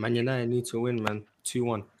 Man United need to win, man.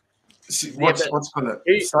 2-1. See, what's gonna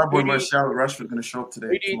Starboy Martial Rashford gonna show up today?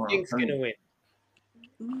 Who do you think's gonna win?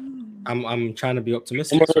 I'm trying to be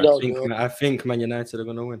optimistic. I think Man United are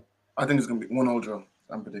gonna win. I think it's gonna be 1-0 draw.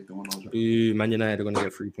 I'm predicting 1-0 draw. Ooh, Man United are gonna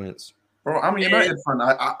get 3 points. Bro, I'm a United fan.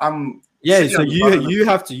 I'm. Yeah, so you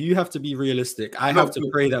have to be realistic. I have to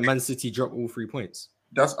pray that Man City drop all 3 points.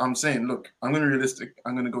 That's I'm saying. Look, I'm gonna be realistic.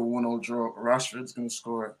 I'm gonna go 1-0 draw. Rashford's gonna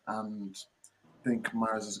score, and I think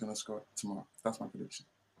Myers is gonna score tomorrow. That's my prediction.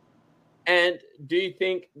 And do you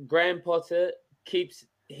think Graham Potter keeps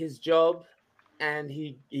his job, and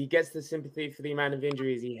he gets the sympathy for the amount of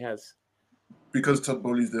injuries he has? Because Todd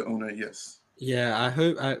Bowley's the owner, yes. Yeah, I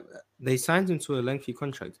hope they signed him to a lengthy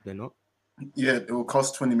contract. Did they not? Yeah, it will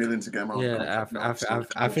cost 20 million to get him out. Yeah,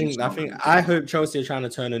 I hope Chelsea are trying to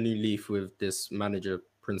turn a new leaf with this manager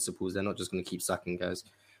principles. They're not just going to keep sacking guys.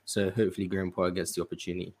 So hopefully Graham Potter gets the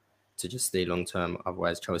opportunity. to just stay long term.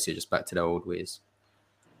 Otherwise, Chelsea are just back to their old ways.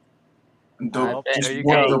 Dub, there you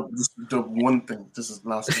go. just one thing. This is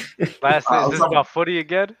last thing. Last thing. Is this about footy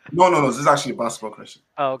again? No. This is actually a basketball question.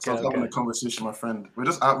 Oh, okay. So I was having a conversation with my friend.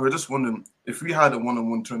 We're just wondering if we had a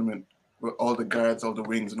one-on-one tournament with all the guards, all the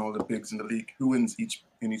wings, and all the bigs in the league, who wins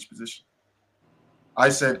in each position? I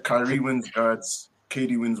said Kyrie wins guards,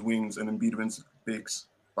 KD wins wings, and Embiid wins bigs.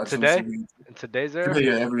 Today? In today's era? Today,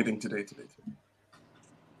 yeah, everything today.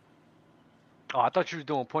 Oh, I thought you were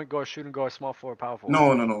doing point guard, shooting guard, small forward, power forward.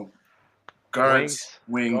 No. Guards,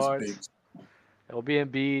 wings, bigs. It'll be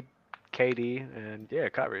Embiid, KD, and yeah,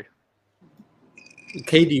 Kyrie.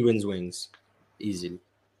 KD wins wings easily.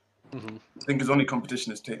 Mm-hmm. I think his only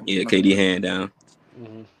competition is Tatum. Yeah, KD hand down.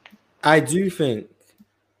 Mm-hmm. I do think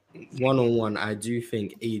one-on-one, I do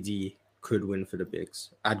think AD could win for the bigs.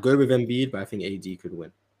 I'd go with Embiid, but I think AD could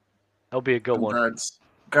win. That'll be a good one.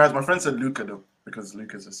 Guards, my friend said Luka though, because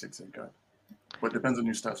Luka's a 6'8" guard. But it depends on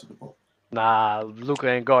who starts with the ball. Nah, Luka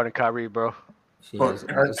ain't guarding Kyrie, bro. But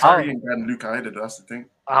Kyrie ain't guarding Luka either. That's the thing.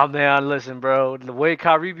 Oh man, listen, bro. The way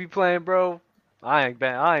Kyrie be playing, bro, I ain't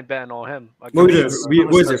betting on him. What is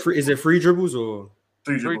it? Is it free dribbles or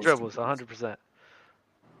three dribbles? 100%.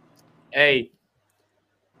 Hey,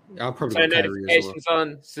 I'll probably turn notifications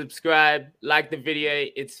on, subscribe, like the video.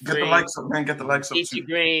 It's free. Get the likes up, man. Get the likes up. Eat your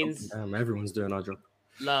greens. Damn, everyone's doing our job.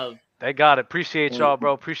 Love. They got it. Appreciate y'all,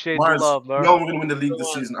 bro. Appreciate the love, bro. No, we're gonna win the league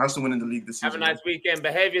this season. Arsenal winning the league this season. Have a nice weekend.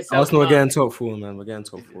 Behave yourself. Arsenal again, top 4, man. We're getting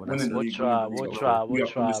top 4. We'll try,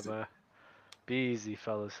 man. Be easy,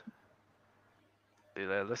 fellas.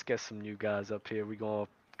 Let's get some new guys up here. We're gonna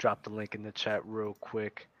drop the link in the chat real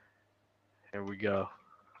quick. Here we go.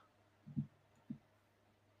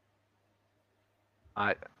 All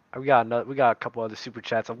right, we got a couple other super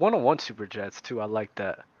chats. A one-on-one super chats too. I like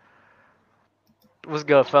that. What's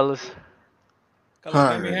good, fellas?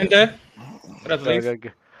 Hi. What up, Leaf?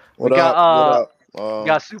 We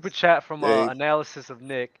got super chat from analysis of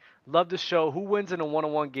Nick. Love the show. Who wins in a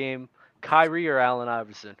one-on-one game, Kyrie or Allen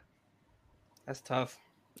Iverson? That's tough.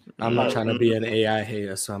 I'm not trying to be an AI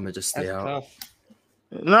hater, so I'm gonna just stay out. Tough.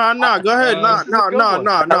 No, go ahead.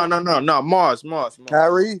 No. Mars.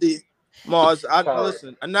 Kyrie. Mars.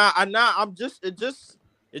 Listen.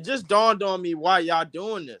 It just dawned on me why y'all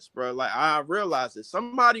doing this, bro. Like I realized it.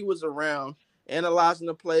 Somebody was around analyzing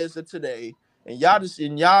the players of today, and y'all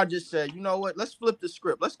just said, you know what? Let's flip the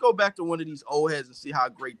script. Let's go back to one of these old heads and see how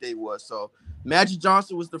great they was. So Magic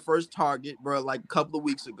Johnson was the first target, bro, like a couple of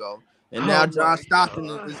weeks ago, and now John Stockton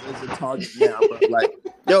is a target now, bro. Like,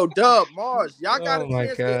 yo, Dub, Mars, y'all got a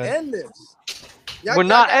chance to end this. We're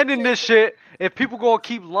not ending this shit if people gonna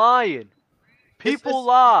keep lying. People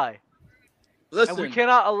lie. Listen, and we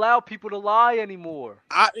cannot allow people to lie anymore.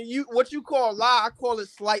 What you call a lie, I call it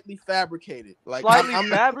slightly fabricated. Like slightly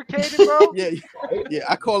fabricated, bro? Yeah.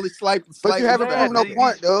 I call it slightly. But you haven't proven no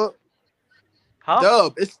point, Dub. Huh?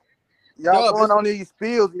 Dub, y'all going on these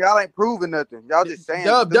fields. Y'all ain't proving nothing. Y'all just saying.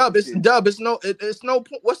 Dub. It's no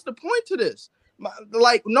point. What's the point to this?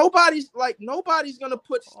 Like nobody's gonna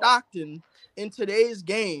put Stockton in today's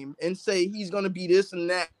game and say he's gonna be this and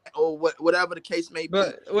that or whatever the case may be.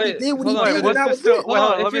 But wait, what's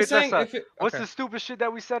the stupid shit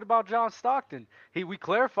that we said about John Stockton? We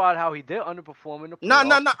clarified how he did underperform in the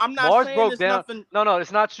playoffs. No. I'm not Mars saying broke it's down. nothing. No,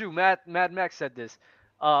 it's not true. Mad Max said this.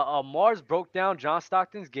 Mars broke down John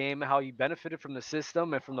Stockton's game and how he benefited from the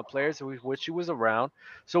system and from the players which he was around.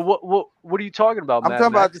 So what are you talking about, I'm talking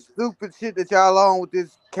about the stupid shit that y'all on with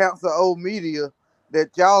this council old media that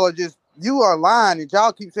y'all are just. You are lying, and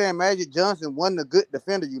y'all keep saying Magic Johnson wasn't a good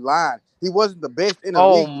defender. You lying. He wasn't the best in the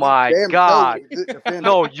league. Oh my God!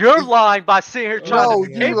 No, you're lying by sitting here trying to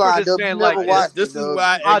be for this man like this. This is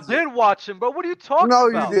why I did watch him, bro. What are you talking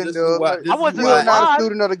about? No, you didn't, Doug. I wasn't You're not a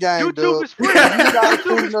student of the game, YouTube is free. You're not a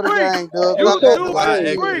student of the game, Doug. YouTube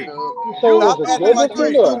is free. Stop acting like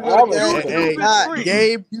you're a student of the game.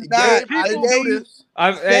 Gabe, I didn't do this.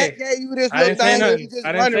 I didn't say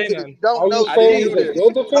nothing. Don't know. I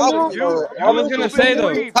was gonna say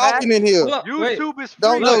though. Talking in here. YouTube is free.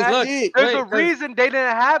 Don't know. There's a reason they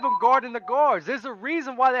didn't have him guarding the guards. There's a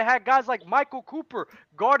reason why they had guys like Michael Cooper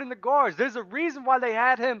guarding the guards. There's a reason why they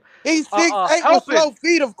had him. He's 6'8" with slow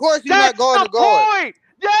feet. Of course, he's not guarding the guards.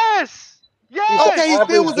 Yes. Okay, he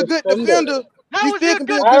still was a good defender. You still can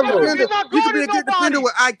be a good defender. You can be a good defender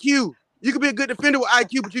with IQ. You can be a good defender with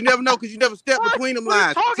IQ, but you never know because you never step between them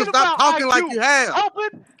lines. So stop talking like you have.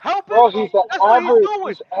 Helping? Bro, he's an That's what average. he's doing.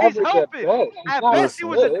 He's He's average at helping. best. He's At not best, he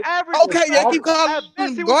was an good. average. Okay, yeah, keep calling At best, he him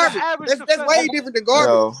was an garbage. average That's defender. way different than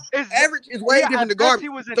garbage. Yo, Average is way different than garbage. He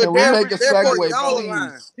was an So Can we therefore, make a therefore segue, y'all please?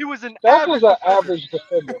 align. He was an Steph average was an defender. average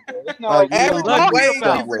defender, bro. It's not Like, like Average talking is way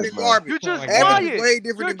about? different than man. garbage. You're just Average lying. is way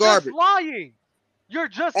different You're than just garbage. lying. You're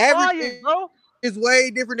just Average lying, bro. is way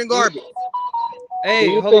different than garbage. Do Hey,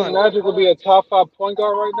 you hold think on. Magic will be a top 5 point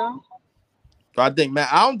guard right now? I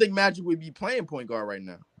don't think Magic would be playing point guard right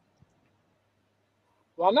now.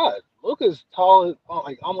 Why not? Luka's tall,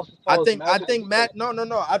 like almost as tall as Magic. I think Matt. No.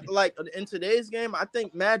 I like in today's game. I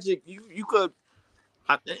think Magic. You could.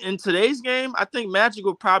 In today's game, I think Magic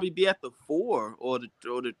would probably be at the 4 or the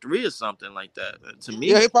 3 or something like that. To me,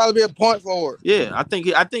 Yeah, he'd probably be a point forward. yeah, I think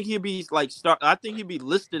he'd be like start. I think he'd be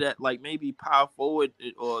listed at like maybe power forward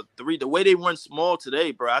or 3. The way they run small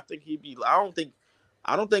today, bro. I think he'd be. I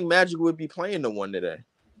don't think Magic would be playing the 1 today.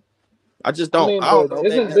 I just don't. I don't know.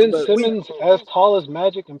 Isn't Ben Simmons as tall as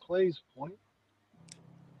Magic and plays point?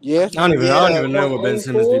 Yes. I don't even know what Ben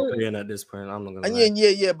Simmons be playing at this point. I'm not gonna lie.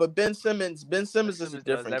 Yeah. But Ben Simmons is a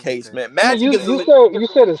different case, man. I mean, Magic you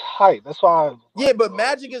said his height. That's why. But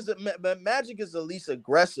Magic is the least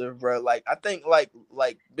aggressive, bro. Like I think like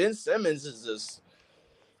Ben Simmons is just.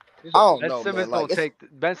 I don't know, man.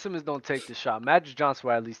 Ben Simmons don't take the shot. Magic Johnson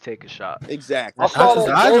will at least take a shot. Exactly.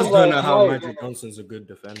 I just don't know how Magic Johnson's a good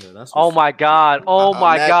defender. That's oh my god.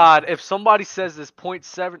 God. If somebody says this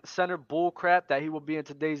 .7 center bull crap that he will be in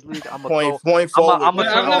today's league, I'm gonna point forward. I've never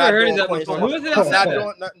heard of that before. Who is it that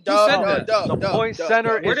said that? The point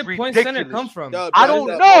center Where is did point ridiculous. center come from? I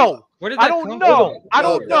don't know. Where did I that don't come know. from? I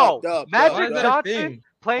don't know. Magic Why is that a Johnson thing?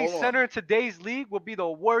 playing Hold on. center in today's league will be the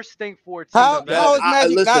worst thing for a team. How is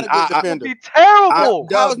Magic not a good It defender? would be terrible.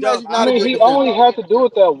 How is Magic not a good he defender? only had to do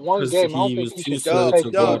it that one Because game. I don't he think was he too should slow take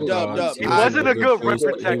to guard guard guards. He wasn't a good rim He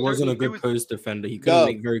protector. wasn't a He good was- post defender. He couldn't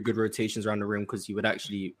make very good rotations around the rim because he would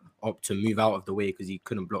actually opt to move out of the way because he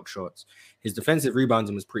couldn't block shots. His defensive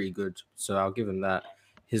rebounding was pretty good, so I'll give him that.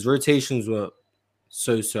 His rotations were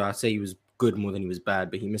so. I'd say he was good more than he was bad,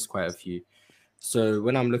 but he missed quite a few. So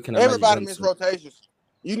when I'm looking at Everybody Magic missed Johnson, rotations.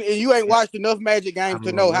 You ain't watched enough Magic games I'm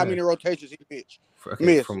to know how aware. many rotations he missed.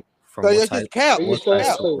 Okay, from So what it's type? just cap. What It's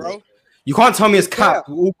cap, type? bro. You can't tell me it's It's cap. cap.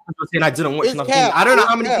 All people saying I didn't watch It's enough cap. games. I don't know It's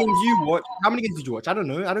how many cap. games you watch. How many games did you watch? I don't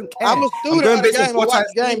know. I don't care. I'm a student going of the based on game. I what watch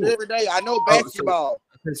I games saw. every day. I know Oh, basketball.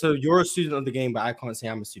 so you're a student of the game, but I can't say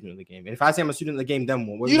I'm a student of the game. And if I say I'm a student of the game, then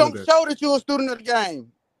what? Where You we don't gonna go? show that you're a student of the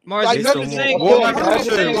game. Mars, Like, you're nothing just you- saying. What am I meant to you're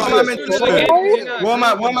show? saying What am you're I a meant to student of the game, but you're show?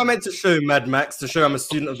 not. What am I meant to show, Mad Max, to show I'm a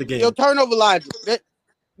student of the game? Your turnover logic.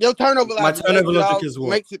 Your turnover My logic. turnover makes it logic all- is what?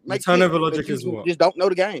 Makes it My makes turnover sense, logic but is you what? just don't know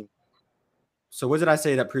the game. So what did I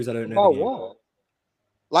say that proves I don't know Oh, the game? what?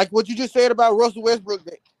 Like what you just said about Russell Westbrook.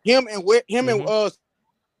 That him Mm-hmm.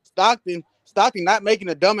 and Stockton not making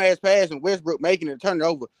a dumbass pass and Westbrook making it turn it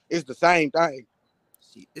over is the same thing.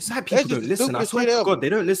 It's like That's people just don't the listen. I stupidest swear shit to ever. God, they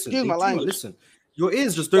don't listen. Excuse They my do not language. listen. Your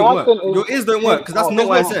ears just don't work. Your ears don't work because that's not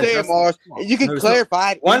what I said. Said, Mars. You can No, it's not.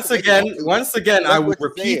 clarify it. Once again, I will what you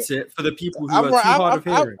repeat said. it for the people who are too hard of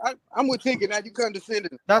hearing. I'm with Tinker now. You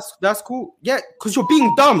condescending. That's cool. Yeah, because you're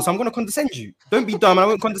being dumb, so I'm gonna condescend you. Don't be dumb, and I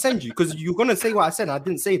won't condescend you because you're gonna say what I said. And I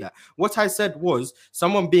didn't say that. What I said was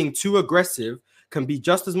someone being too aggressive can be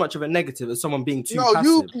just as much of a negative as someone being too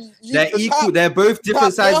passive. They're equal. They're both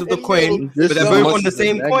different sides of the coin, but they're both on the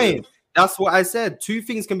same coin. That's what I said. Two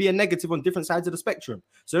things can be a negative on different sides of the spectrum.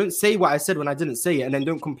 So don't say what I said when I didn't say it, and then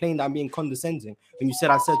don't complain that I'm being condescending when you said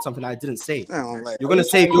I said something I didn't say. You're gonna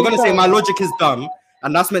say my logic is dumb,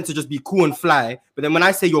 and that's meant to just be cool and fly. But then when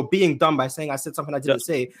I say you're being dumb by saying I said something I didn't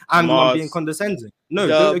say, I'm the one being condescending. No,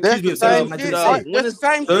 don't accuse me of saying something I didn't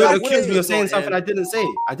say. Don't accuse me of saying something I didn't say.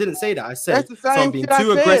 I didn't say that. I said someone being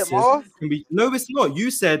too aggressive can be. No, it's not. You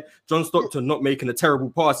said John Stockton not making a terrible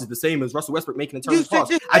pass is the same as Russell Westbrook making a terrible pass.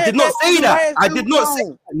 I did not say that. I did not say.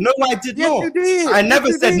 No, I did not. I never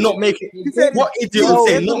said not making. What idiot would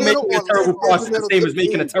say not making a terrible pass is the same as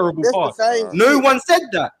making a terrible pass? No one said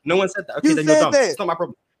that. No one said that. Okay, then you're dumb. It's not my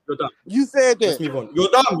problem. You're dumb. You said that. Let's move on. You're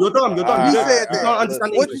dumb. You're dumb. You're dumb. You You said can't that.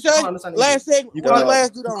 understand What English. you say? Last segment. You What can't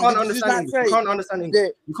last dude understand on? Did you not English. say You can't understand English.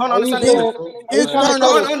 that You can't Are you understand saying English. his You can't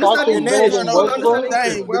turnover understand and their English. turnover is the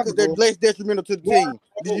same because they're less detrimental to the team?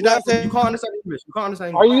 Did you not say? You can't understand English. You can't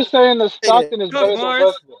understand Are English. you saying that Stockton is better Cook than Mars.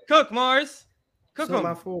 Westbrook? Cook Mars. Cook It's not my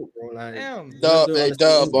him. fault, bro. Like, Damn. you Dub, don't hey,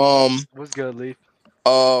 understand Dub. English. What's good, Leaf?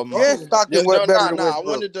 Yes, Stockton was better than I Westbrook.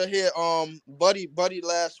 wanted to hear buddy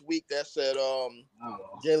last week that said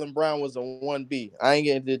Jaylen Brown was a 1B. I ain't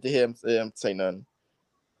getting to hear him say nothing.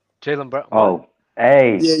 Jaylen Brown. Oh,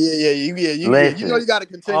 Hey, You know you got to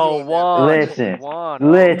continue on that. Listen. You got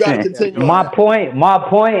to continue on My that.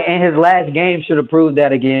 point in his last game should have proved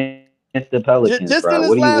that against the Pelicans, Just bro. in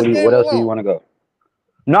his last game What else do you alone. want to go?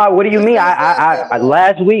 No, what do you mean? I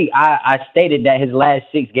last week I stated that his last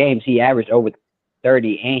 6 games he averaged over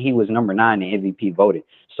 30 and he was number 9 in MVP voted.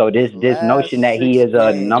 So this notion that he is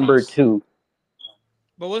a number 2.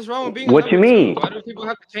 But what's wrong with being? What you mean? Why do people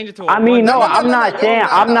have to change it to? I mean, no, I'm not saying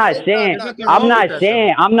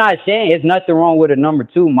it's nothing wrong with a number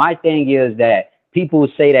 2. My thing is that people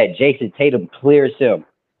say that Jason Tatum clears him,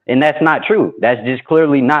 and that's not true. That's just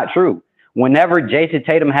clearly not true. Whenever Jason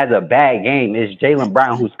Tatum has a bad game, it's Jaylen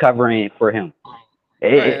Brown who's covering for him.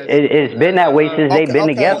 It's been that way since they've been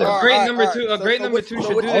together. A great number two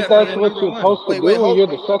should do that. That's what you're supposed to do when you're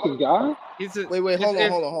the second guy.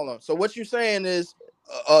 Hold on. So what you're saying is,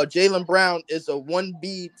 Jaylen Brown is a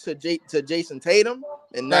 1B to Jason Tatum,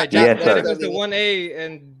 and not Jason Tatum is the 1A,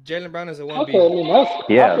 and Jaylen Brown is a 1B. Okay, I mean that's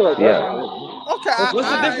Okay,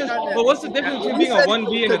 what's the difference between being a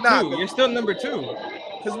 1B and a 2? You're still number 2.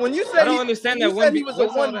 Because when you said I don't understand that 1B. He was a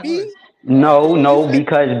 1B. No,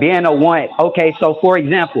 because being a 1. Okay, so for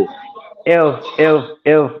example, if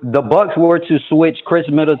the Bucks were to switch Chris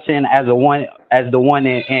Middleton as the 1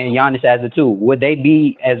 and Giannis as a 2, would they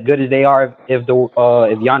be as good as they are if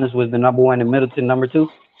Giannis was the number 1 and Middleton number 2?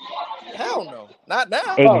 Hell no, not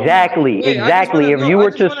now. Exactly. If you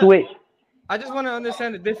were to switch. I just want to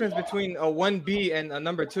understand the difference between a 1B and a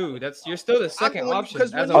number 2. You're still the second option.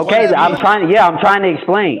 I'm trying to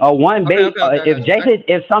explain. A 1B.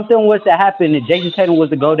 If something was to happen, if Jason Tatum was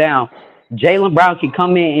to go down, Jaylen Brown can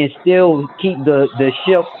come in and still keep the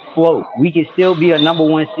ship afloat. We can still be a number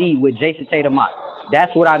 1 seed with Jason Tatum out.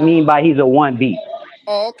 That's what I mean by he's a 1B.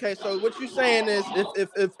 Oh, okay. So what you're saying is, if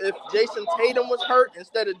Jason Tatum was hurt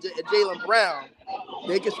instead of Jaylen Brown,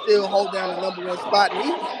 they could still hold down the number 1 spot in the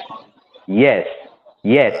East? Yes,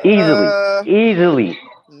 easily.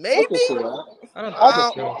 Maybe. I don't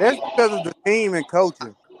think so. That's because of the team and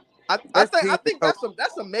coaching. I think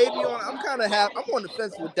that's a maybe on. I'm on the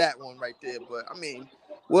fence with that one right there, but I mean,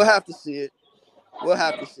 we'll have to see it. But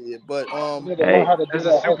there's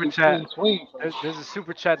a super chat. There's a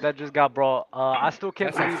super chat that just got brought. I still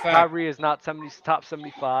can't believe Kyrie is not top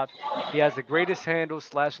 75. He has the greatest handle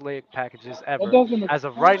 / leg packages ever. As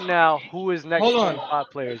of right now, who is next? Hold on.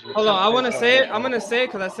 25 players? Hold on. I want to say it. I'm gonna say it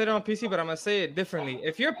because I said it on PC, but I'm gonna say it differently.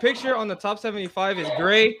 If your picture on the top 75 is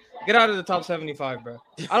gray, get out of the top 75, bro.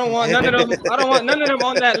 I don't want none of them. I don't want none of them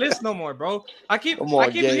on that list no more, bro. I keep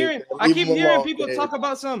hearing people talk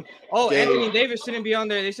about some. Anthony Davis shouldn't be on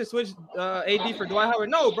there. They should switch AD for Dwight Howard.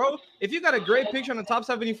 No, bro. If you got a great picture on the top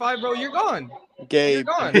 75, bro, you're gone. Gabe,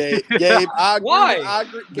 I agree. Why? I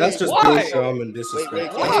agree. That's just Bill Sharman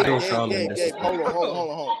disrespect. Gabe, hold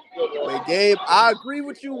on. Wait, Gabe, I agree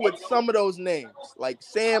with you with some of those names. Like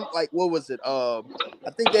Sam, like what was it? I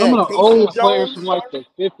think they some had of the old players from like the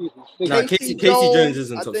 50s and 60s. Nah, Casey Jones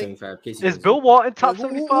isn't top 75. Is Bill Walton top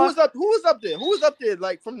 75? Who was up there? Who was up there?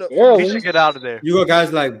 Like from the? He should get out of there. You got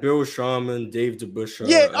guys like Bill Sharman, Dave DeBusschere.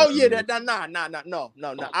 Yeah. Oh yeah. No.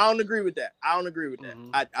 I don't agree with that. I don't agree with that.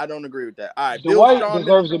 All right. Dwight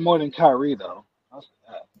deserves it more than Kyrie, though.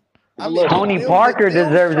 Tony Parker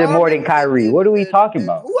deserves it more than Kyrie. What are we talking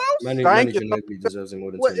about? Who else? Manny deserves it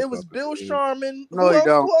more than What? Tony It was Parker. Bill Sharman. No, he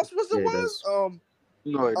don't. Who else was it?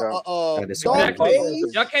 No, he don't. Dog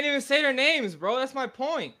Days. Y'all can't even say their names, bro. That's my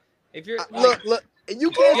point. If you're look, and you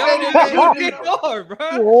can't say their names. Bro.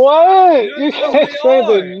 What? You can't say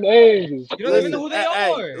the names. You don't even know who they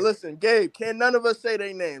are. Listen, Gabe, can none of us say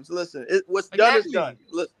their names? Listen, what's done is done.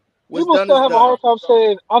 Listen, People still have a hard time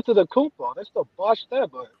saying onto the Kumpa. They still botch that,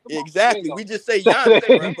 but exactly. We just say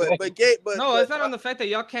Giannis, but Gabe. No, it's not on the fact that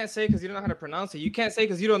y'all can't say because you don't know how to pronounce it. You can't say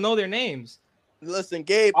because you don't know their names. Listen,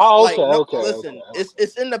 Gabe. Okay.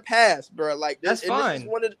 It's in the past, bro. Like that's fine.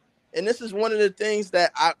 This is one of the things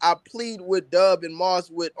that I plead with Dub and Mars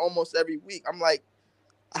with almost every week. I'm like,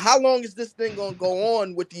 how long is this thing gonna go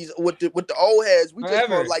on with the old heads? We just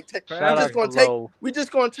gonna we just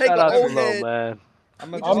gonna take an old head. Man. I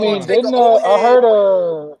mean, didn't was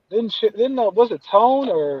it Tone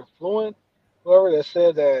or Fluent, whoever that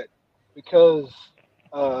said that because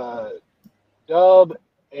Dub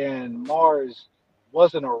and Mars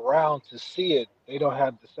wasn't around to see it, they don't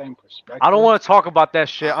have the same perspective. I don't want to talk about that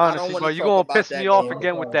shit, honestly, bro. You're gonna piss me off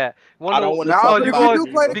again with that. I don't want to talk about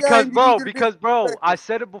it. Because, bro, I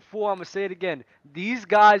said it before. I'm gonna say it again. These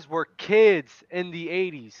guys were kids in the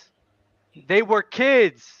 '80s. They were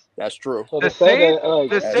kids. That's true. So The to say same, that, the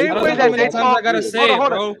that's same true. way how that many they times I talk. gotta say it, Hold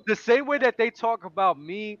bro. on. The same way that they talk about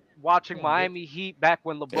me watching Miami Heat back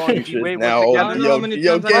when LeBron and D Wade were Now, I together. don't know how many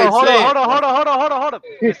yo, times I Gabe, gotta Hold on, say hold it. on, hold on, hold on, hold on, hold on.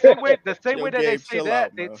 The same yo, way that they Gabe, say chill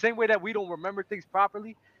that, out, the bro. same way that we don't remember things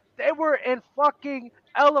properly. They were in fucking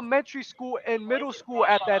elementary school and middle school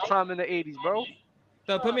at that time in the 80s, bro.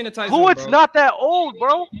 So put me in a tight zone, Fluid's bro. not that old,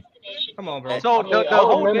 bro. Come on, bro. So I mean, the I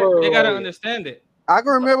whole remember They gotta like understand it. I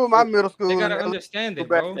can remember my middle They school gotta and understand it,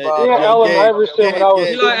 bro. basketball. seeing Yo, Allen Gabe, Iverson when I was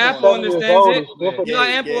Eli 6 and Apple 7 years understands old it. is different Eli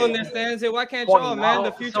than Apple Gabe, understands it. Why can't y'all, 20 man? The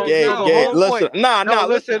now. future's Gabe, now, Gabe. bro. Listen,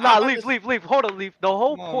 listen. leave. Hold on, leave. Come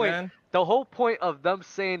on, man. The whole point of them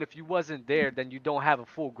saying if you wasn't there, then you don't have a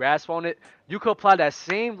full grasp on it. You could apply that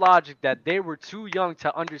same logic that they were too young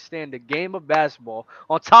to understand the game of basketball.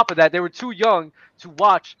 On top of that, they were too young to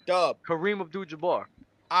watch Dub. Kareem Abdul-Jabbar.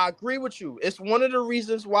 I agree with you. It's one of the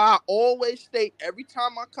reasons why I always state every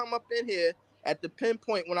time I come up in here at the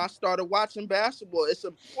pinpoint when I started watching basketball. It's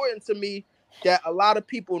important to me that a lot of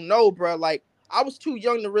people know, bro. Like, I was too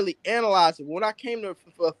young to really analyze it. When I came to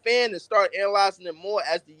for a fan and started analyzing it more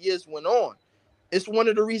as the years went on, it's one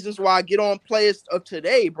of the reasons why I get on players of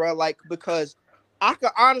today, bro. Like, because I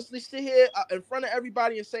could honestly sit here in front of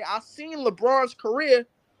everybody and say I've seen LeBron's career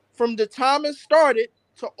from the time it started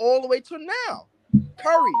to all the way to now.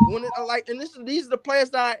 Curry, when it and these are the players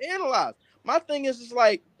that I analyze. My thing is, it's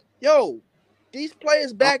like, yo, these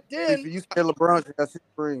players back then. You said LeBron should have 6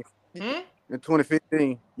 rings in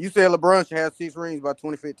 2015. You said LeBron should have 6 rings by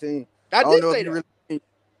 2015. I don't did know say if you that. really,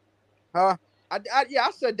 huh? Yeah,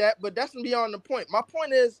 I said that, but that's beyond the point. My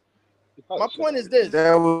point is this.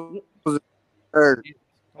 That was third.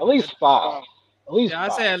 At least 5. At least Yeah, I'd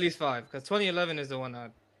 5. say at least 5 because 2011 is the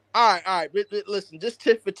one. All right. Listen, just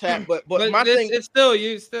tit for tat, but my thing. It's still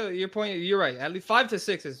your point. You're right. At least 5 to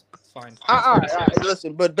 6 is fine. All right.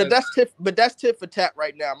 Listen, but that's tit for tat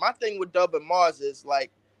right now. My thing with Dub and Mars is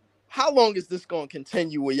like, how long is this going to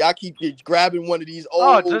continue? Where y'all keep grabbing one of these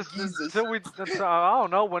old geezers? I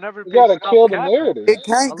don't know. Whenever you gotta kill the narrative. It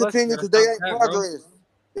can't continue because they ain't progress.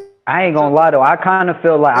 I ain't gonna lie though. I kind of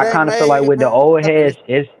feel like with the old heads,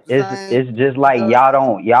 it's just like y'all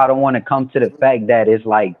don't want to come to the fact that it's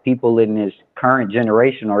like people in this current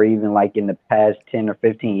generation or even like in the past 10 or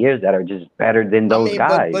 15 years that are just better than those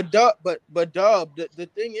guys. But Dub, the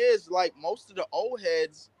thing is, like, most of the old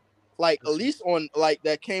heads, like at least on like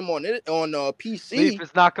that came on PC. Leaf,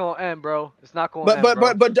 it's not gonna end, bro. It's not gonna end. No.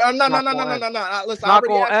 Listen, it's not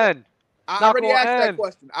gonna end. I already asked that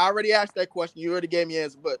question. I already asked that question. You already gave me an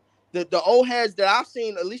answer. But the old heads that I've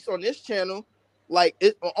seen, at least on this channel, like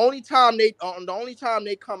the only time they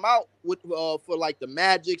come out with for like the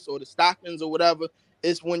Magics or the Stocktons or whatever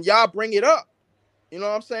is when y'all bring it up. You know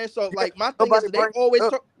what I'm saying? So like my thing is they always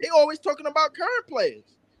talking about current players.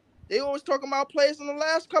 They always talking about players in the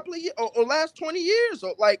last couple of years or last 20 years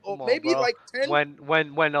or maybe bro. like 10.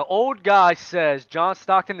 When an old guy says John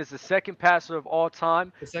Stockton is the second passer of all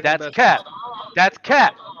time, that's cap. That's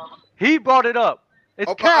cap. He brought it up.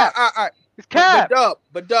 It's cap. It's cap.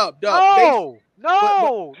 But Dub. No, stop.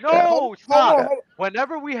 Hold on.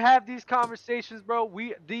 Whenever we have these conversations, bro,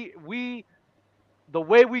 the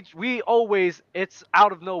way we always, it's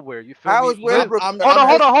out of nowhere. You feel me?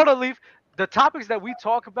 Hold on, Leaf. The topics that we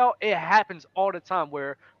talk about, it happens all the time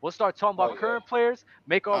where we'll start talking about current players,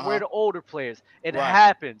 make our way to older players. It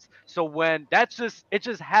happens. So when it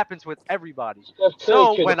just happens with everybody.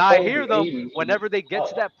 So when I hear them, whenever they get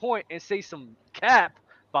to that point and say some cap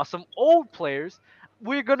about some old players,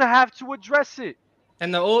 we're gonna have to address it.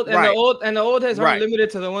 And the old heads aren't limited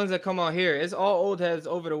to the ones that come out here. It's all old heads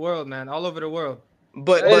over the world, man, all over the world.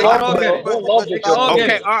 But Gabe,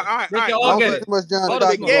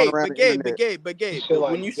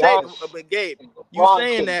 when you say, Gabe, you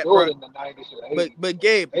saying that, bro. But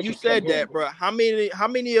Gabe, you said that, bro. How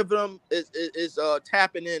many of them is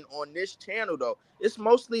tapping in on this channel though? It's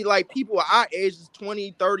mostly like people our ages,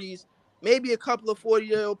 20s, 30s, maybe a couple of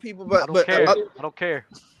 40-year-old people. But I don't care.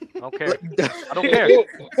 But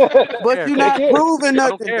you're not proving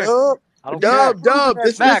nothing, Dub. Dub,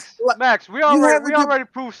 Max, we already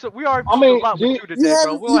proved a lot with you today,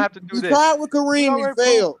 bro. We don't have to do this. You tried with Kareem, you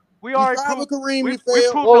failed. We already proved a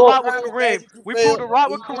lot with Kareem. We proved a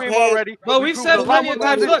lot with Kareem already. But we've said plenty of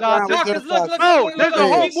times. Look, there's a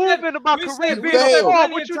whole movement about Kareem being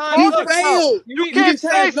flawed. What you talking about? You can't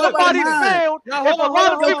say somebody failed if a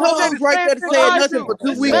lot of people say the same thing for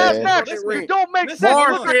 2 weeks. Max, you don't make sense. You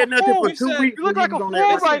look like a fool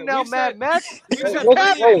right now, Mad Max. You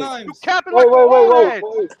capping like a old head.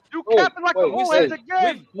 You capping like a old head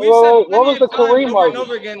again. We've said plenty of times over and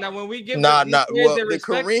over again that when we give the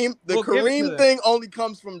Kareem Kareem thing only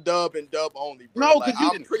comes from Dub and Dub only, bro. No, like,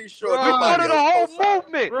 because I'm pretty sure We started the whole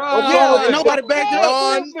movement. Yeah, and nobody backed it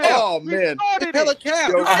up. Oh man, it's hella cap.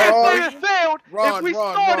 Yo, You can't say it failed if we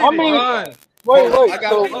started I mean, it. wait.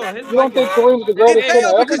 got So you don't think Kareem's the greatest It center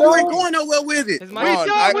failed ever? because you ain't going nowhere with it. We did. We went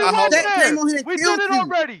That there. came on here and We killed did it you.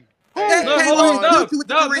 already. That Look, came hold on on, here and killed you with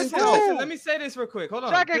the Dub, Kareem listen, talk. listen, let me say this real quick. Hold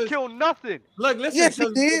on. Shaq ain't killed nothing. Look, listen. Yes, he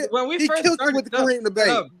did. When we He first killed started you with the Dub, Kareem debate.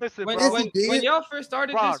 Dub, Listen, when, bro. Yes, he when did. y'all first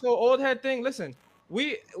started this whole old head thing, listen,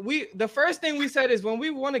 we the first thing we said is when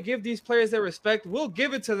we want to give these players their respect, we'll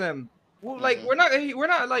give it to them. We're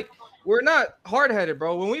not hard headed,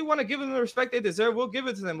 bro. When we want to give them the respect they deserve, we'll give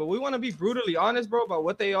it to them. But we want to be brutally honest, bro, about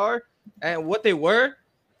what they are and what they were.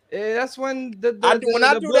 That's when when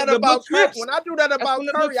I do that about Curry,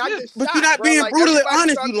 I get shot. But you're not bro. being Like, brutally everybody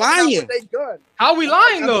honest. starts You coming out lying. with they gun. How we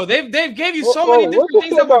lying though? They've gave you so Wait, many what different you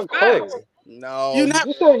things say that were about Curry? facts. No, You not.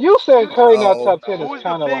 You said Curry not No. top 10 Who's is the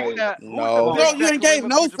kind of bigs like that? No. No, you ain't gave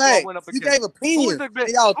no facts. You gave opinions. And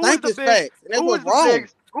y'all think it's facts. And that's what's wrong.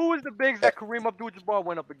 Who is the bigs that Kareem Abdul-Jabbar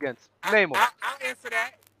went up against? Name them. I'll answer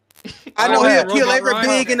that. I Go know ahead. he'll kill Robot every Ron.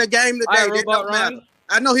 big in the game today. All right, It Robot don't matter. Ron.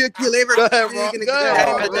 I know he'll kill every Go ahead, big Ron. in the Go ahead,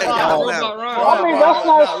 game Ron. today. It Ron. don't Robot matter. Ron. I mean, that's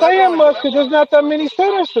not saying much because there's not that many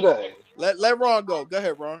centers today. Let Ron go. Go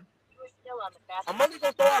ahead, Ron. I'm only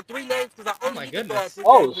gonna throw out 3 names because I only get to throw out 3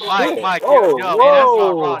 Oh, names. shit. Mike, Oh, yo,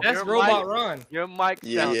 whoa. that's That's Your Robot mic, Ron. your mic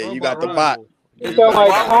Yeah, sounds you so got the horrible. bot. You sound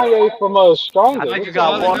like Kanye from I Stronger. think you What's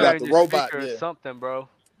got going on? water got in the your robot, speaker or yeah. something, bro.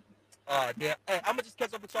 Yeah. Hey, I'm gonna just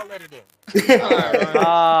catch up with y'all later then.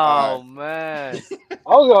 Oh man.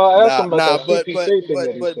 I was gonna ask him about that but CP3 thing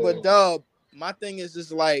that he said. Dub, my thing is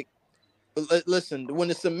just like, listen, when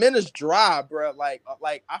the cement is dry, bro, like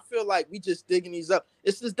I feel like we just digging these up.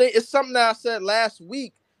 It's this thing. It's something that I said last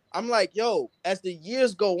week. I'm like, yo, as the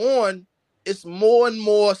years go on, it's more and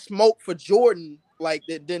more smoke for Jordan. Like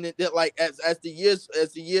like as the years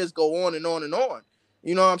go on and on and on.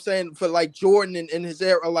 You know what I'm saying? For like Jordan in his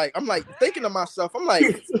era, like I'm like thinking to myself, I'm like,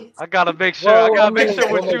 I gotta make sure. Well, I gotta I make mean, sure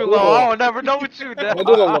when with they you, did Lo. I it, don't never know with you. when they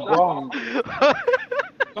did a LeBron.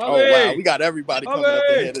 oh wow, we got everybody coming up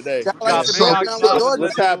in here today. Y'all We like got to Big smoke Ox down with Bob. Jordan.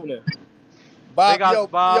 What's happening? Bob, Big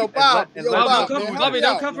Ox Bob, Bob, and Bob, Legend. don't come, Bobby,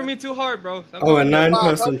 don't come for me too hard, bro. Oh, a Bob,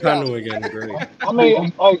 9-person help me out. panel again. Great. I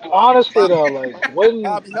mean, like honestly though, like when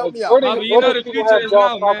Bobby, help me out. where Bobby, do you know the people future have is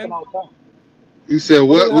John now, Stockton man. all the time? You said Where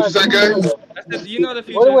what? do What you say, guy? I said, you know the Where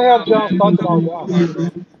future do we is have now, John man. Stockton all the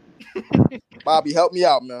time? Bobby, help me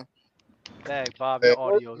out, man. Dang, Bob, your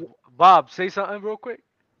audio. Bob, say something real quick.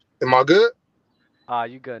 Am I good?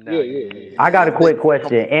 You good now? Yeah. I got a quick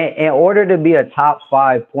question. In order to be a top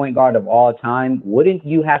 5 point guard of all time, wouldn't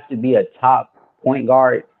you have to be a top point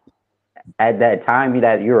guard at that time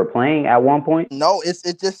that you were playing at one point? No, it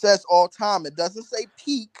just says all time. It doesn't say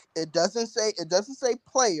peak. It doesn't say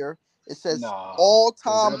player. It says all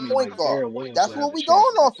time point guard. That's what we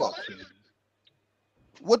going off of.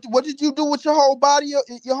 What did you do with your whole body of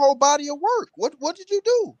work? What did you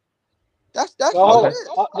do? That's what it is.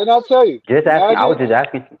 Then I'll tell you. Just asking. I was Magic, just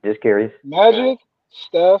asking. Just curious. Magic,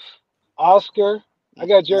 Steph, Oscar. I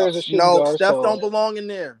got Jerry as a shooting No, guard. Steph So don't belong in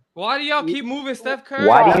there. Why do y'all keep moving Steph Curry?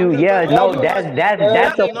 Why do you? Yeah, no, that's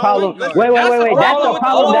the problem. Wait. That's the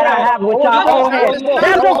problem that I have with y'all old heads.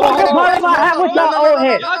 That's the fucking problem I have with y'all old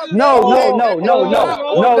heads. No.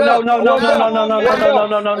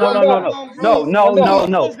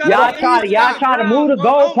 Y'all try to move the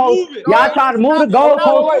goalposts. Y'all try to move the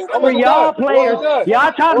goalposts for y'all players.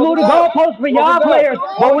 Y'all try to move the goalposts for y'all players.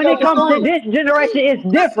 But when it comes to this generation, it's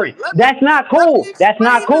different. That's not cool. That's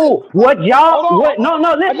not cool.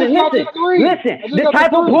 Listen. The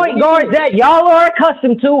type of point guards that y'all are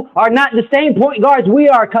accustomed to are not the same point guards we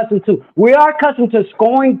are accustomed to. We are accustomed to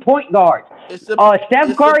scoring point guards.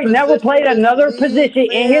 Steph Curry never played another position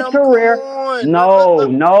in his career. No.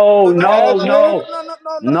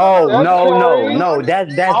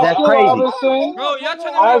 That's crazy. Bro, y'all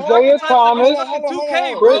trying to Isaiah Thomas,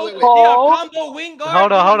 Chris Paul. combo wing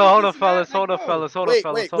guard. Hold on, fellas. Hold Wait.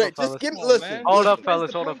 Just give me listen. Hold up,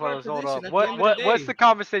 fellas. Hold up. What's the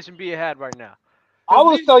conversation being had right now? I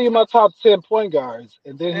was telling you my top 10 point guards,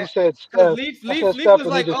 and then he said Steph. Leaf was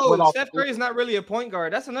like, Steph Curry's not really a point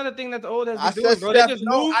guard. That's another thing that the old has been doing, bro. They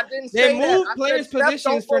move players'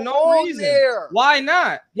 positions for no reason. Why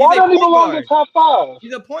not? Why don't he belong in top 5?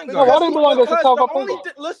 He's a point guard. Why don't he belong in the top 5 point guard?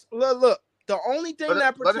 Look. The only thing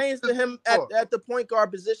that pertains to him at the point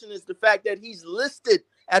guard position is the fact that he's listed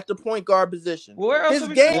at the point guard position. His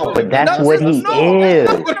game, but that's what he is.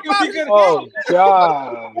 Oh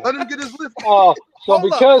God! Let him get his list. So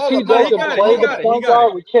because he doesn't play the point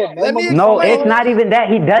guard, we can't name him. No, it's not even that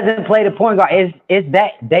he doesn't play the point guard. It's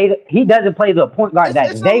that he doesn't play the point guard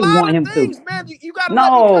that they want him to. Man, you gotta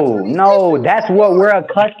No, that's what we're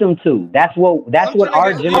accustomed to. That's what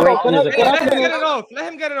our generation is accustomed to. Let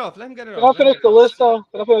him get it off. Let him get it off. Can I finish the list though?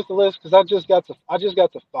 Can I finish the list? Because I just got to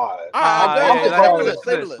 5.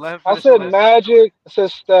 I said Magic. I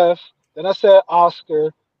said Steph. Then I said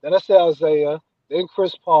Oscar. Then I said Isaiah. Then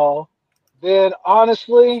Chris Paul. Then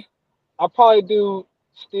honestly, I'll probably do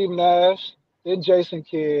Steve Nash. Then Jason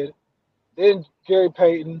Kidd. Then Gary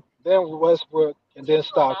Payton. Then Westbrook. And then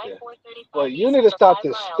Stockton. But you need to stop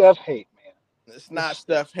this Steph hate, man. It's not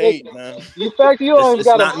Steph hate, man. In fact, you don't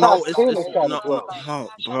even got a top 10.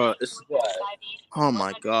 Bro. Oh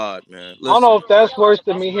my God, man. Listen, I don't know if that's worse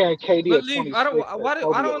than me hearing KD at 26. I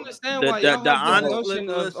don't understand why y'all have this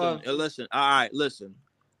notion listen. All right, listen.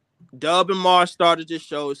 Dub and Mars started this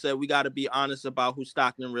show, said we got to be honest about who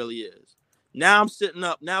Stockton really is. Now I'm sitting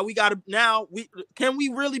up. Now can we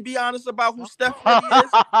really be honest about who Steph really is?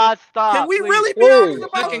 Stop. Can we really be honest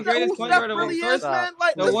about who Steph really is, man?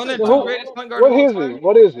 Like, the one or two greatest point guard.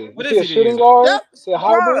 What is he? Is he a shooting guard? Is he a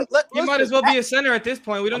hybrid? He might as well be a center at this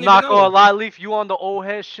point. We don't. I'm not gonna lie, Leaf. You on the old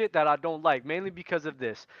head shit that I don't like, mainly because of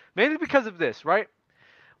this, right?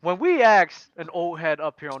 When we asked an old head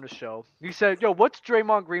up here on the show, he said, "Yo, what's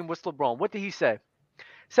Draymond Green? What's LeBron?" What did he say? He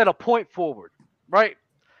said a point forward, right?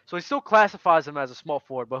 So he still classifies him as a small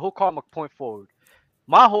forward, but he'll call him a point forward.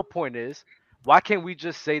 My whole point is, why can't we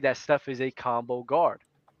just say that Steph is a combo guard?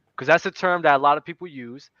 Because that's a term that a lot of people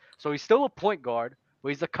use. So he's still a point guard, but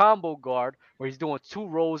he's a combo guard where he's doing 2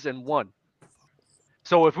 roles in 1.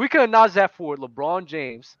 So if we can acknowledge that for LeBron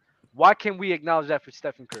James, why can't we acknowledge that for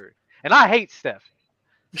Stephen Curry? And I hate Steph.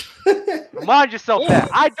 Remind yourself that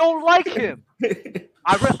I don't like him.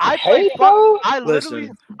 I play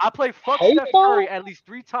fuck Steph Curry at least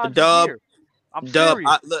 3 times a year. I'm serious.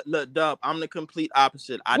 Dub, I'm the complete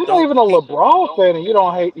opposite. You're not even a LeBron fan, and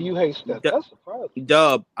you hate Steph. That's surprising.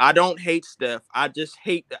 Dub, I don't hate Steph. I just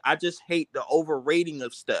hate the overrating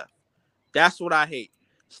of Steph. That's what I hate.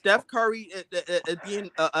 Steph Curry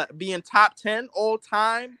being top 10 all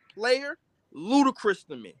time player, ludicrous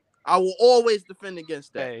to me. I will always defend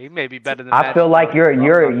against that. Hey, he may be better than I feel like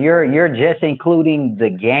you're just including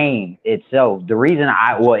the game itself. The reason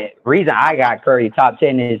I got Curry top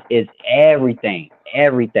 10 is everything.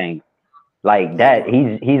 Like that,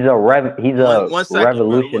 he's a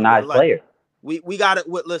revolutionized player. We got it.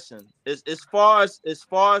 Listen, as far as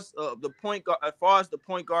the point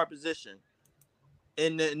guard position,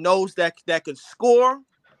 and knows that can score.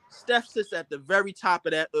 Steph sits at the very top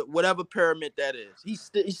of that, whatever pyramid that is. He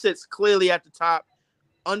sits clearly at the top.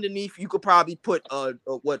 Underneath, you could probably put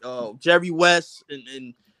Jerry West,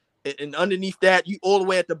 and underneath that, you all the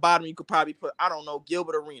way at the bottom, you could probably put, I don't know,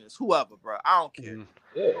 Gilbert Arenas, whoever, bro. I don't care.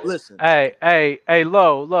 Yeah. Listen. Hey,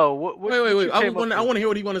 Lo. Wait. I want to hear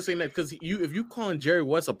what he want to say next, because if you calling Jerry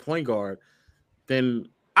West a point guard, then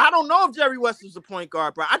I don't know if Jerry West is a point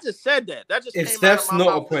guard, bro. I just said that. That just if came Steph's out of my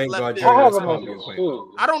not mouth. a point guard, Jerry West can't be a point guard.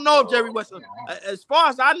 I don't know if Jerry West. As far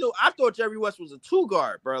as I knew, I thought Jerry West was a 2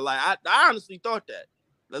 guard, bro. Like I honestly thought that.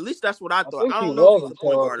 At least that's what I thought. I don't know if he's a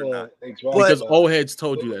point guard or not. Because old heads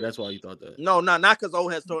told you that. That's why you thought that. No, not because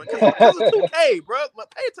old heads told me. Because of 2K, bro.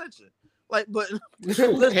 But pay attention. Like, but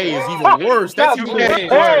 2K is even worse. That's even worse.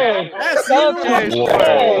 That's even worse.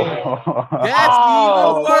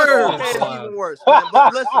 That's even worse. Man.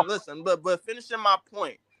 But listen. But finishing my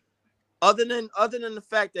point. Other than the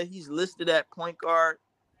fact that he's listed at point guard,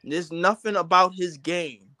 there's nothing about his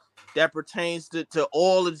game that pertains to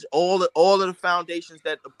all of the foundations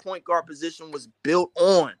that the point guard position was built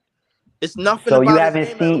on. It's nothing. So about you haven't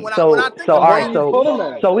his seen. game. So all right.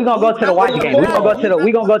 So we're gonna go to the watch game. We're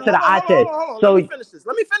gonna go to the eye test. So let me finish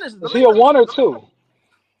this. Is he a 1 or 2?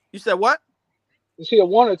 You said what? Is he a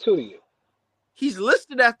 1 or 2 to you? He's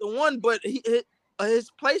listed at the 1, but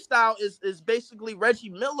his play style is basically Reggie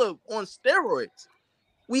Miller on steroids.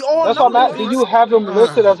 We all That's know what I'm asking. Do you have him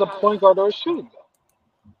listed as a point guard or a shooting guard?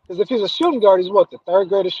 Because if he's a shooting guard, he's what, the 3rd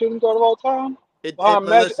greatest shooting guard of all time? It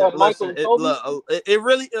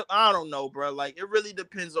really, I don't know, bro. Like it really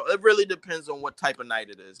depends on what type of night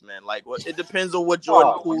it is, man. Like it depends on what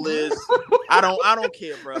Jordan Poole is. I don't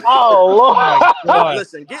care, bro. Oh Lord.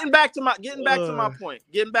 Listen, getting back to my point,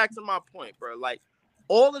 bro. Like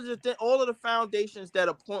all of the foundations that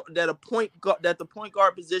the point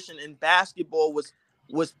guard position in basketball was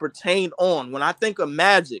pertained on. When I think of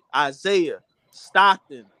Magic, Isaiah,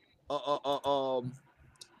 Stockton,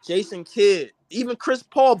 Jason Kidd, even Chris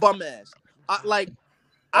Paul bum ass.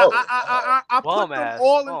 I put them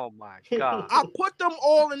all in. Oh my god! I put them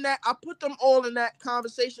all in that. I put them all in that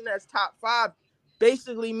conversation as top 5,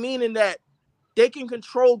 basically meaning that they can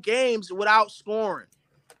control games without scoring.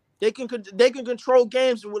 They can control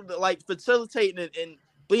games with like facilitating and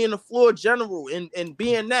being the floor general and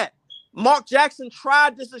being that. Mark Jackson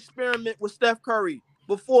tried this experiment with Steph Curry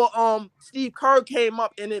before Steve Kerr came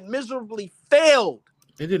up, and it miserably failed.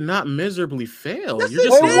 It did not miserably fail. Yes, You're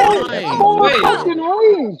just lying. lying.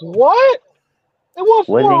 Wait. Rings. What? It was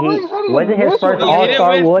Wasn't his first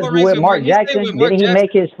All-Star was with Mark Jackson? Didn't he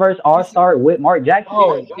make his first All-Star with Mark Jackson?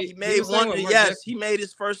 Oh, he made one. Yes, he made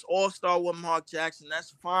his first All-Star with Mark Jackson.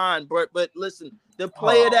 That's fine, but listen, the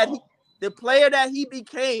player that he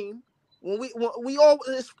became when we all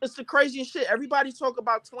it's the craziest shit. Everybody talk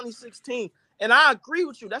about 2016, and I agree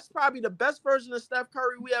with you. That's probably the best version of Steph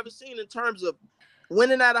Curry we ever seen in terms of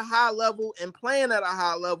winning at a high level and playing at a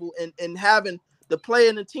high level and having the player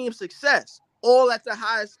and the team success. All at the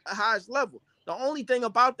highest level. The only thing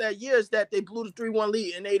about that year is that they blew the 3-1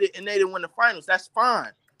 lead and they didn't win the finals. That's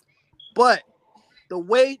fine. But the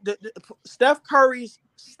way the Steph Curry's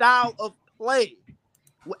style of play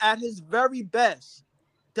at his very best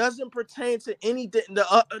doesn't pertain to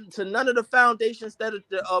to none of the foundations that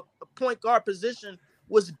the point guard position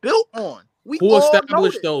was built on. Who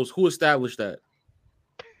established those? Who established that?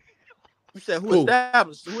 You said who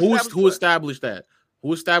established? Who established that?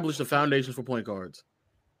 Who established the foundation for point guards?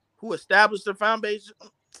 Who established the foundation?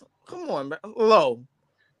 Come on, man. Low.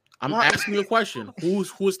 I'm asking you a question. Who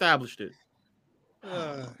established it?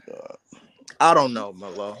 I don't know,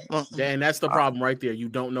 Melo. And that's the problem right there. You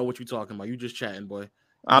don't know what you're talking about. You just chatting, boy.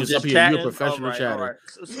 I'm just chatting. You're a professional chatter. Right.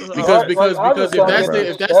 Because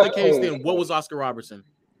if that's the case, then what was Oscar Robertson?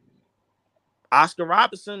 Oscar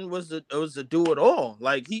Robertson was a do it all.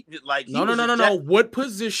 No. What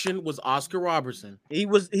position was Oscar Robertson?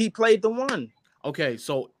 He played the one. Okay,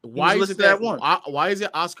 so why is it that one? Why is it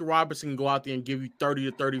Oscar Robertson can go out there and give you 30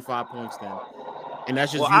 to 35 points then? And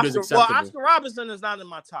that's just viewed as acceptable. Well, Oscar Robertson is not in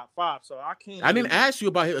my top 5, so I can't. I didn't ask you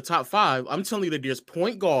about the top 5. I'm telling you that there's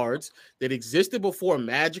point guards that existed before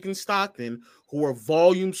Magic and Stockton who were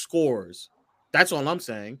volume scorers. That's all I'm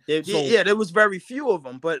saying. There was very few of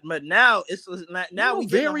them, but now it's now we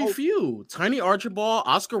very few. Tiny Archibald,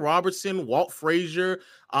 Oscar Robertson, Walt Frazier,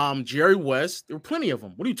 Jerry West. There were plenty of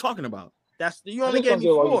them. What are you talking about? You only gave me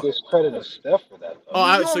 4. You discredited Steph for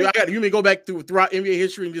that. You may go back throughout NBA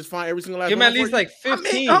history and just find every single last. Give him at least like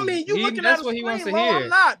 15. I mean, you looking at what he wants to hear. I'm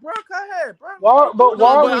not, bro. Go ahead, bro.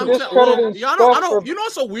 Why are we discrediting Steph? You know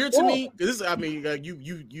what's so weird to me? This is,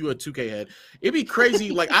 you a 2K head. It'd be crazy.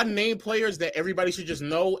 Like I name players that everybody should just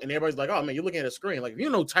know, and everybody's like, "Oh man, you're looking at a screen." Like if you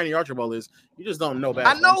know who Tiny Archibald is, you just don't know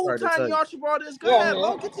basketball. I know who Tiny Archibald is. Go ahead,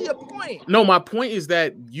 Lo. Get to your point. No, my point is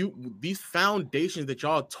that these foundations that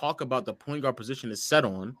y'all talk about the point guard position is set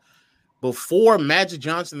on. Before Magic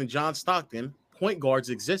Johnson and John Stockton, point guards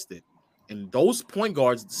existed. And those point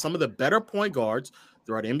guards, some of the better point guards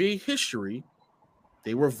throughout NBA history,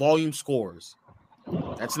 they were volume scorers.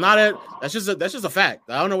 That's just a fact.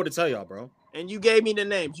 I don't know what to tell y'all, bro. And you gave me the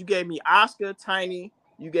names. You gave me Oscar, Tiny.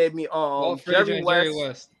 You gave me Jerry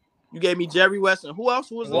West. You gave me Jerry West. And who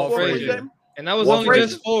else was the fourth one? And that was only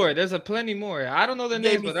just 4. There's plenty more. I don't know the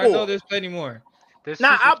names, but I know there's plenty more. I'm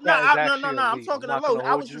talking to Lo.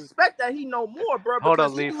 I would suspect that he know more, bro. Hold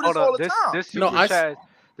on, Leaf. Hold on.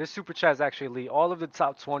 This super chat is actually elite. All of the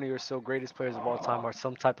top 20 or so greatest players of all time are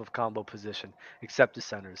some type of combo position, except the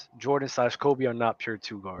centers. Jordan/Kobe are not pure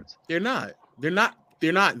 2 guards. They're not.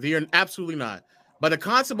 They're absolutely not. But the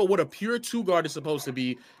concept of what a pure 2 guard is supposed to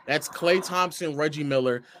be, that's Klay Thompson, Reggie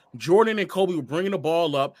Miller. Jordan and Kobe were bringing the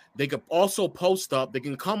ball up. They could also post up. They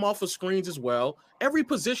can come off of screens as well. Every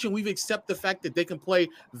position, we've accepted the fact that they can play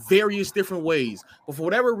various different ways. But for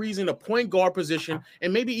whatever reason, a point guard position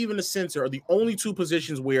and maybe even a center are the only 2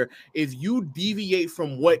 positions where if you deviate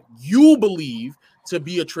from what you believe to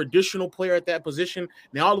be a traditional player at that position,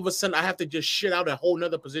 now all of a sudden I have to just shit out a whole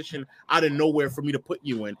nother position out of nowhere for me to put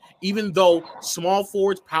you in. Even though small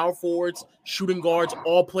forwards, power forwards, shooting guards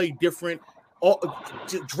all play different, all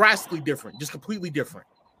drastically different, just completely different.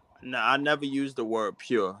 No, I never used the word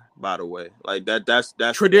pure, by the way. Like that's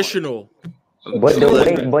traditional. But the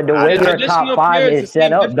way your top 5 is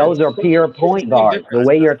set up, those are pure point guards. The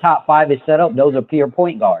way your top 5 is set up, those are pure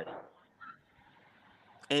point guards.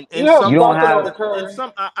 And you don't have.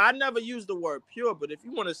 I never used the word pure, but if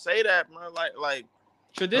you want to say that, man, like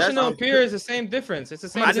traditional and pure is the same difference. It's the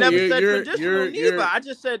same. I never said traditional neither. I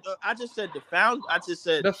just said the found. I just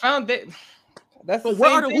said the foundation. That's the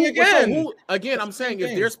same thing again. Again, I'm saying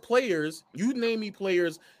if there's players, you name me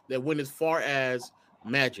players that went as far as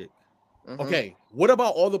Magic, Okay, what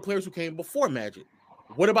about all the players who came before Magic?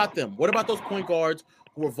 What about them? What about those point guards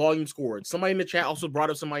who were volume scorers? Somebody in the chat also brought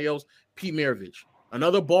up somebody else, Pete Maravich.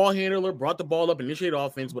 Another ball handler, brought the ball up, initiated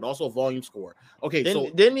offense, but also a volume scorer. Okay,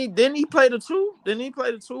 didn't he play the two? Didn't he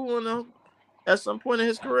play the two at some point in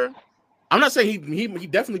his career? I'm not saying he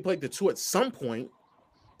definitely played the two at some point,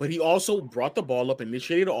 but he also brought the ball up,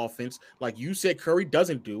 initiated the offense, like you said Curry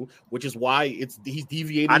doesn't do, which is why he's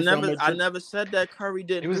deviating. I never said that Curry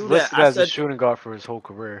didn't. He was do listed that. as a shooting guard for his whole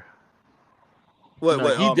career. He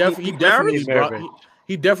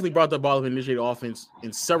definitely brought the ball up, initiated offense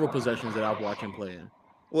in several possessions that I've watched him play in.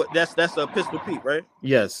 What? That's a Pistol Pete, right?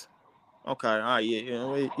 Yes. Okay. All right.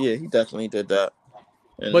 Yeah. He definitely did that.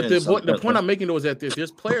 But the point I'm making though is that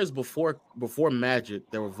there's players before Magic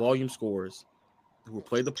that were volume scorers who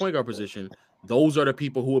played the point guard position. Those are the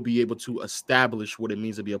people who will be able to establish what it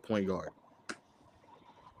means to be a point guard.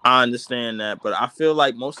 I understand that, but I feel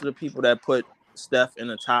like most of the people that put Steph in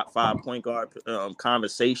the top 5 point guard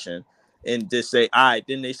conversation and just say, all right,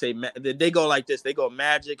 then they say they go like this. They go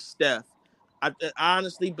Magic, Steph. I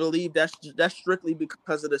honestly believe that's strictly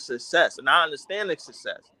because of the success, and I understand the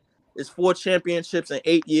success. It's 4 championships in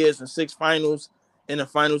 8 years and 6 finals and a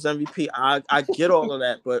finals MVP. I get all of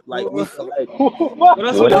that, but like we feel like what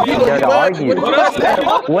is there to argue?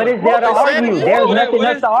 What is there to argue? There's nothing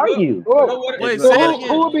else to argue. Wait, say it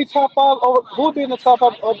who would be top 5? Who would be in the top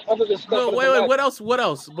 5 other than Steph? Wait, what else? What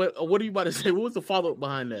are you about to say? What was the follow up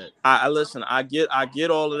behind that? I listen. I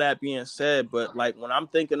get all of that being said, but like when I am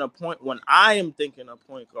thinking of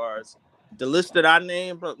point guards, the list that I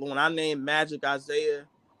named, when I named Magic, Isaiah,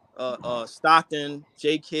 Stockton,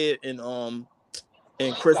 J Kidd,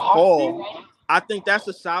 and Chris Paul, I think that's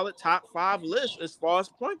a solid top 5 list as far as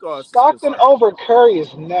point guards. Stockton over Curry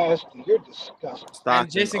is nasty. You're disgusting. Stockton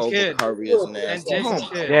Jason over Kidd. Curry is nasty. And Jason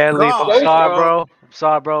Kidd. Yeah, Leaf, I'm God, sorry, bro. I'm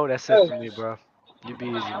sorry, bro. That's it for me, bro. You be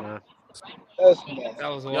easy, man. That's nasty. That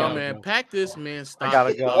was Yo, wild, man, bro. pack this, man. Stop. I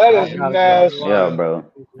gotta go. That is nasty. Yeah, bro.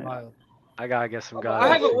 Wild. I gotta get some guys. I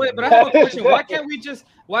have a question. Why can't we just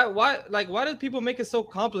why do people make it so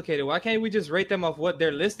complicated? Why can't we just rate them off what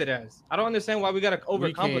they're listed as? I don't understand why we gotta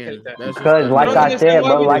overcomplicate that. Because like I said,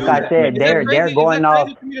 bro, they're going off.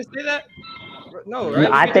 No, right?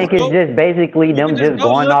 I think it's just basically them just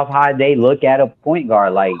going off how they look at a point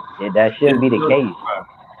guard. Like that shouldn't be the case.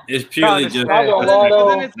 It's purely just. You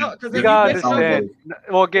gotta understand.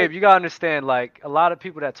 Well, Gabe, you gotta understand. Like a lot of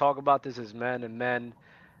people that talk about this as men, and men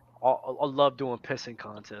all love doing pissing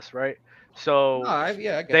contests, right? So I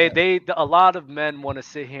get a lot of men want to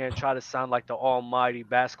sit here and try to sound like the almighty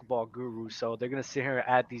basketball guru. So they're gonna sit here and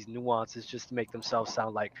add these nuances just to make themselves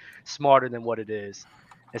sound like smarter than what it is.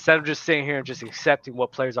 Instead of just sitting here and just accepting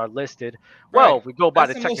what players are listed, well, if we go by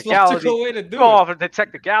the technicality, go off of the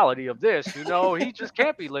technicality of this, he just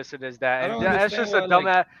can't be listed as that. And it's just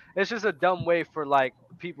it's just a dumb way for like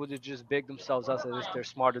people to just big themselves up as if they're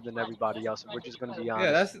smarter than everybody else. And we're just gonna be honest.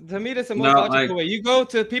 Yeah, that's the most logical way. You go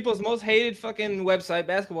to people's most hated fucking website,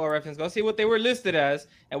 Basketball Reference, go see what they were listed as,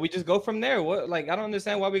 and we just go from there. I don't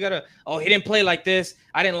understand why we gotta. Oh, he didn't play like this.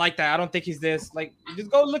 I didn't like that. I don't think he's this. Like,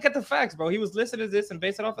 just go look at the facts, bro. He was listed as this, and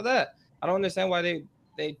base it off of that. I don't understand why they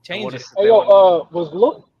changed it. Hey, yo,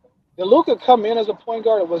 did Luka come in as a point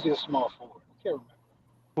guard or was he a small forward? I can't remember.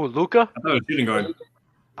 Who, Luka? I thought it was shooting guard.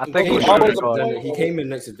 I think he came in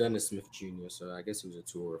next to Dennis Smith Jr., so I guess he was a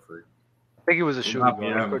 2 or a 3. I think he was a shooting guard.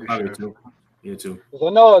 Yeah, I'm pretty probably sure. 2. Yeah, 2. Because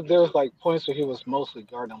I know there was like points where he was mostly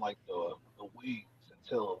guarding like the wings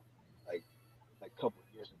until like a couple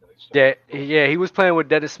of years ago. Yeah, he was playing with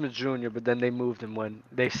Dennis Smith Jr., but then they moved him when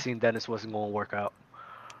they seen Dennis wasn't going to work out.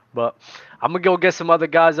 But I'm going to go get some other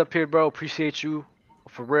guys up here, bro. Appreciate you.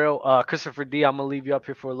 For real. Christopher D, I'm going to leave you up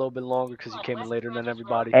here for a little bit longer because you came in later than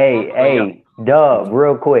everybody. Hey, Dub,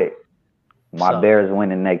 real quick. My Bears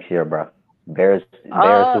winning next year, bro. Bears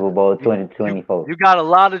Super Bowl 2024. You got a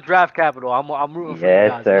lot of draft capital. I'm rooting for you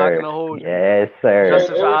guys. Sir. I'm not going to hold you. Yes, sir.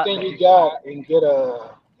 Everything you got and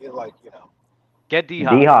get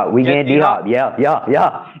D-Hop. D-Hop. We get D-Hop.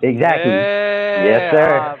 Yeah. Exactly. Yeah, yes,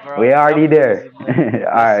 sir. bro. We already there. All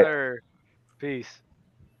right. Sir. Peace.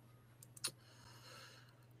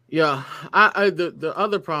 Yeah, the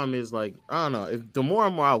other problem is like I don't know. If the more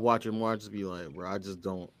and more I watch it, more I just be like, bro, I just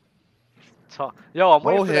don't. Yo, I'm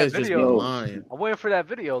waiting for that Just be video. lying. I'm waiting for that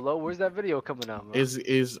video, Lo. Where's that video coming out, man?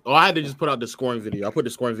 I had to just put out the scoring video. I put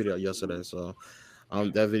the scoring video out yesterday, so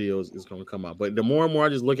that video is going to come out. But the more and more I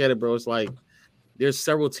just look at it, bro, it's like there's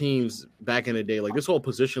several teams back in the day, like this whole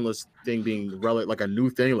positionless thing being like a new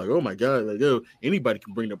thing. Like, oh my god, like anybody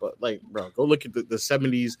can bring it up. Like, bro, go look at the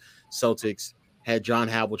 70s Celtics. Had John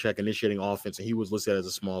Havlicek initiating offense, and he was listed as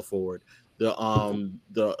a small forward.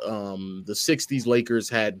 The 60s Lakers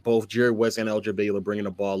had both Jerry West and Elgin Baylor bringing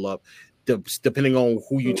the ball up. Depending on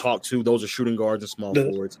who you talk to, those are shooting guards and small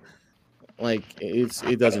forwards. Like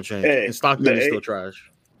it doesn't change. And Stockton is still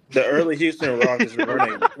trash. The early Houston Rockets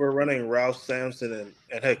were running Ralph Sampson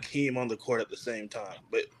and Hakeem on the court at the same time,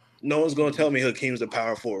 but no one's going to tell me Hakeem's a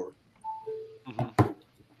power forward.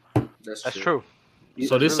 That's true.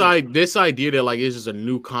 So this idea that like it's just a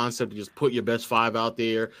new concept to just put your best five out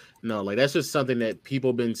there, no, like that's just something that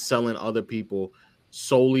people been selling other people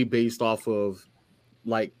solely based off of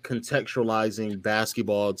like contextualizing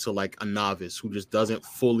basketball to like a novice who just doesn't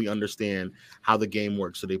fully understand how the game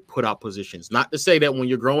works. So they put out positions. Not to say that when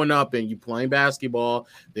you're growing up and you're playing basketball,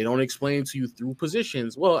 they don't explain to you through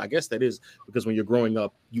positions. Well, I guess that is because when you're growing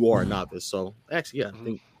up, you are a novice. So actually,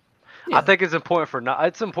 I think it's important for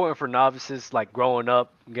novices like growing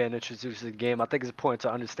up, getting introduced to the game. I think it's important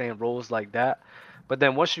to understand roles like that. But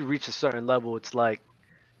then once you reach a certain level, it's like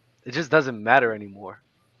it just doesn't matter anymore.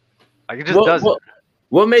 Like it just doesn't.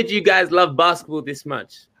 What made you guys love basketball this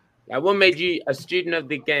much? Like, what made you a student of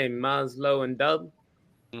the game, Miles, Low, and Dub?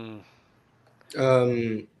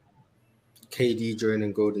 KD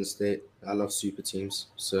joining Golden State. I love super teams,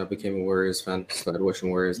 so I became a Warriors fan. Started watching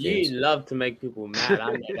Warriors games. You love to make people mad.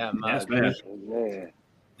 I know that much.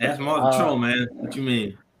 That's more control, man. What you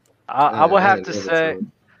mean? I would have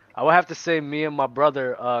to say, me and my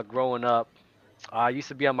brother, growing up, I used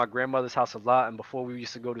to be at my grandmother's house a lot, and before we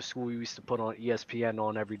used to go to school, we used to put on ESPN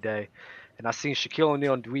on every day. And I seen Shaquille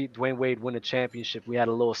O'Neal and Dwayne Wade win a championship. We had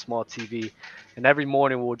a little small TV, and every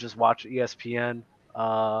morning we'll just watch ESPN,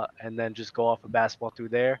 and then just go off of basketball through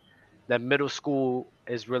there. Then middle school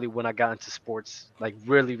is really when I got into sports, like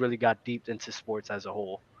really, really got deep into sports as a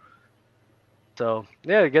whole. So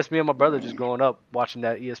yeah, I guess me and my brother just growing up watching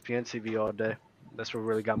that ESPN TV all day. That's what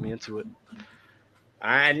really got me into it.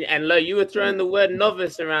 And look, you were throwing the word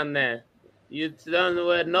novice around there. So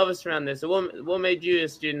what made you a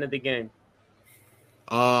student of the game?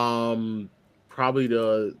 Probably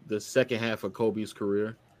the second half of Kobe's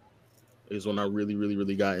career is when I really, really,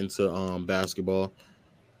 really got into basketball.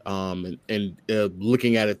 And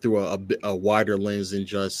looking at it through a wider lens than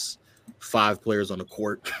just 5 players on the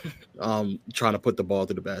court, trying to put the ball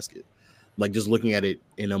to the basket, like just looking at it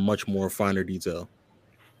in a much more finer detail.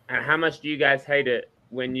 And how much do you guys hate it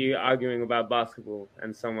when you're arguing about basketball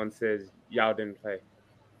and someone says y'all didn't play?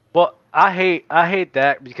 Well, I hate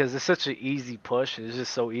that because it's such an easy push. It's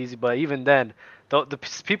just so easy. But even then, the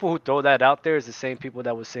people who throw that out there is the same people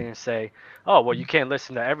that would say, oh, well, you can't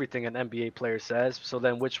listen to everything an NBA player says. So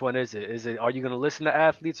then which one is it? Are you going to listen to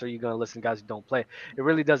athletes or are you going to listen to guys who don't play? It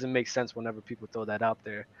really doesn't make sense whenever people throw that out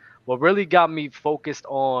there. What really got me focused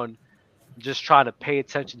on just trying to pay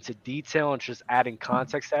attention to detail and just adding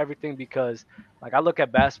context to everything, because like I look at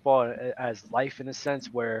basketball as life in a sense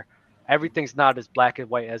where everything's not as black and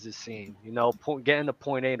white as it seems. You know, getting to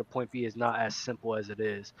point A to point B is not as simple as it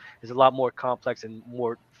is. There's a lot more complex and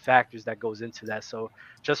more factors that goes into that. So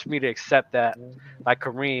just for me to accept that like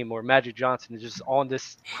Kareem or Magic Johnson is just on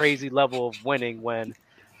this crazy level of winning when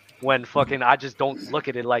fucking I just don't look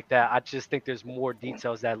at it like that. I just think there's more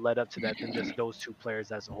details that led up to that than just those 2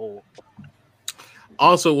 players as a whole.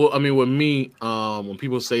 Also, I mean, with me, when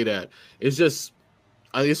people say that, it's just,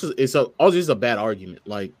 it's a bad argument.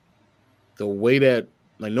 Like the way that,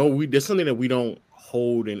 like, there's something that we don't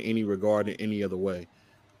hold in any regard in any other way.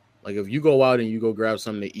 Like if you go out and you go grab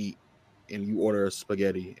something to eat and you order a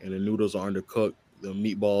spaghetti and the noodles are undercooked, the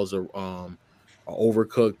meatballs are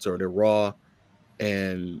overcooked or they're raw,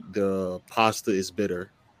 and the pasta is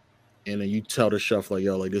bitter, and then you tell the chef like,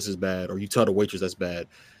 yo, like this is bad, or you tell the waitress that's bad.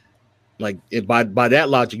 Like by that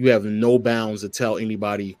logic, you have no bounds to tell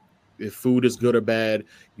anybody if food is good or bad.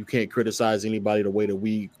 You can't criticize anybody the way that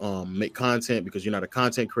we make content because you're not a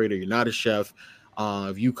content creator, you're not a chef.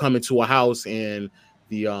 If you come into a house and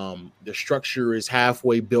the structure is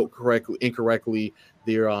halfway built incorrectly,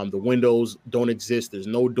 the windows don't exist, there's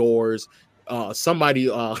no doors. A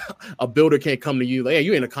builder can't come to you like, hey,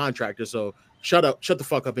 you ain't a contractor, so shut the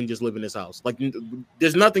fuck up and just live in this house. Like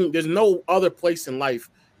there's no other place in life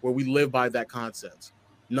where we live by that concept.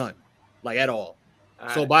 None, like at all.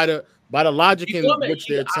 So by the logic in which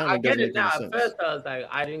they're telling, I get it now. At first I was like,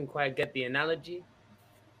 I didn't quite get the analogy,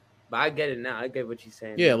 but I get it now. I get what you're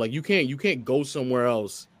saying. Yeah, like you can't go somewhere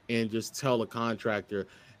else and just tell a contractor,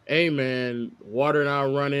 hey man, water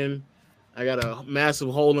not running, I got a massive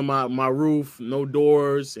hole in my roof, no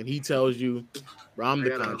doors, and he tells you, bro, I'm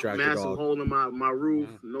the contractor. Massive dog. hole in my roof,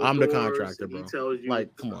 no I'm doors, the contractor, bro. He tells you,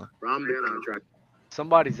 like, come on, bro, I'm the contractor.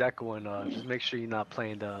 Somebody's echoing. Just make sure you're not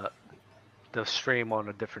playing the the stream on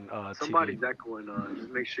a different Somebody's TV. echoing. Just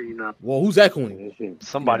make sure you're not. Well, who's echoing?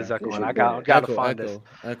 Somebody's Yeah, echoing. it I should gotta Echo, find echo, this.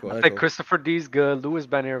 echo, I think echo. Christopher D's good. Louis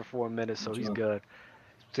been here for a minute, so he's good.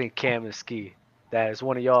 I think Cam and Ski. That is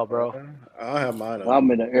one of y'all, bro. I'll have mine on.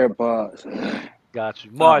 I'm in the AirPods. Got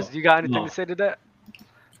you. Mars, you got anything to say to that?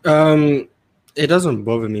 It doesn't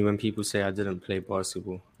bother me when people say I didn't play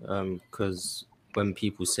basketball. Because when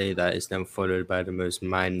people say that, it's then followed by the most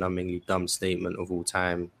mind-numbingly dumb statement of all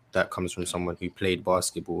time that comes from someone who played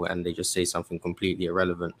basketball, and they just say something completely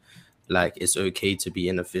irrelevant, like it's okay to be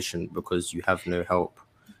inefficient because you have no help.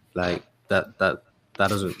 Like that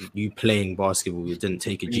doesn't. You playing basketball, it didn't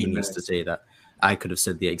take a genius to say that. I could have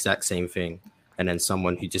said the exact same thing, and then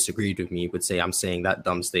someone who disagreed with me would say I'm saying that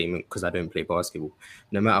dumb statement because I don't play basketball.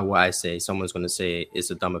 No matter what I say, someone's going to say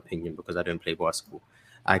it's a dumb opinion because I don't play basketball.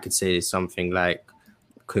 I could say something like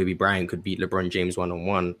Kobe Bryant could beat LeBron James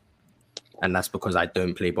one-on-one, and that's because I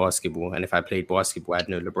don't play basketball. And if I played basketball, I'd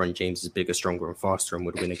know LeBron James is bigger, stronger, and faster and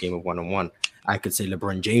would win a game of one-on-one. I could say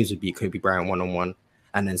LeBron James would beat Kobe Bryant one-on-one,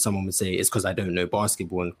 and then someone would say it's because I don't know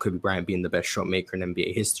basketball, and Kobe Bryant being the best shot maker in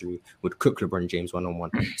NBA history would cook LeBron James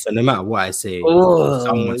one-on-one. So no matter what I say,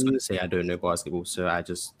 someone's going to say I don't know basketball, so I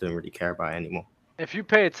just don't really care about it anymore. If you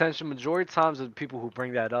pay attention, majority of times the people who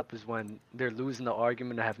bring that up is when they're losing the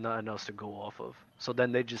argument and have nothing else to go off of. So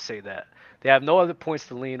then they just say that. They have no other points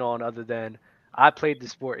to lean on other than I played the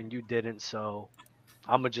sport and you didn't, so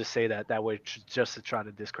I'm going to just say that way just to try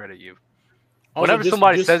to discredit you. Whenever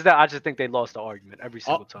somebody says that, I just think they lost the argument every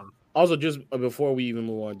single time. Also, just before we even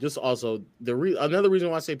move on, just also another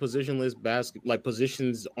reason why I say positionless like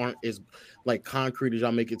positions aren't as like concrete as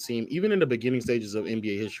y'all make it seem. Even in the beginning stages of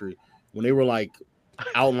NBA history, when they were like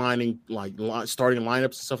outlining like starting lineups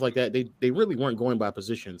and stuff like that, they really weren't going by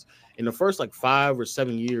positions. In the first like 5 or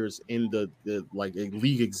 7 years in the like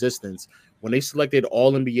league existence, when they selected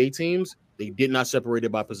all NBA teams, they did not separate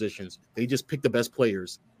it by positions. They just picked the best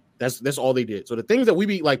players. That's all they did. So the things that we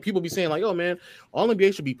be like, people be saying like, "Oh man, all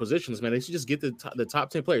NBA should be positions, man. They should just get the top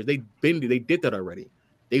 10 players." They did that already.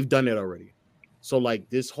 They've done it already. So like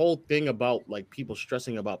this whole thing about like people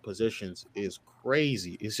stressing about positions is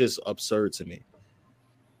crazy. It's just absurd to me.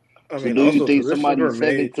 I mean, do you think somebody's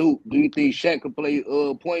 7'2"? Do you think Shaq could play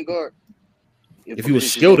point guard if he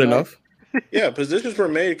was skilled enough? Yeah, positions were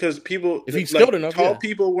made because people, if he's skilled enough, tall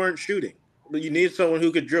people weren't shooting. But you need someone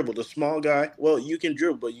who could dribble. The small guy, well, you can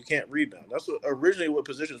dribble, but you can't rebound. That's originally what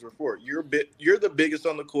positions were for. You're the biggest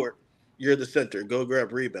on the court. You're the center. Go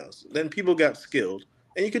grab rebounds. Then people got skilled,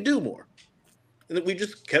 and you could do more. And we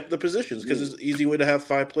just kept the positions because it's an easy way to have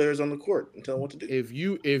 5 players on the court and tell them what to do. If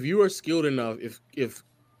you are skilled enough, if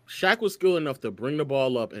Shaq was skilled enough to bring the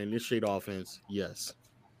ball up and initiate offense, yes.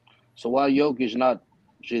 So why Jokic not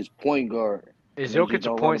just point guard? Is Jokic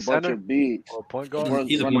a point center or point guard?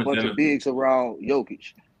 He's a bunch of bigs around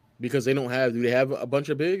Jokic. Because do they have a bunch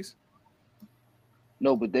of bigs?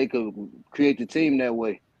 No, but they could create the team that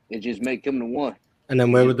way and just make him the one. And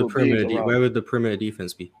then where would the perimeter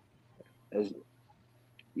defense be?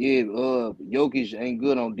 Jokic ain't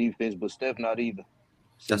good on defense, but Steph not either.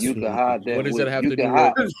 So you can hide that. What does that have to do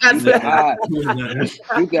with?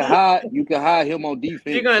 You can hide him on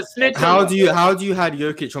defense. You're gonna snitch. How do you hide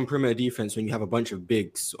Jokic on perimeter defense when you have a bunch of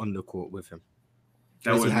bigs on the court with him?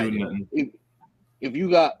 If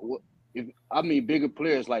you got, bigger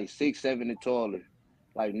players like 6'7" and taller,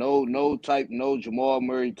 like no Jamal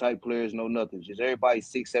Murray type players, no nothing. Just everybody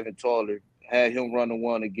 6'7" taller. Had him run the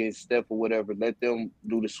one against Steph or whatever. Let them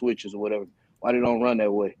do the switches or whatever. Why they don't run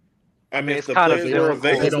that way? I mean, it's kind of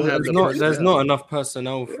there's not enough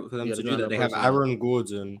personnel for them to do that. They have Aaron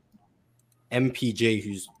Gordon, MPJ,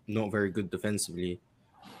 who's not very good defensively.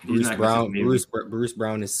 Bruce Brown is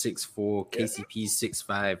 6'4", KCP is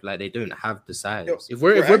 6'5". Like they don't have the size. If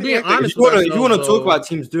we're being honest, if you want to talk about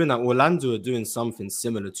teams doing that, Orlando are doing something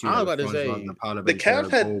similar to. I was about to say the Cavs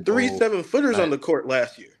had 3 7-footers on the court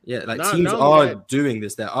last year. Yeah, teams are doing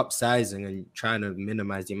this. They're upsizing and trying to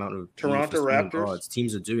minimize the amount of Toronto Raptors guards.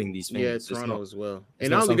 Teams are doing these things. Yeah, Toronto as well. And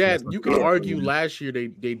not only that, you can argue last year they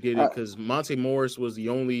did it because Monte Morris was the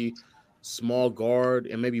only small guard,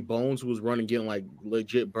 and maybe Bones, who was running, getting like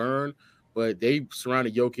legit burn, but they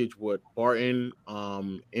surrounded Jokic with Barton,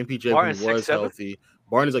 MPJ, who was healthy.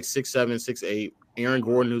 Barton is like 6'7", 6'8". Aaron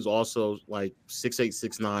Gordon, who's also like 6'8",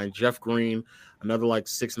 6'9". Jeff Green, another like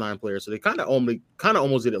 6'9" player. So they kind of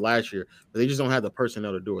almost did it last year, but they just don't have the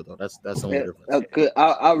personnel to do it though. That's the only difference.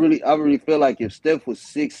 I really feel like if Steph was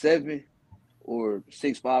 6'7" or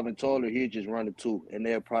 6'5" and taller, he'd just run the 2, and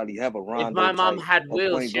they'll probably have a Rondo. If my mom had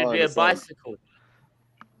wheels, she'd be a bicycle.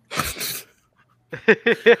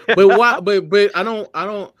 But why? But I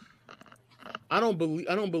don't. I don't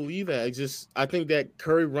believe that. It's just I think that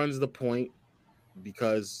Curry runs the point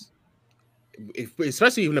because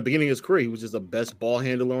especially in the beginning of his career, he was just the best ball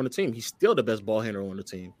handler on the team. He's still the best ball handler on the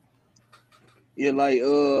team. Yeah, like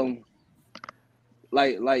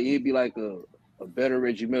he'd be like a better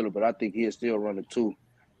Reggie Miller, but I think he'd still run the two.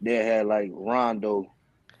 They had like Rondo,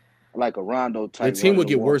 like a Rondo The type. team would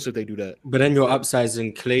get one. worse if they do that. But then you're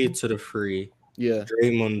upsizing Clay to the 3. Yeah.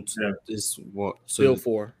 Draymond is what? Still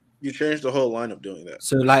 4. You changed the whole lineup doing that.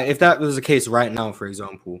 So, like, if that was the case right now, for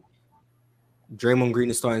example, Draymond Green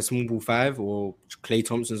is starting small ball 5, or Klay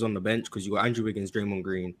Thompson's on the bench because you got Andrew Wiggins, Draymond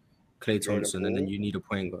Green, Klay Thompson, and then you need a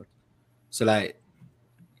point guard. So, like,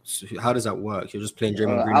 how does that work? You're just playing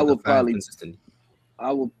Draymond Green I at the would 5 probably, consistently.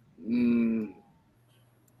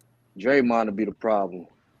 Draymond would be the problem.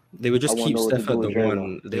 They would just I keep wouldn't know what Steph to at do the with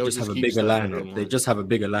Draymond. 1. They just have a bigger lineup. They just have a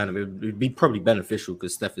bigger lineup. It would be probably beneficial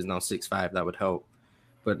because Steph is now 6'5". That would help.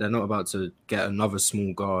 But they're not about to get another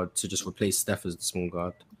small guard to just replace Steph as the small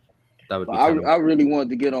guard. That would be I really wanted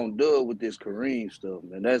to get on Dub with this Kareem stuff,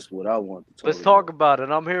 man. That's what I want to talk Let's talk about it.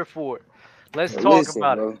 I'm here for it. Let's talk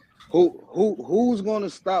about it. Who's going to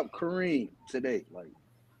stop Kareem today? Like,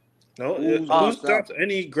 who stops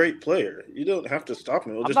any great player? You don't have to stop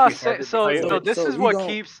him. It'll I'm just not be saying harder so. to This is he what gon-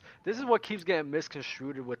 keeps getting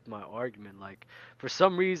misconstrued with my argument. Like for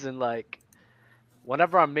some reason, like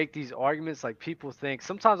whenever I make these arguments, like people think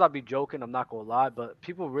sometimes I'll be joking. I'm not gonna lie, but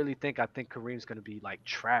people really think I think Kareem's gonna be like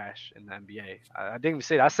trash in the NBA. I didn't even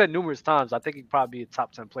say that. I said numerous times. I think he'd probably be a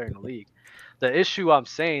top 10 player in the league. The issue I'm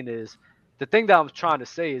saying is. The thing that I'm trying to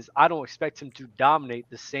say is I don't expect him to dominate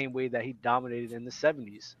the same way that he dominated in the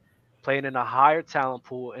 70s, playing in a higher talent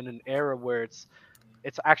pool in an era where it's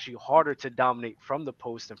actually harder to dominate from the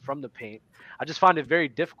post and from the paint. I just find it very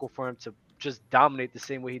difficult for him to just dominate the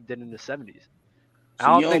same way he did in the 70s.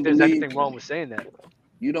 I don't think there's anything wrong with saying that.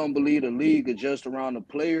 You don't believe the league adjusts around the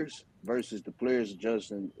players versus the players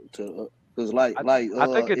adjusting to because I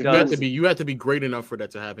think you have to be great enough for that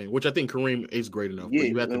to happen, which I think Kareem is great enough. But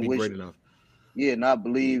you have to be great enough. Yeah, and I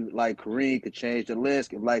believe like Kareem could change the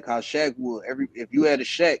landscape, like how Shaq would. If you had a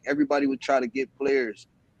Shaq, everybody would try to get players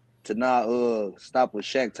to not stop a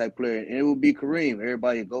Shaq type player, and it would be Kareem.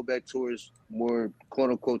 Everybody would go back towards more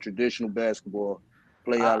quote unquote traditional basketball,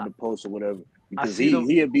 play out of the post or whatever, because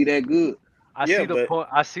he'd be that good. I see the point.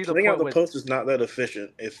 I see the playing point. out the post is not that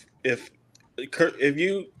efficient. If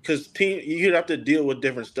you because team you'd have to deal with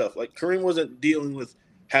different stuff. Like Kareem wasn't dealing with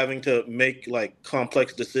having to make like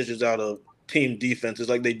complex decisions out of team defenses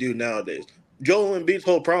like they do nowadays. Joel Embiid's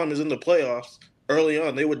whole problem is in the playoffs. Early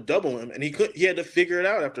on, they would double him, and he had to figure it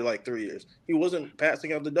out after like 3 years. He wasn't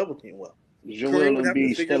passing out the double team well. Kareem would have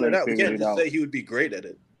to figure it out. We can't just say he would be great at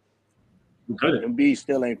it. Embiid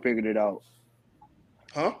still ain't figured it out.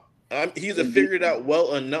 Huh? He's figured it out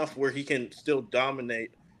well enough where he can still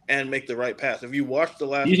dominate and make the right pass. If you watch the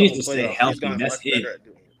last, you need to playoffs, stay healthy. That's it.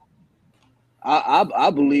 I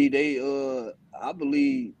believe I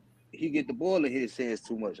believe he get the ball in his hands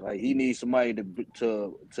too much. Like he needs somebody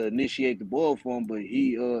to initiate the ball for him, but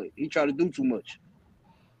he try to do too much.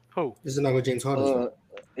 Who? Isn't that what James Harden said?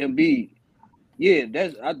 Embiid. Yeah,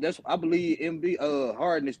 I believe Embiid.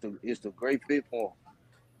 Harden is the great fit for him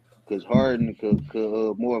because Harden could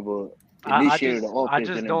more of a initiator of the offense.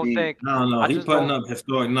 I just don't think. No, he's putting up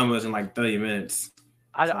historic numbers in like 30 minutes.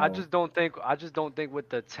 I just don't think with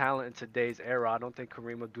the talent in today's era, I don't think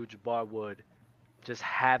Kareem Abdul-Jabbar would just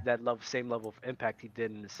have that same level of impact he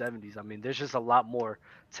did in the 70s. I mean, there's just a lot more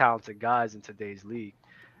talented guys in today's league.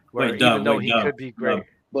 Where even though he could be great.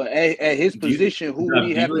 But at his position, who would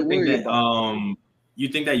he have to worry about? You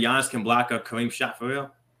think that Giannis can block a Kareem shot for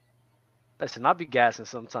real? Listen, I be gassing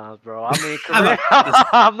sometimes, bro. I mean, Kareem,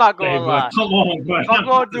 I'm not going to lie. Come on, bro. If I'm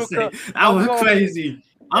going to do that was crazy.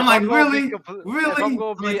 I'm like, really? If I'm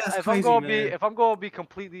going to be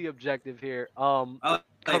completely objective here,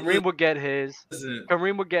 Kareem would get his.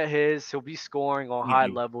 Kareem would get his. He'll be scoring on high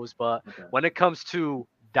levels, but when it comes to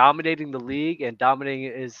dominating the league, and dominating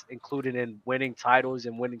is included in winning titles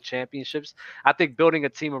and winning championships, I think building a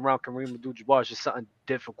team around Kareem Abdul-Jabbar is just something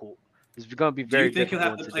difficult. It's going to be very difficult. Do you think he'll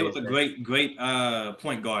have to play with a great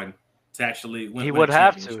point guard to actually win? He would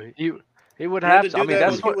have to. He would have to. I mean,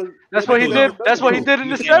 that's what he did. That's what he did in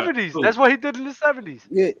the 70s. That's what he did in the 70s.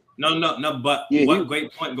 Yeah. No. But what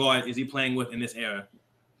great point guard is he playing with in this era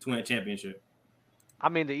to win a championship? I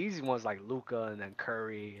mean, the easy ones like Luka and then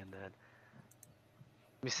Curry, and then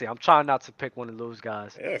let me see. I'm trying not to pick one of those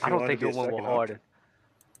guys. Yeah, I don't think he'll win with Harden.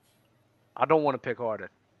 I don't want to pick Harden.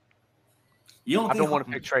 I don't want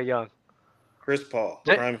to pick Trae Young. Chris Paul.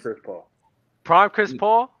 Prime Chris Paul. Prime Chris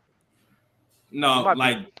Paul? No,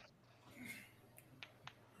 like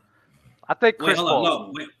I think Wait, Chris hold Paul.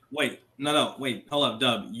 up. No, wait. Hold up,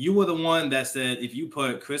 Dub. You were the one that said if you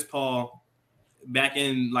put Chris Paul back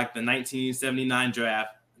in like the 1979 draft,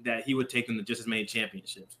 that he would take him to just as many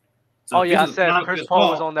championships. So Oh if yeah, I this is said not if Chris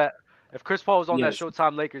Paul was on that. If Chris Paul was on Yes. that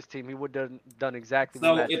Showtime Lakers team, he would have done exactly what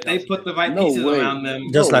So Magic if they Johnson put did. the right pieces around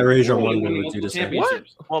them, Just like Rajon they Rondo win would do multiple the same.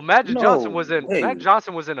 championships. Well, Magic Johnson way. Magic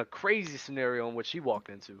Johnson was in a crazy scenario in which he walked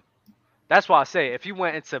into. That's why I say if you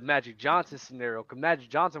went into Magic Johnson's scenario, because Magic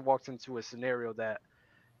Johnson walked into a scenario that,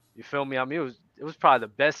 you feel me? I mean, it was probably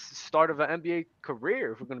the best start of an NBA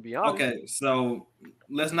career, if we're gonna be honest. Okay, so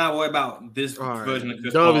let's not worry about this version of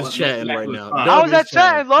Chris Dub Paul. is Let's chatting back right to his now. prime. How is that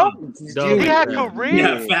chatting, Lo? Dub He is had chatting. Kareem.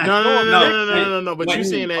 Yeah, facts. No. But Wait, you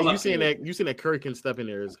saying hold that up. you saying that Curry can step in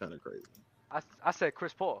there is kind of crazy. I said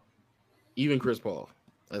Chris Paul. Even Chris Paul.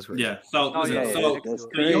 That's crazy. Yeah. So, Oh, listen, yeah, so that's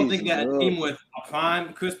you don't think crazy, that a bro. team with a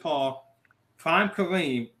prime Chris Paul, prime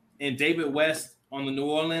Kareem, and David West on the New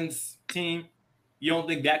Orleans team, you don't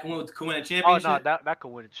think that can win a Oh championship? no, that could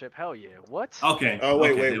win a chip. Hell yeah. What? Okay. Oh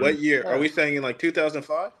wait, okay, wait, then. what year? Are Yeah. we saying in like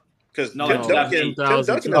 2005? Because No, Tim like Duncan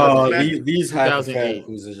 2008. is Oh, massive. these 2008.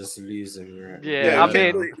 hypotheticals are just losing, right? Yeah, I you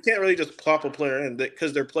mean, can't really just plop a player in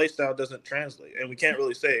because their play style doesn't translate, and we can't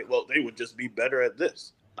really say, well, they would just be better at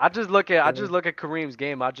this. I just look at Kareem's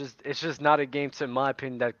game. It's just not a game, to in my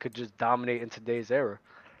opinion, that could just dominate in today's era.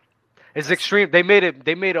 It's extreme. They made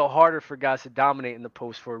it harder for guys to dominate in the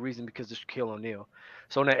post for a reason, because of Shaquille O'Neal.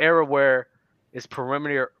 So in an era where it's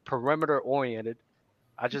perimeter oriented,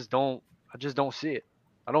 I just don't see it.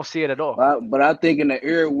 I don't see it at all. But I think in the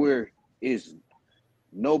era where it's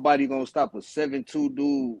nobody gonna stop a 7'2"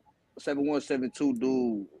 dude, 7'1", 7'2"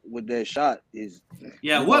 dude with that shot is.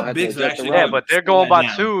 Yeah, you what gonna have to bigs are adjust actually? around Yeah, it. but they're slow going that by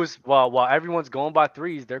down. twos. While everyone's going by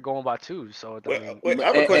threes, they're going by twos. So I mean, Wait, I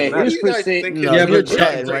have a And question. Who do his you guys percent. think? No, Yeah, you're but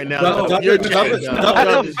chatting right now. You're chatting.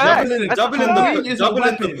 That's a fact. Kareem is a doubling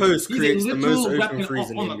the weapon. post He's a creates the most literal open weapon threes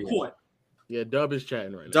in the on the NBA. court. Yeah, Dub is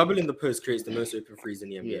chatting right now. Doubling the post creates the most open threes in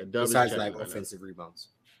the NBA. Yeah, Dub is besides chatting like right now. offensive rebounds.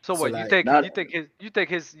 So what, like, you think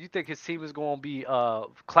his team is going to be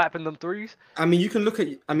clapping them threes? I mean, you can look at.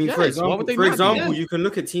 I mean, Yes, for why example, would they not be? Yes. you can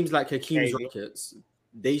look at teams like Hakeem's Maybe. Rockets.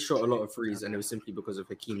 They shot a lot of threes, and it was simply because of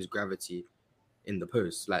Hakeem's gravity in the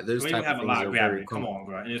post. Like those Kareem type have of a things lot are of very gravity. Come common. on,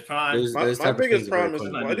 bro. In his prime, Those My type of biggest things are very problem is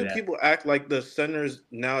common. why do that. people act like the centers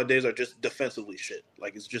nowadays are just defensively shit?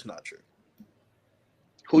 Like it's just not true.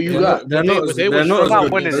 Who you They're got? not, they're not as they good. were They're not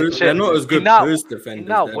not winning as the good. chip. They're not as good You're not- post you're defenders.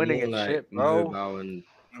 not They're winning more a like chip, bro. mobile and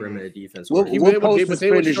perimeter defense. What They post but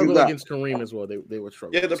they would defenders struggle you got? against Kareem as well. They would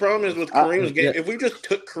struggle. Yeah, the problem is with Kareem's game. If we just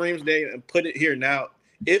took Kareem's name and put it here now,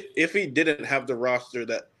 if he didn't have the roster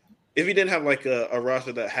that, if he didn't have like a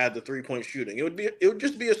roster that had the 3-point shooting, it would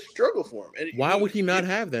just be a struggle for him. And Why would he not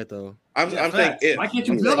have that though? I'm saying if. Why can't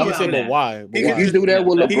you I'm build saying- I'm saying, but why? But He why? could You just- do that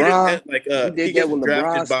with he just LeBron. had, like, You he did that gets with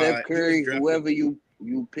drafted LeBron, Steph by- he Curry, gets drafted- whoever you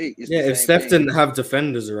pick. It's Yeah, the if same Steph thing. didn't have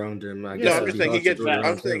defenders around him, I guess No, I'm it'd just be saying he hard to gets. do it I'm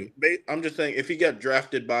around saying. him. I'm just saying if he got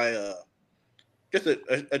drafted by just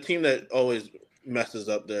a team that always messes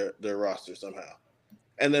up their roster somehow,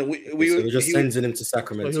 and then So we're just sending him to So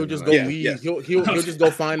Sacramento. he'll just now, go right? leave. yes. He'll just go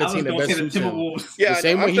find a I team was that gonna best say the suits him. Timberwolves. Yeah, The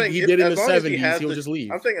same I'm way saying he if- did in as the long as he 70s, has he'll the- just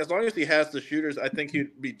leave. I'm saying as long as he has the shooters, I think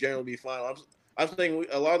he'd be generally fine. I'm saying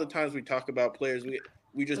a lot of the times we talk about players,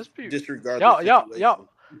 we just disregard. Y'all Okay,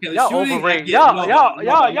 the y'all shooting, overrating. no.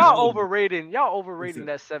 Y'all overrating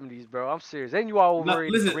that 70s, bro. I'm serious. And you all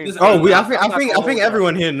overrating listen, Kareem. listen, Oh, I I think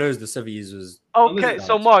everyone here knows the 70s was. Okay, listen,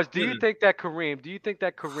 so Mars, do you listen. think that Kareem?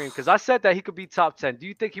 Because I said that he could be top 10. Do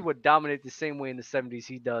you think he would dominate the same way in the 70s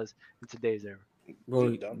he does in today's era? Well,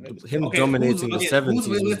 him Okay, dominating the who's 70s was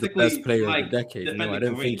the realistically, best player like, of the decade. No, I defending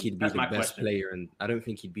don't think Kareem? he'd be That's the my best question. player, and I don't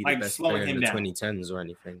think he'd be Like, the best slowing player in him the down. 2010s or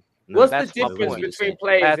anything. No, What's That's the my difference point. between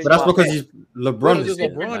players? That's in But that's your because game? he's LeBron Because is here.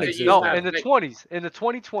 LeBron Like, exists. No, have, in the like- 20s. In the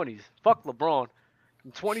 2020s. Fuck LeBron.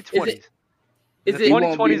 In 2020s. Is the it- He won't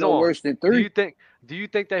be 2020s no on. worse than Do 3. you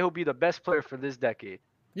think that he'll be the best player for this decade?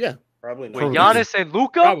 Yeah, Probably not. With Probably. Giannis and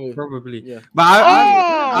Luka? probably. Yeah. But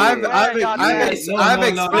I've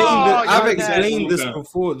y'all explained this Luka.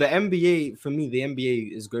 before. The NBA, for me, the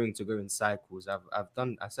NBA is going to go in cycles.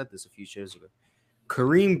 I said this a few shows ago.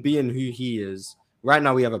 Kareem being who he is, right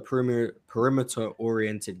now we have a perimeter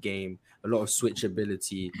oriented game, a lot of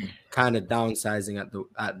switchability, kind of downsizing at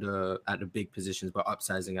the big positions, but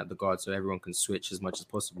upsizing at the guard so everyone can switch as much as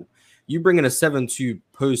possible. You bring in a 7-2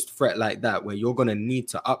 post threat like that, where you're gonna need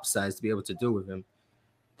to upsize to be able to deal with him.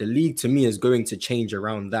 The league to me is going to change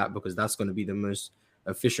around that because that's going to be the most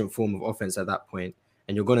efficient form of offense at that point.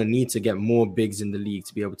 And you're going to need to get more bigs in the league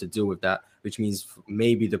to be able to deal with that, which means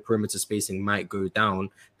maybe the perimeter spacing might go down.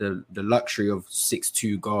 The luxury of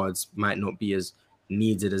 6'2" guards might not be as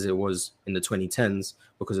needed as it was in the 2010s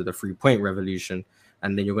because of the 3-point revolution.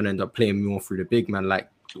 And then you're going to end up playing more through the big man, like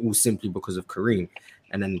all simply because of Kareem.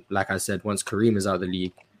 And then, like I said, once Kareem is out of the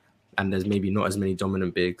league and there's maybe not as many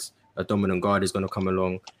dominant bigs, a dominant guard is going to come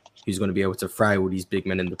along who's going to be able to fry all these big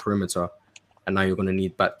men in the perimeter. And now you're going to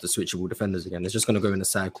need back the switchable defenders again. It's just going to go in a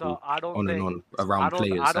cycle on and on around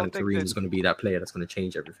players. And Kareem is going to be that player that's going to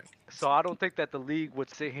change everything. So I don't think that the league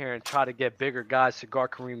would sit here and try to get bigger guys to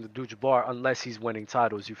guard Kareem Abdul-Jabbar unless he's winning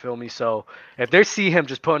titles. You feel me? So if they see him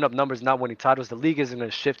just putting up numbers, not winning titles, the league isn't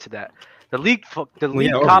going to shift to that. The league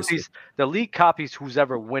copies who's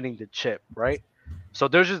ever winning the chip, right? So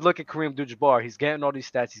they're just looking at Kareem Abdul-Jabbar. He's getting all these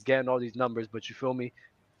stats. He's getting all these numbers. But you feel me?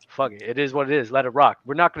 Fuck it. It is what it is. Let it rock.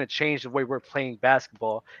 We're not going to change the way we're playing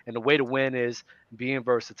basketball. And the way to win is being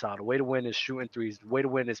versatile. The way to win is shooting threes. The way to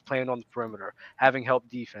win is playing on the perimeter, having help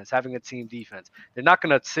defense, having a team defense. They're not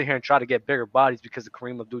going to sit here and try to get bigger bodies because of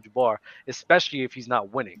Kareem Abdul-Jabbar, especially if he's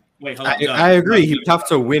not winning. Wait, hold on, I agree. He'd have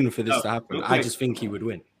to win for this to happen. I just think he would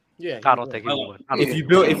win. Yeah, I don't think he would win.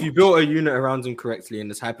 If you built a unit around him correctly in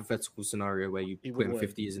this hypothetical scenario where you put him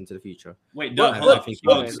 50 years into the future, wait, I think he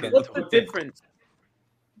would. What's the difference?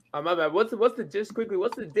 Oh, my bad. What's the just quickly?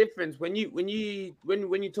 What's the difference when you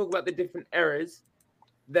talk about the different eras?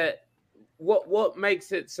 That what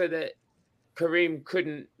makes it so that Kareem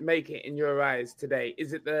couldn't make it in your eyes today?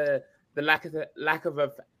 Is it the lack of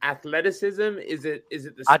athleticism? Is it the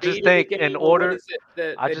speed I just think in order.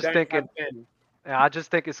 I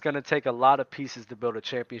just think it's going to take a lot of pieces to build a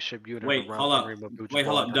championship unit. Wait, hold up,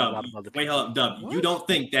 Dub. You don't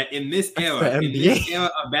think that in this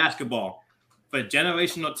era of basketball, for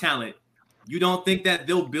generational talent, you don't think that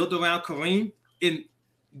they'll build around Kareem?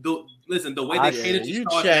 Listen, the way they cater to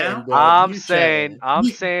stars now. I'm saying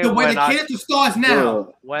the way they cater to stars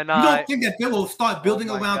now. You don't think that they will start building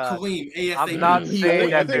around Kareem ASAP? I'm not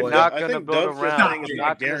saying that they're not going to build around.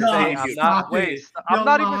 I didn't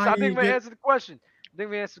even answer the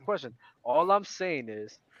question. All I'm saying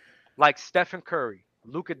is, like Stephen Curry,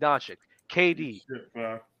 Luka Doncic, KD,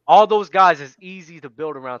 all those guys is easy to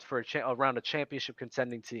build around around a championship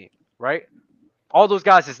contending team, right? All those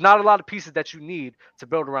guys, it's not a lot of pieces that you need to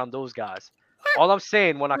build around those guys. All I'm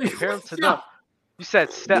saying when I compare them to them, you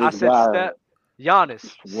said Steph. I said Steph,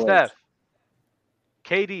 Giannis, Steph,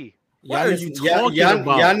 KD. Giannis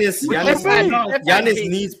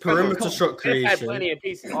needs perimeter shot creation.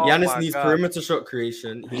 Giannis needs perimeter shot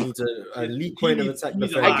creation. He needs an elite point of attack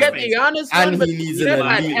defender. I get the Giannis, and he needs an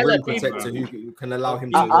elite rim protector who can allow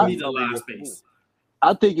him to. He needs a lot of space.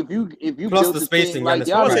 I think if you plus the spacing, like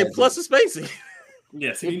plus the spacing.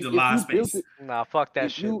 Yes, he needs a lot of space. Nah, fuck that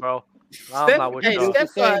shit, bro. Steph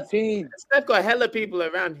got hella people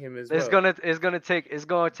around him as well. It's gonna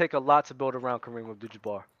take a lot to build around Kareem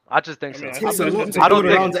Abdul-Jabbar. I just think so. I don't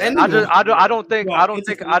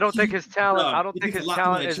think his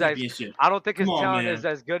talent is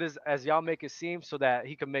as good as y'all make it seem, so that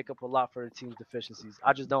he can make up a lot for the team's deficiencies.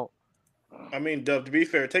 I just don't. I mean, Dub, to be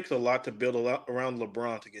fair, it takes a lot to build a lot around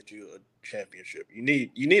LeBron to get you a championship. You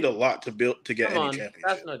need a lot to build to get any championship.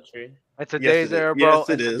 That's not true. In today's era, bro.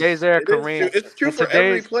 In today's era, Kareem. It's true for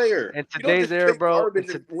every player. In today's era, bro.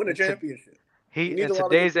 Win a championship. In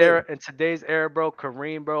today's era, bro,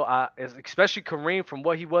 Kareem, bro, especially Kareem from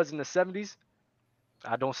what he was in the 70s,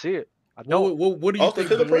 I don't see it. I don't. What do you think?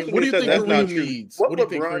 What do you think Kareem needs? What do you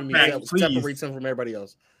think Kareem needs that separates him from everybody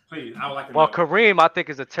else? Please, I would like to well, know. Kareem, I think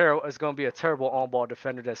is going to be a terrible on-ball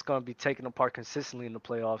defender that's going to be taken apart consistently in the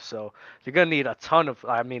playoffs. So you're going to need a ton of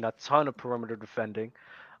perimeter defending.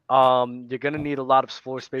 You're going to need a lot of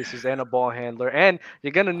floor spacers and a ball handler, and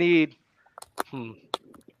you're going to need.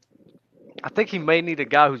 I think he may need a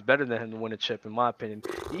guy who's better than him to win a chip, in my opinion.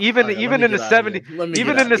 Even in the 70s,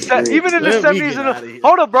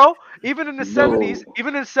 hold up, bro. Even in the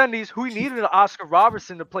 70s, who needed an Oscar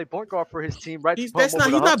Robertson to play point guard for his team, right? He's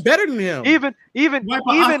not better than him. Even in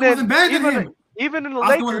the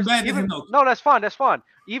Lakers, no, that's fine.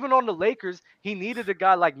 Even on the Lakers, he needed a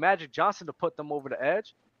guy like Magic Johnson to put them over the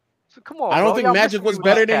edge. So come on, I don't think Magic was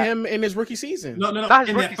better than him in his rookie season. No. In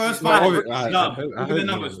that first 5, look at the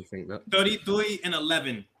numbers: 33 and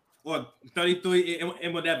 11, or 33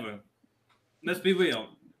 and whatever. Let's be real.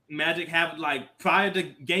 Magic have like prior to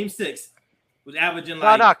Game 6 was averaging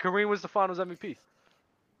like. Kareem was the Finals MVP.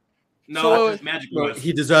 No, Magic was.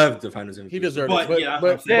 He deserved the Finals MVP. He deserved it.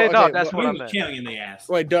 That's what I meant. Carrying the ass.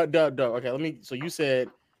 Wait, Doug. Okay, So you said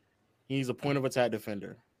he's a point of attack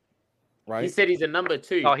defender. Right? He said he's a number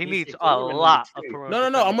 2. Oh, he needs a lot of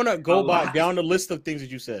perimeter. No. I'm gonna go down the list of things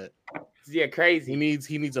that you said. Yeah, crazy. He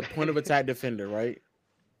needs a point of attack defender, right?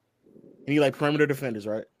 He need like perimeter defenders,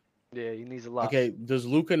 right? Yeah, he needs a lot. Okay, does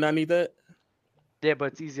Luka not need that? Yeah,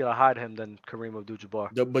 but it's easier to hide him than Kareem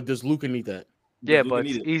Abdul-Jabbar. But does Luka need that? Yeah, but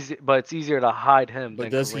it's easy. But it's easier to hide him. But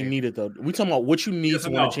than does Kareem. he need it though? We talking about what you need Yes to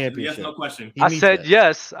or win a no? championship. Yes, no question. He I needs said that.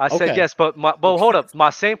 yes. I said Okay. yes. But hold up. My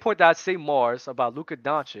same point that I'd say Mars about Luka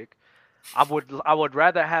Doncic, I would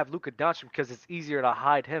rather have Luka Doncic because it's easier to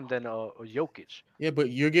hide him than a Jokic. Yeah, but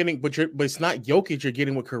but it's not Jokic. You're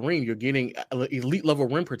getting with Kareem. You're getting elite level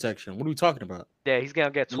rim protection. What are we talking about? Yeah, he's gonna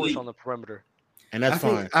get torched on the perimeter. And that's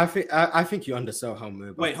fine. I think you undersell how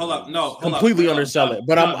mobile. Wait, hold up. No, hold completely up. undersell it.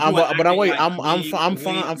 But I'm fine.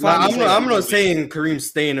 I'm not saying Kareem's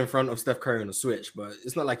staying in front of Steph Curry on a switch, but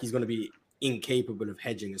it's not like he's going to be incapable of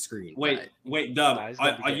hedging a screen. Wait, Dub.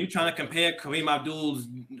 Are you trying to compare Kareem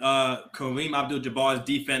Abdul-Jabbar's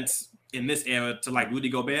defense in this era to like Rudy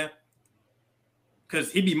Gobert?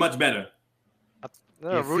 Because he'd be much better.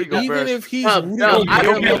 Rudy Gobert. Even if he's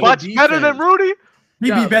much better than Rudy.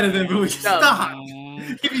 He'd be better than Rudy. Stop.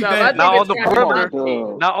 He'd be better. Not on the perimeter.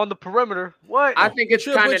 Not on the perimeter. What? I think it's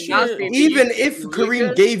kind of nasty. Even if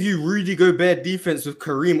Kareem gave you Rudy Gobert defense with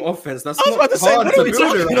Kareem offense, that's not about to say, hard what to are we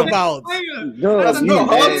build talking around. about? That's not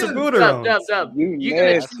hard to build around. Dub.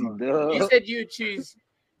 You said you choose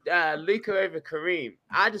Luka over Kareem.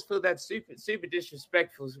 I just feel that's super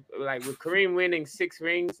disrespectful. Like with Kareem winning 6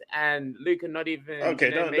 rings and Luka not even. Okay,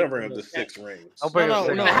 don't bring up the 6 rings. No, but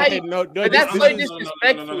that's so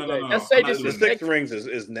disrespectful. That's so disrespectful. The 6 rings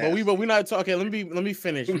is nasty. But we not talking. Okay, let me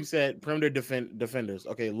finish. You said perimeter defenders.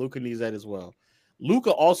 Okay, Luka needs that as well. Luka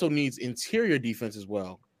also needs interior defense as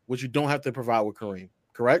well, which you don't have to provide with Kareem.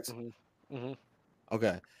 Correct? Mm-hmm.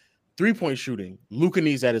 Okay. 3-point shooting. Luka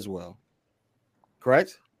needs that as well.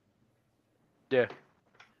 Correct? Yeah.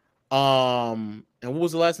 And what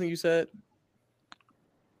was the last thing you said?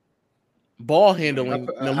 Ball handling.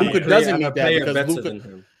 Now Luka doesn't need that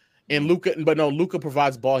because Luka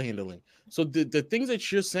provides ball handling. So the things that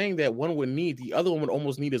you're saying that one would need, the other one would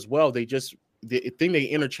almost need as well. The thing they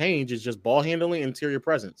interchange is just ball handling, interior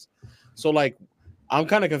presence. So like, I'm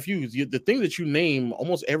kind of confused. The thing that you name,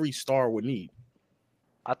 almost every star would need.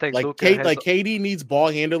 I think like KD needs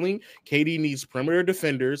ball handling. KD needs perimeter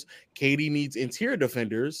defenders. KD needs interior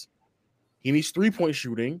defenders. He needs 3-point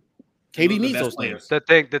shooting. KD needs those things. The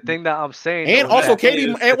thing that I'm saying, and also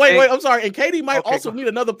KD. I'm sorry. And KD might also need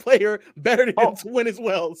another player better than him to win as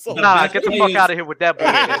well. So get the fuck out of here with that.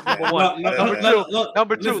 Number one.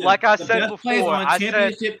 Number two. Like I said before, I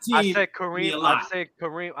said Kareem.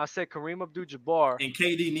 I said Kareem Abdul-Jabbar. And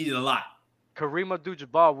KD needed a lot. Kareem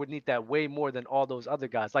Abdul-Jabbar would need that way more than all those other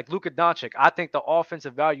guys. Like Luka Doncic, I think the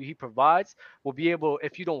offensive value he provides will be able,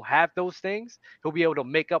 if you don't have those things, he'll be able to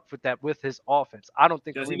make up for that with his offense. I don't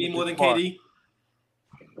think. Does he need more than KD?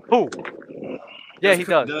 Who? Yeah, he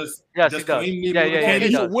does. Yes, he does. Yeah, he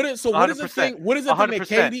does. So what is the thing? What is the thing that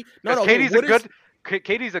KD? No,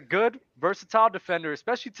 KD's a good, versatile defender,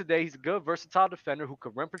 especially today. He's a good, versatile defender who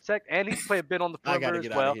can rim protect, and he can play a bit on the perimeter as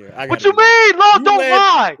well. What you mean? Don't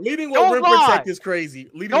lie. Leading with rim protect is crazy.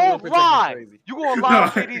 Don't lie. You gonna lie on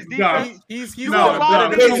KD's defense? He's gonna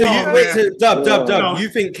lie. Wait, Dub. You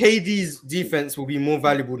think KD's defense will be more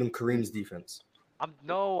valuable than Kareem's defense? I'm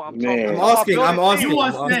asking.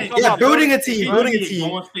 Yeah, building a team.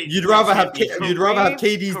 You'd rather have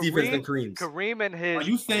KD's defense than Kareem's. Kareem and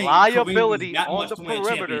his liability on the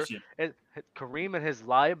perimeter. Kareem and his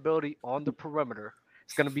liability on the perimeter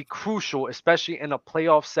is going to be crucial, especially in a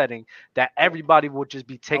playoff setting that everybody will just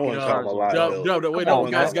be taking turns.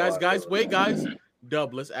 Guys.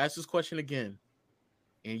 Dub, let's ask this question again,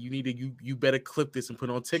 and you better clip this and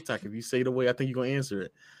put it on TikTok. If you say the way I think you're gonna answer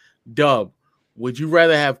it, Dub. Would you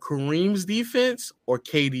rather have Kareem's defense or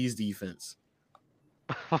KD's defense?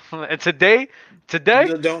 And today?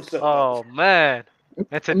 Oh man!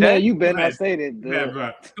 And today, man, you better not say that. Yeah,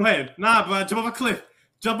 bro. Go ahead. Nah, bro. Jump off a cliff.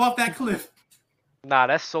 Jump off that cliff. Nah,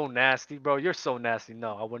 that's so nasty, bro. You're so nasty.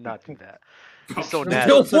 No, I would not do that. You're so nasty.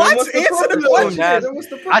 Yo, what? Answer the question.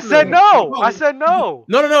 I said no.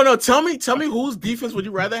 No. Tell me whose defense would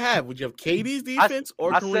you rather have? Would you have KD's defense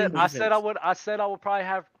or Kareem's defense? I said I would probably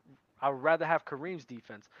have. I would rather have Kareem's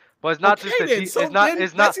defense, but it's not just the it's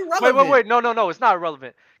not. Irrelevant. Wait. No, it's not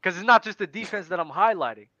irrelevant because it's not just the defense that I'm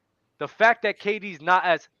highlighting. The fact that KD's not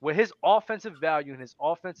as with his offensive value and his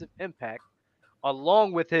offensive impact,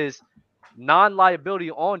 along with his non-liability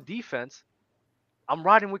on defense, I'm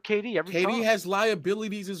riding with KD every time. KD has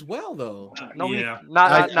liabilities as well, though.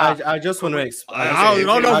 I just want to explain. I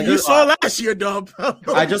don't know. You saw last year, Dub.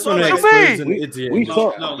 I just want to expose an idiot.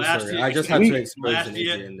 Last year. I just had to expose an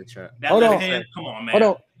idiot in the chat. That left hand. Come on, man. Hold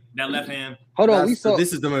on. That left hand. Hold on.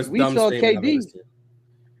 This is the most dumb statement I've ever seen.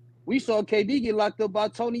 We saw KD get locked up by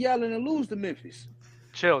Tony Allen and lose to Memphis.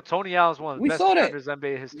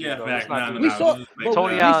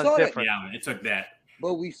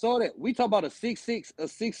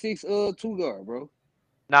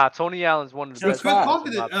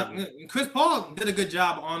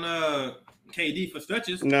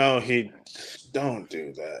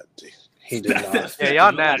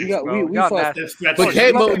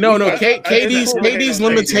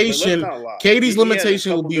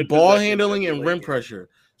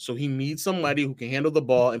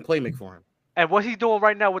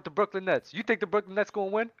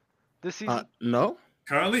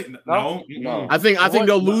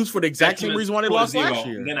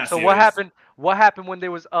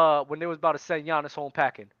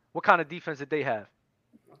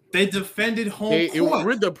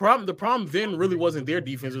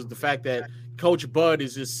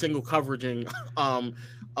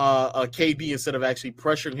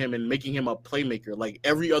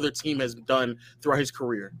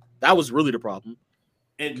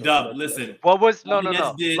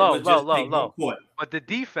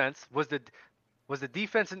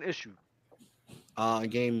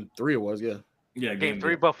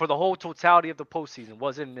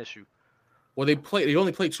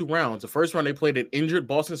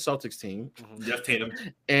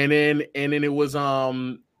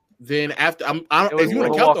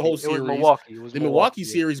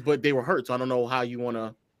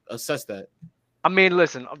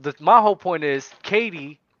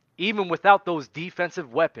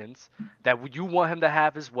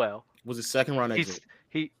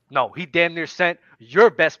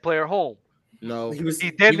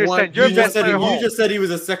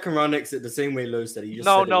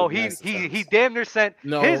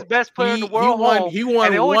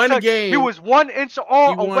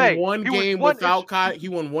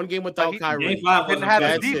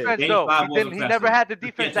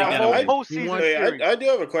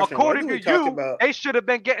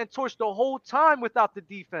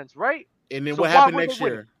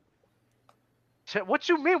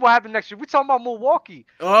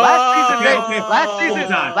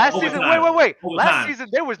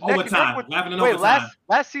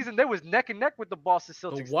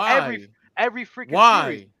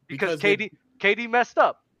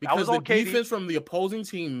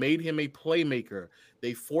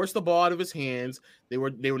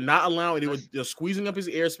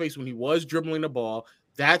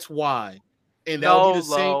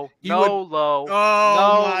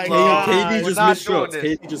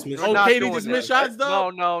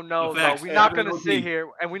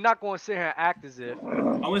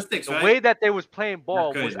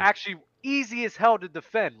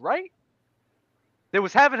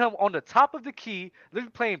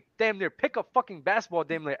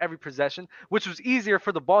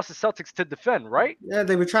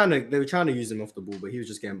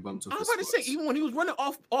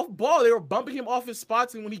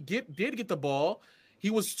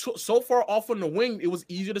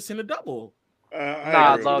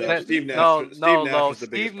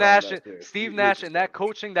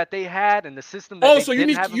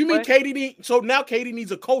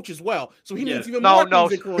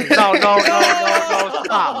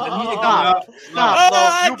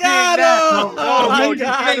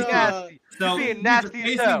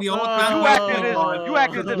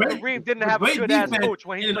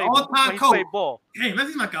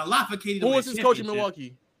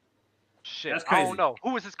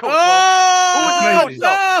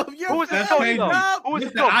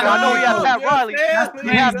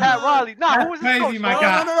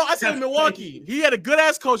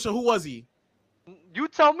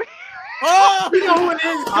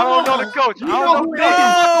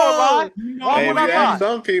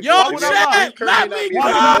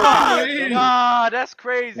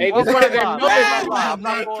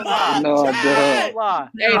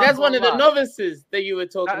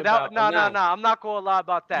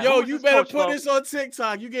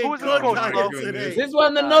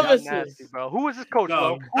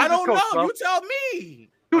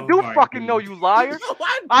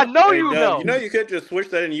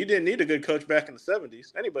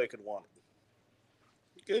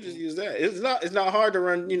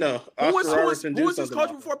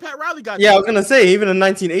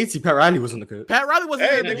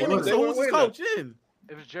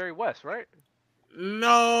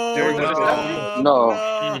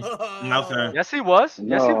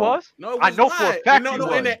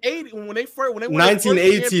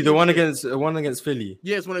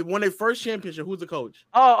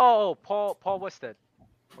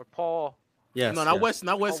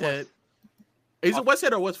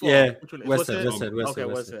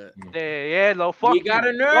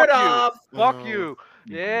 Fuck you.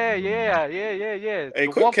 Yeah. Hey, The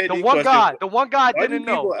quick one, KD the one question. guy, the one guy Why do didn't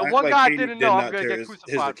know. people The act one like guy KD didn't did know. I'm not gonna tear get his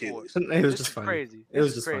crucified for it. Achilles? It was This just is funny. crazy. It was This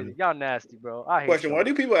is just crazy. funny. Y'all nasty, bro. I hate Question: y'all. Why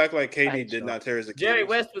do people act like I KD hate did y'all. not tear his Jerry Achilles?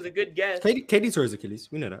 West was a good guess. KD tore his Achilles.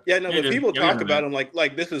 We know that. Yeah, no, Yeah, but he people did. Yeah, we talk know about that. him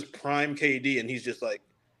like this is prime KD, and he's just like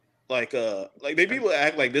they people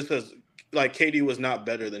act like this is like KD was not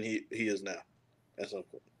better than he is now. That's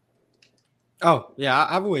uncool. Oh, yeah,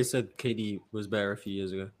 I've always said KD was better a few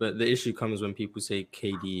years ago, but the issue comes when people say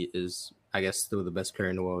KD is, I guess, still the best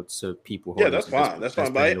player in the world. So people hold Yeah, him that's to best, fine. That's best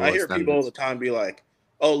fine. player in But the I world hear people all the standards. time be like,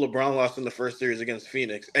 "Oh, LeBron lost in the first series against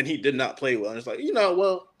Phoenix, and he did not play well." And it's like,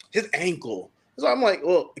 well, his ankle. So I'm like,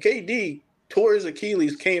 well, KD tore his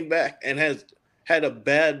Achilles, came back, and has had a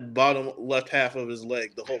bad bottom left half of his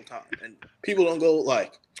leg the whole time. And people don't go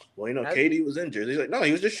like, well, KD was injured. He's like, no,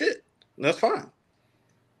 he was just shit. And that's fine.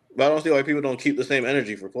 But I don't see why people don't keep the same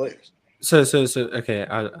energy for players. So okay,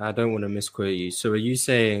 I don't want to misquote you. So are you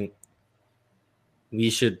saying we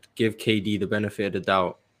should give KD the benefit of the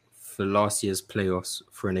doubt for last year's playoffs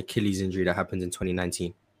for an Achilles injury that happened in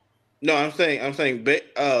 2019? No, I'm saying,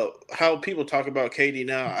 how people talk about KD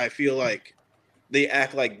now, I feel like they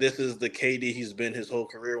act like this is the KD he's been his whole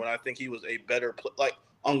career. When I think he was a better like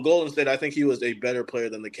on Golden State, I think he was a better player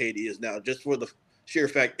than the KD is now, just for the sheer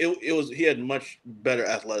fact he had much better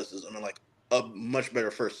athleticism and like a much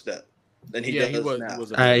better first step than he does now.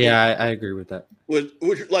 I agree with that.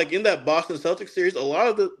 Which like in that Boston Celtics series, a lot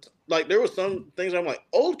of the like there were some things I'm like,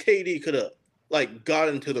 old KD could have like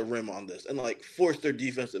gotten to the rim on this and like forced their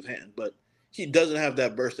defensive hand, but he doesn't have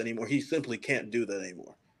that burst anymore. He simply can't do that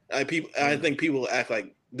anymore. I think people act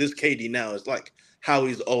like this KD now is like how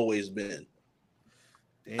he's always been.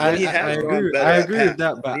 I agree with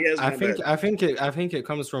that, but I think it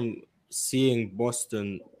comes from seeing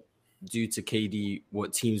Boston do to KD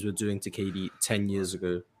what teams were doing to KD 10 years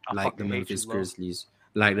ago, like the Memphis Grizzlies,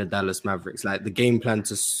 like the Dallas Mavericks. Like the game plan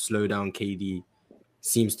to slow down KD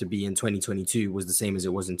seems to be in 2022 was the same as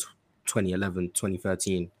it was in 2011,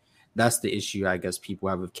 2013. That's the issue I guess people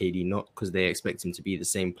have with KD, not because they expect him to be the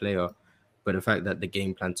same player, but the fact that the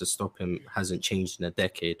game plan to stop him hasn't changed in a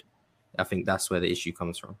decade. I think that's where the issue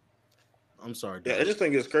comes from. I'm sorry. Yeah, I just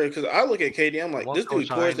think it's crazy because I look at KD, I'm like, this dude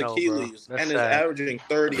tore his Achilles and is averaging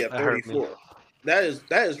 30 at 34. That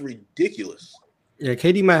is ridiculous. Yeah,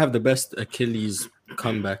 KD might have the best Achilles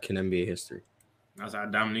comeback in NBA history. That's our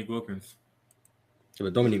Dominique Wilkins. Yeah,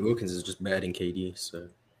 but Dominique Wilkins is just better than KD, so.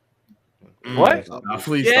 What?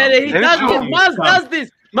 Yeah, he does this. Maz does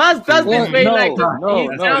this. Maz does this.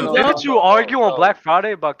 Didn't you argue on Black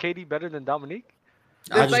Friday about KD better than Dominique?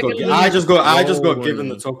 I just got given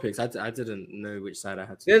the topics. I didn't know which side I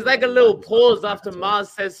had to. There's like a little pause after Maz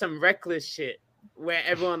says some reckless shit where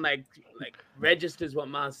everyone like registers what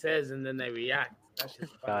Maz says and then they react. That's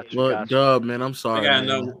just funny. But Dub, man, I'm sorry.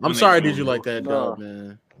 I'm sorry. Did you like that, Dub,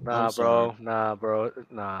 man? Nah, bro. Nah,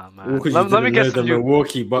 man. Let me get some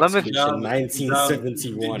Milwaukee Bucks in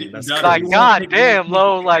 1971. That's like, god damn,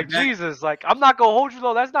 Lo. Like, Jesus. Like, I'm not gonna hold you,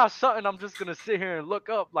 Lo. That's not something I'm just gonna sit here and look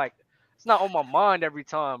up. Like, it's not on my mind every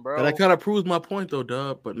time, bro. But that kind of proves my point, though,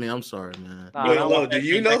 Dub. But man, I'm sorry, man. Wait, Lo, do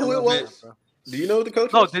you know who it was? Do you know who the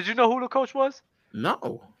coach was? was? No, did you know who the coach was?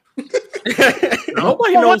 No.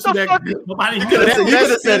 Nobody knows who that.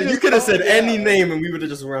 You could have said any name and we would have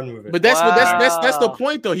just run with it. But that's the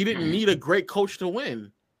point, though. He didn't need a great coach to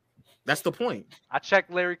win. That's the point. I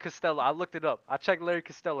checked Larry Costello. I looked it up. I checked Larry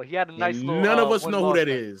Costello. He had a nice little. None of us know who that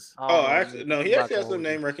is. Actually, no, he actually has some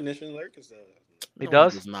name recognition. Larry Costello. He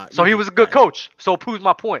does. So he was a good coach. So it proves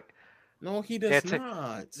my point. No, he does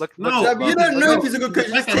not. You don't know if he's a good coach.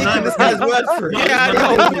 You're just taking this guy's word for it. Yeah, I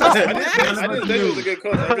know. I didn't say he was a good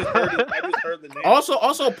coach. I just heard the name.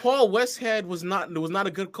 Also, Paul Westhead was not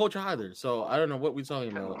a good coach either. So I don't know what we're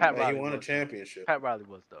talking about. He won a championship. Pat Riley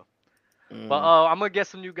was though. But I'm gonna get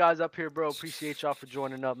some new guys up here, bro. Appreciate y'all for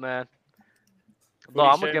joining up, man. Lo,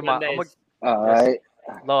 I'm gonna get my. All right.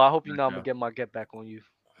 Lo, I hope you know I'm gonna get my get back on you.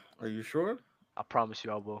 Are you sure? I promise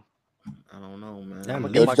you, I will. I don't know, man. Damn,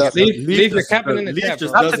 Leave your capping in the chat,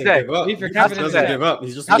 just bro. doesn't give up. Leave your capping in the doesn't chat. give up.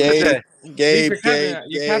 He's just Gabe,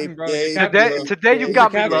 Today you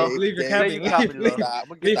got me, Lo. Leave your Today you got me, Lo.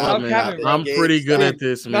 Stop capping, bro. I'm pretty good at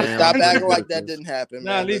this, man. Stop acting like that didn't happen,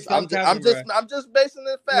 man. I'm just basing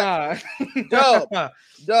it fact. Dub.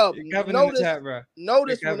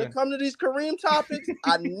 Notice when it comes to these Kareem topics,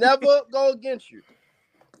 I never go against you.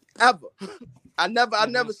 Ever. I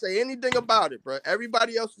never say anything about it, bro.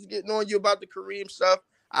 Everybody else is getting on you about the Kareem stuff.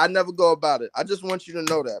 I never go about it. I just want you to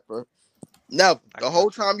know that, bro. Never. The whole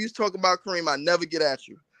time you talk about Kareem, I never get at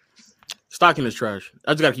you. Stockton is trash.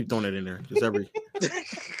 I just gotta keep throwing it in there. Just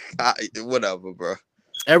whatever, bro.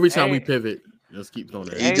 Every time we pivot, Let's keep throwing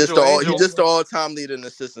that. He just the all-time leader in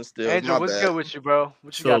assistance steals. Angel, My what's bad. good with you, bro?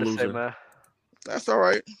 What you Still a got to say, loser. man? That's all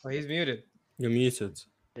right. Oh, he's muted. You're muted.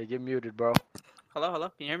 Yeah, get muted, bro. Hello.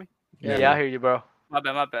 Can you hear me? Yeah, I hear you, bro. My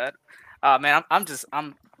bad. Man, I'm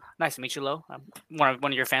nice to meet you, Lo. I'm one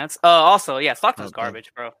of your fans. Also, yeah, Stockton's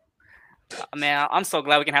garbage, bro. Man, I'm so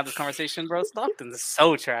glad we can have this conversation, bro. Stockton's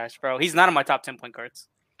so trash, bro. He's not on my top 10 point guards.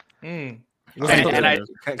 Can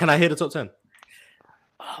I hear the top 10?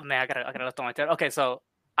 Oh man, I gotta lift on my 10. Okay, so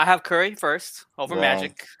I have Curry first over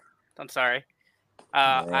Magic. I'm sorry.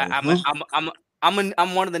 I'm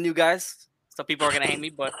one of the new guys, so people are gonna hate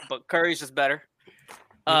me, but Curry's just better.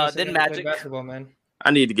 Then Magic. Basketball, man.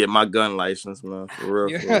 I need to get my gun license, man. For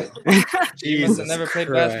real. You must have never played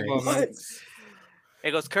basketball, man.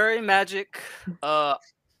 It goes Curry, Magic,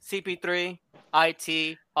 CP3,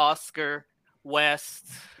 IT, Oscar, West,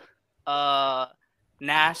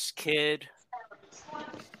 Nash, Kidd.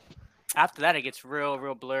 After that, it gets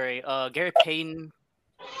real blurry. Gary Payton.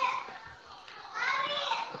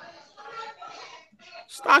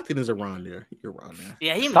 Stockton is around there. You're around there.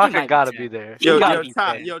 Yeah, Stockton gotta be there. Yo,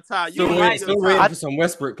 Ty. Still waiting for some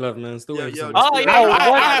Westbrook love, man. Still waiting for some Westbrook.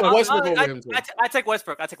 I have Westbrook over him too. I take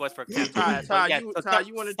Westbrook. Ty,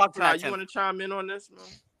 you want to chime in on this,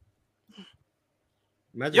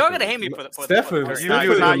 man? You're gonna hate me for the Steph over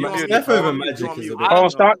Magic is a bit.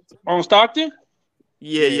 On Stockton?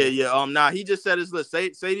 Yeah. Nah, he just said his list.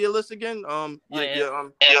 Say the list again.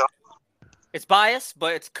 It's biased,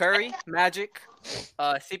 but it's Curry, Magic,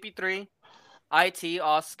 CP3, IT,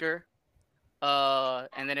 Oscar,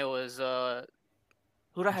 and then it was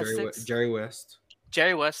who did I have six? Jerry West.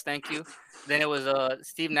 Jerry West, thank you. Then it was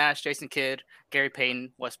Steve Nash, Jason Kidd, Gary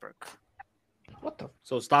Payton, Westbrook. What the?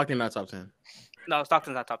 So Stockton not top 10. No,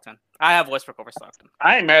 Stockton's not top 10. I have Westbrook over Stockton.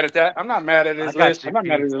 I ain't mad at that. I'm not mad at his list. I'm not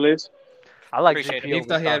mad at his list. I like Appreciate GP it. over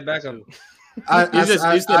Thought he had Stockton, backup.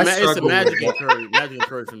 It's the Magic and Curry. Magic and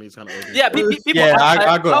Curry for me is kind of over. Yeah, people. Yeah,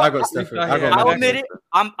 I got Steph. I'll admit it.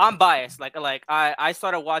 I'm biased. Like I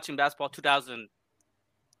started watching basketball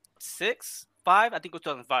 2006, 5. I think it was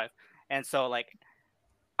 2005, and so like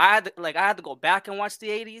I had to go back and watch the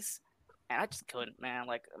 80s, and I just couldn't, man.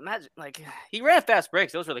 Like imagine, like he ran fast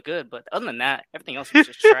breaks. It was really good, but other than that, everything else was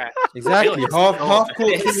just trash. Exactly. Half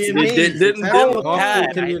court Killian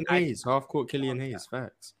Hayes. Hayes.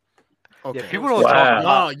 Facts. Okay. Yeah, people don't talk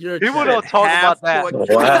about. People don't talk about that.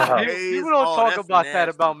 People don't talk about that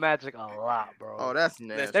about Magic a lot, bro. Oh, that's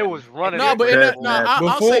nasty. They was running. No, but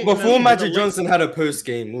before Magic Johnson had a post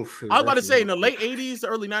game. I was about to say in the late 80s, the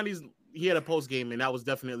early 90s, he had a post game, and that was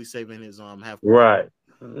definitely saving his half. Right.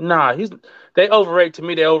 Nah, they overrate to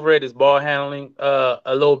me. They overrate his ball handling a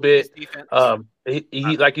little bit.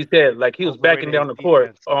 He like you said, like he was backing down the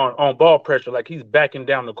court on ball pressure. Like he's backing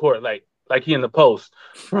down the court, like he in the post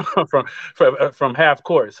from half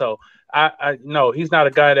court. So I no, he's not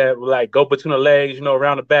a guy that will like go between the legs,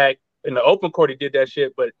 around the back. In the open court, he did that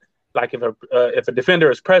shit. But like if a defender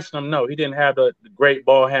is pressing him, no, he didn't have the great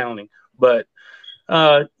ball handling. But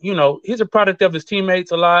he's a product of his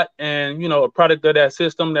teammates a lot, and a product of that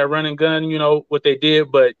system, that run and gun. What they did,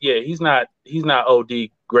 but yeah, he's not OD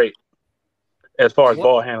great as far as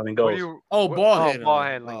ball handling goes. Ball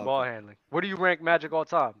handling. Ball handling. Where do you rank Magic all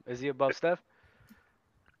time? Is he above Steph?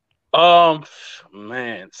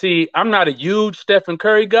 Man, see, I'm not a huge Stephen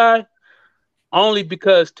Curry guy, only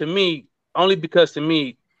because to me,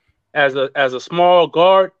 as a small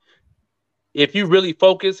guard, if you really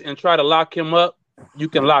focus and try to lock him up, you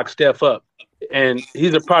can lock Steph up, and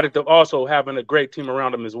he's a product of also having a great team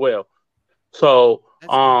around him as well. So,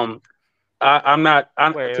 I'm not.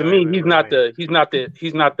 He's not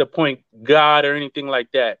the point guard or anything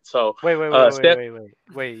like that. So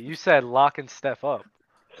wait. You said locking Steph up.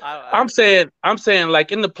 I'm saying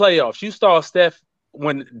like in the playoffs, you saw Steph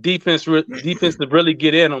when defense to really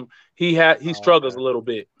get in him. He struggles a little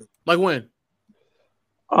bit. Like when?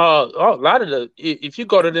 A lot of if you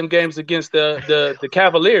go to them games against the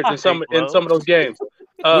Cavaliers in some of those games.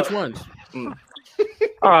 Which ones? See,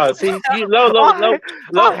 low.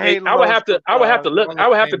 I would have to look. I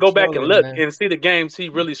would have to go back and look and see the games he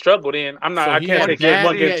really struggled in. I can't take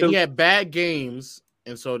one game too. He had bad games,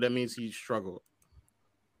 and so that means he struggled.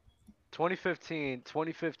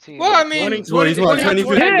 2015. Well, I mean,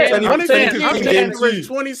 2015,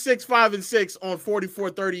 26, 5 and 6 on 44,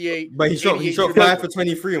 38. But he shot 5 for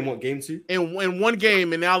 23 in what, game 2? In one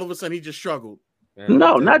game, and all of a sudden he just struggled. Yeah.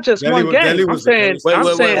 No, not just one game. I'm saying,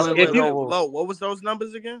 what was those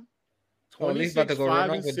numbers again? 26, 5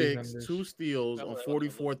 and 6, 2 steals on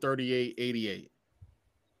 44, 38, 88.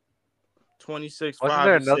 26. Wasn't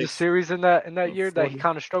there another series in that year that he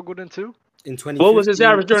kind of struggled in too? In 2015, What was his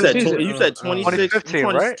average during the season? You said 26, 2015,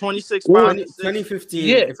 right? 26, What 5, was- and 6. 2015,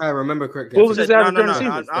 Yeah. if I remember correctly. What was his average during the No,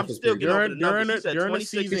 season? I'm still getting over the numbers. He said During the 26,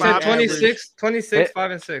 season, He he said 5, and 6. 26,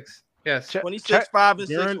 5, and 6. Yes. 26, 5, and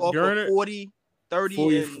 6 off during of it- 40, 30,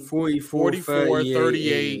 40, and 44, 44,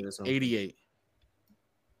 38, or something. 88.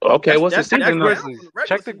 Okay, what's the Check season? the number? Grizzlies.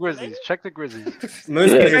 Check the Grizzlies. Check the Grizzlies. Most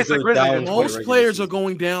Yeah. players Face the go Grizzlies down in for the Most regular players are season.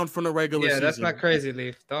 going down from the regular Yeah, season. that's not crazy,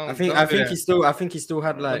 Leaf. Don't. I think don't do he still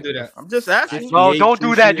had like do that. I'm just asking. No, 58 don't true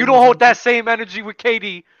do that. You shooting don't or hold that something. same energy with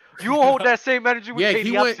KD. You don't hold that same energy with Yeah, KD.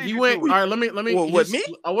 he I've went. seen He you went. do it. All right, let me. Well, with me?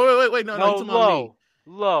 Oh, wait. No, No, you talking about me.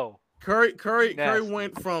 low. Curry Nasty.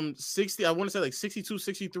 went from 60, I want to say like 62,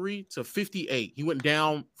 63 to 58. He went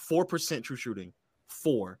down 4% true shooting.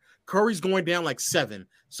 4. Curry's going down like 7.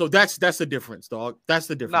 So that's the difference, dog. That's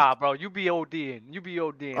the difference. Nah, bro, you be ODing.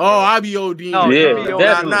 Oh, bro. I be ODing. No, Yeah, you be ODing.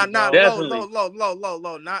 definitely. Nah, Definitely.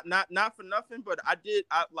 low. Not for nothing, but I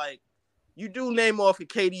like you do name off of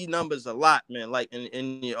KD numbers a lot, man. Like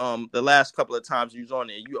in the last couple of times you was on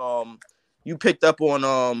there, you picked up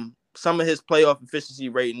on some of his playoff efficiency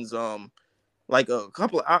ratings like a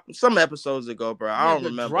couple of some episodes ago, bro. I don't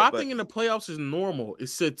remember. Dropping in the playoffs is normal.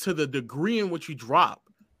 It's to the degree in which you drop.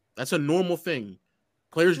 That's a normal thing.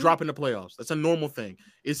 Players drop in the playoffs. That's a normal thing.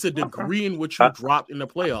 It's the degree in which you drop in the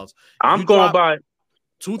playoffs. I'm going by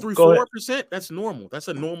 2, 3, Go ahead. 4%. That's normal. That's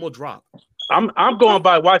a normal drop. I'm going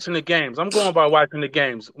by watching the games.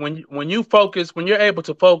 When you focus, when you're able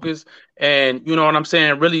to focus, and you know what I'm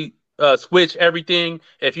saying, really switch everything.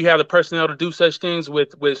 If you have the personnel to do such things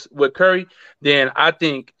with Curry, then I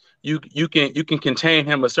think you can contain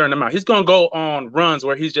him a certain amount. He's going to go on runs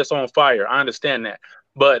where he's just on fire. I understand that.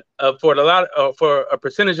 But for a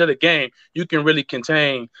percentage of the game, you can really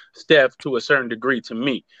contain Steph to a certain degree. To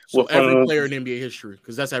me, So every player in NBA history,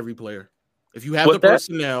 because that's every player. If you have the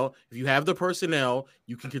personnel,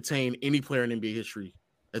 you can contain any player in NBA history.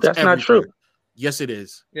 That's not true. Player. Yes, it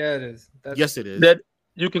is. Yeah, it is. Yes, it is. That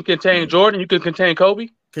you can contain Jordan. You can contain Kobe.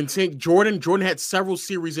 Jordan had several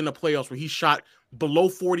series in the playoffs where he shot below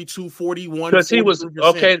 42, 41. Because he was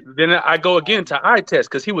okay. Then I go again to eye test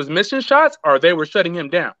because he was missing shots or they were shutting him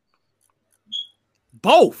down.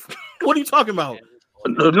 Both. What are you talking about?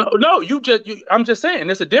 No. I'm just saying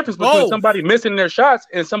there's a difference between somebody missing their shots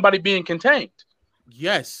and somebody being contained.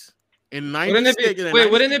 Yes. In wouldn't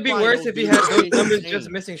it be worse if he had those numbers just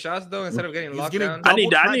missing shots though instead of getting locked down? I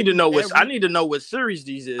need to know what series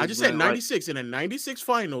these is. I just said 96. In the 96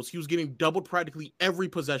 finals, he was getting doubled practically every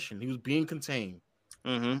possession. He was being contained.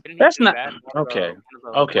 Mm-hmm. That's not okay.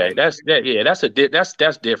 Okay, that's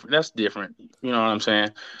different. That's different. You know what I'm saying?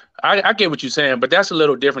 I get what you're saying, but that's a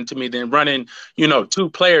little different to me than running, 2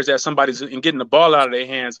 players at somebody's and getting the ball out of their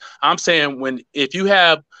hands. I'm saying if you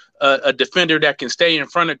have a defender that can stay in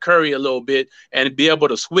front of Curry a little bit and be able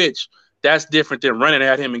to switch, that's different than running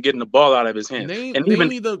at him and getting the ball out of his hands. Name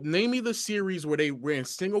me the series where they ran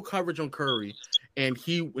single coverage on Curry and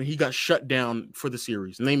he got shut down for the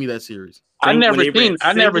series. Name me that series. I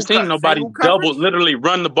never seen nobody literally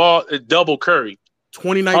run the ball double Curry.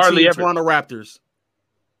 2019 Toronto Raptors.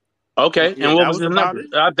 Okay, and what was the number?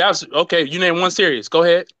 That's okay. You name one series. Go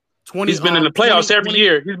ahead. He's been in the playoffs every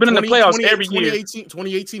year. He's been in the playoffs every year.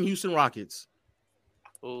 2018 Houston Rockets.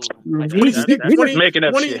 He's just making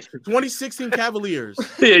up shit. 2016 Cavaliers.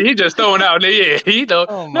 Yeah, he just throwing out there. Yeah,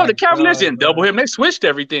 the Cavaliers didn't double him. They switched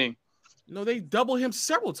everything. No, they double him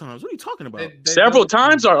several times. What are you talking about? Several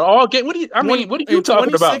times or all game? What are you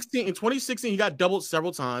talking about? In 2016, he got doubled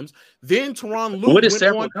several times. Then Teron Lue. What is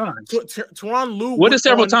several times? Teron Lue. What is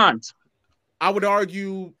several times? I would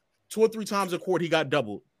argue 2 or 3 times a quarter he got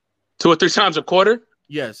doubled. 2 or 3 times a quarter?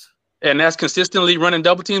 Yes. And that's consistently running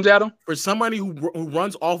double teams at him? For somebody who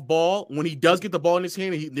runs off ball, when he does get the ball in his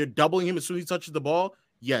hand, they're doubling him as soon as he touches the ball.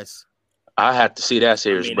 Yes. I have to see that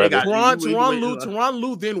series, brother. Teron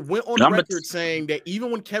Lue then went on record saying that even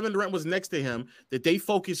when Kevin Durant was next to him, that they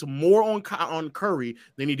focused more on Curry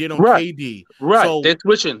than he did on KD. Right, so, they're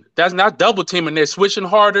switching. That's not double teaming. They're switching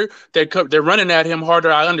harder. They're running at him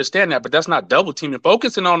harder. I understand that, but that's not double teaming.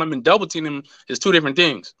 Focusing on him and double teaming him is 2 different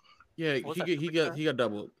things. Yeah, he got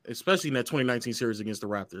doubled, especially in that 2019 series against the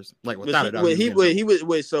Raptors. Like without it, he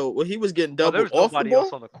was getting doubled off the ball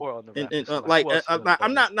on the court on the Raptors.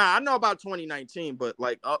 I know about 2019, but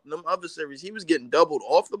like them other series, he was getting doubled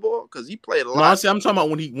off the ball because he played a lot. No, honestly, I'm talking about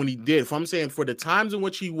when he did. If I'm saying for the times in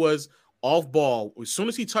which he was off ball, as soon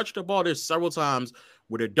as he touched the ball, there's several times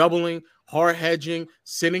where they're doubling, hard hedging,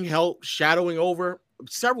 sending help, shadowing over.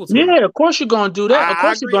 Several times. Yeah, of course you're gonna do that. Of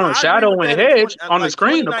course you're gonna shadow and hedge on the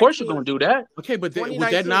screen. Of course you're gonna do that. Okay, but would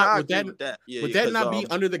that not be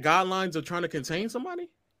under the guidelines of trying to contain somebody?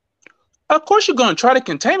 Of course, you're going to try to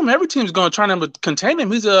contain him. Every team's going to try to contain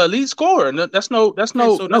him. He's a lead scorer. That's no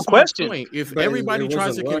question. My point. If everybody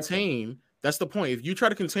tries to contain, that's the point. If you try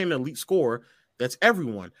to contain an elite scorer, that's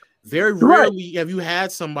everyone. Very rarely have you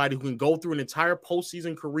had somebody who can go through an entire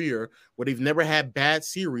postseason career where they've never had bad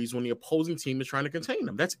series when the opposing team is trying to contain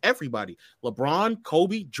them. That's everybody. LeBron,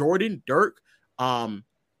 Kobe, Jordan, Dirk,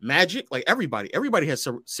 Magic, like everybody. Everybody has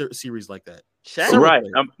series like that. Shaq? Right.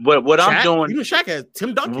 But what I'm doing, even Shaq has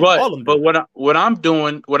Tim Duncan. Right. All of them. But what I'm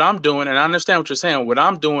doing, and I understand what you're saying. What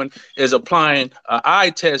I'm doing is applying an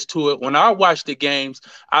eye test to it. When I watch the games,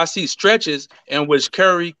 I see stretches in which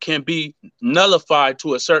Curry can be nullified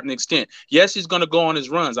to a certain extent. Yes, he's going to go on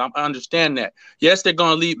his runs. I understand that. Yes, they're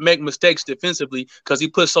going to make mistakes defensively because he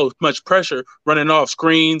puts so much pressure running off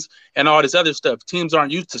screens and all this other stuff. Teams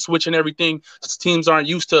aren't used to switching everything. Teams aren't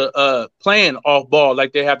used to playing off ball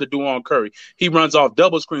like they have to do on Curry. He runs off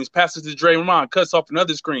double screens, passes to Draymond, cuts off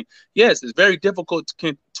another screen. Yes, it's very difficult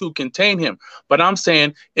to contain him. But I'm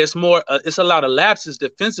saying it's more. It's a lot of lapses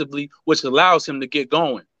defensively, which allows him to get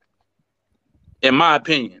going. In my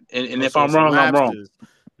opinion, and if I'm wrong, I'm wrong.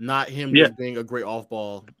 Not him just being a great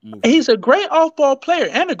off-ball mover. He's a great off-ball player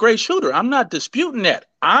and a great shooter. I'm not disputing that.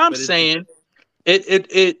 I'm saying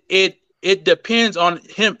it depends on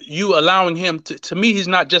him, you allowing him to me, he's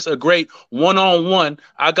not just a great one-on-one,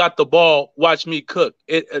 I got the ball, watch me cook.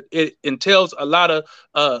 It entails a lot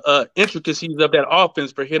of intricacies of that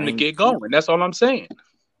offense for him to get going. That's all I'm saying.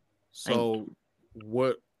 So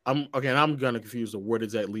I'm gonna confuse. Where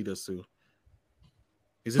does that lead us to?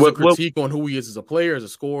 Is this a critique on who he is as a player, as a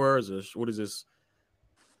scorer, what is this?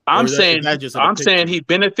 I'm saying he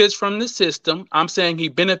benefits from the system. I'm saying he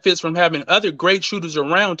benefits from having other great shooters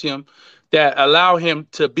around him that allow him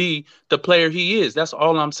to be the player he is. That's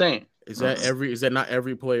all I'm saying. Is that not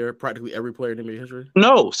every player, practically every player in NBA history?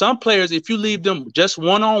 No, some players, if you leave them just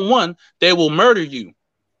one-on-one, they will murder you.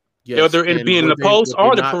 Yes, whether it be in the post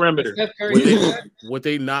or the perimeter. Would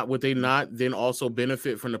they not then also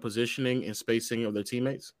benefit from the positioning and spacing of their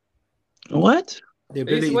teammates? What? The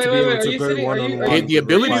ability to go one-on-one. The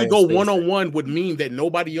ability to go one-on-one would mean that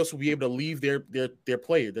nobody else will be able to leave their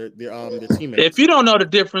player, their teammates. If you don't know the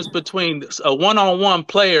difference between a one-on-one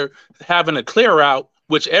player having a clear out,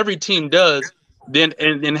 which every team does, then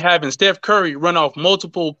and having Steph Curry run off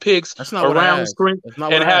multiple picks around the screen,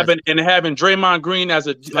 and having Draymond Green as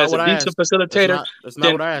a decent facilitator. That's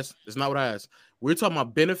not what I asked. That's not what I asked. We're talking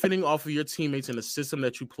about benefiting off of your teammates in the system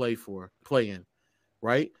that you play in,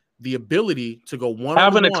 right? The ability to go one-on-one.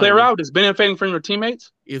 Having a clear out is benefiting from your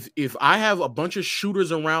teammates. If I have a bunch of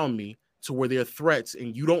shooters around me to where they're threats,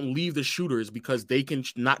 and you don't leave the shooters because they can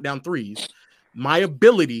knock down threes, my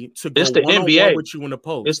ability to go one-on-one with you in the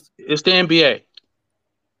post. It's the NBA.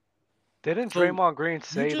 Didn't Draymond Green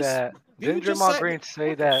say that? Didn't Draymond Green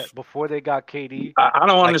say that before they got KD? I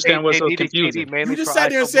don't understand what's so confusing. You just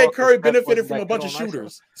sat there and said Curry benefited from a bunch of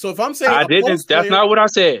shooters. So if I'm saying I didn't, that's not what I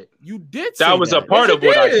said. You did. That was a part of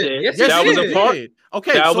what I said. That was a part.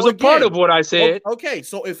 Okay, that was a part of what I said. Okay,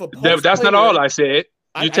 so if that's not all I said.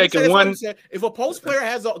 You taking one. If a post player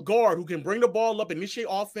has a guard who can bring the ball up, initiate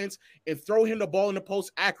offense, and throw him the ball in the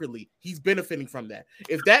post accurately, he's benefiting from that.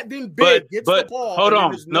 If that then gets the ball, hold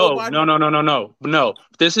on, no.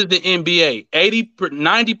 This is the NBA.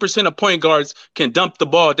 90% of point guards can dump the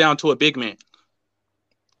ball down to a big man.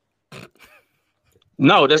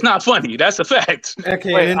 No, that's not funny. That's a fact.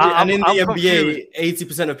 Okay, wait, and in the NBA,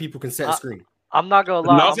 80% of people can set a screen. I'm not gonna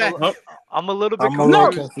lie. I'm a little bit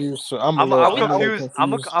confused. I'm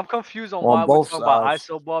confused on why we're talking about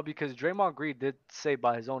ISO ball, because Draymond Green did say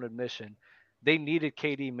by his own admission they needed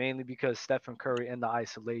KD mainly because Stephen Curry in the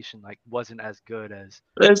isolation wasn't as good as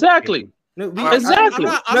exactly. No, exactly.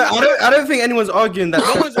 I don't think anyone's arguing that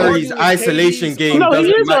Steph Curry's isolation game. No, he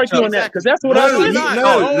is arguing that because that's what I said.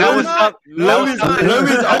 Lomi's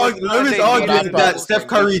arguing that Steph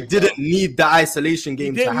Curry didn't need the isolation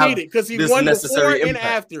game to have this necessary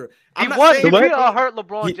impact. He hurt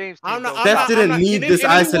LeBron James. Steph didn't need this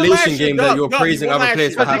isolation game that you're praising other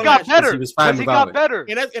players for. Because he got better. He was fine without it.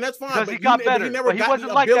 And that's fine. Because he got better. But he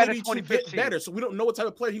wasn't like that in 2015. Better, so we don't know what type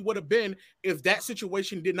of player he would have been if that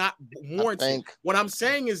situation did not warrant it. What I'm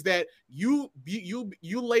saying is that you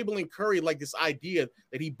labeling Curry like this idea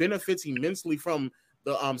that he benefits immensely from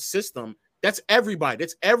the system. That's everybody.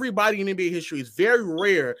 That's everybody in NBA history. It's very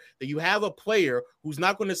rare that you have a player who's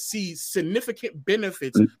not going to see significant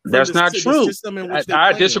benefits. That's not true.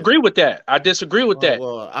 I disagree with that.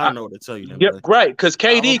 Well, I don't know what to tell you. Then, yeah, right. Because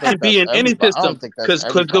KD can be in any system. Because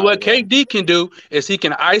what KD can do is he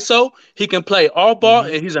can ISO, he can play all ball,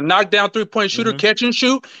 and he's a knockdown 3-point shooter, catch and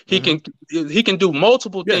shoot. He can do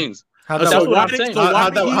multiple things. How'd That's that, what I'm saying.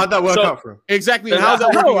 how'd that work out for him? Exactly. And how's that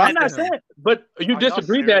working No, out I'm not for saying. him? But you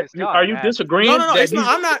disagree that? Are you disagreeing? No. that It's not.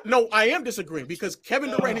 he's- I'm not. No, I am disagreeing because Kevin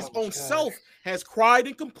Durant, his own self, has cried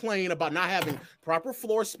and complained about not having proper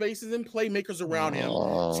floor spaces and playmakers around him.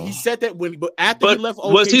 So he said that after he left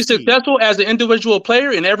OKC. Was he successful as an individual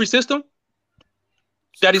player in every system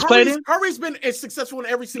that he's played in? Curry's been successful in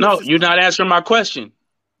every single No, system. you're not answering my question.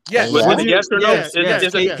 Yes. Was it yes or no? Yes.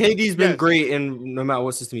 KD's been great in no matter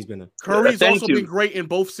what system he's been in. Curry's Thank also you. been great in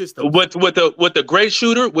both systems. With the great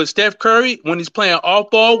shooter, with Steph Curry, when he's playing off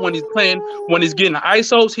ball, when he's getting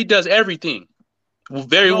ISOs, he does everything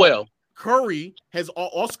very well. Curry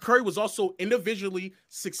was also individually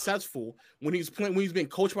successful when he's being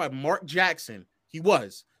coached by Mark Jackson. He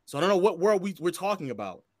was. So I don't know what world we're talking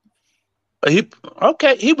about. He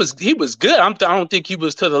was good. I don't think he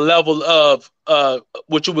was to the level of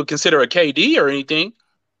what you would consider a KD or anything.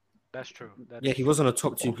 That's true. He wasn't a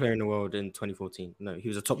top 2 player in the world in 2014. No, he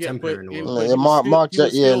was a top 10 player in the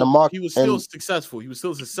world. He was still successful. He was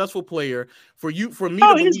still a successful player. For me,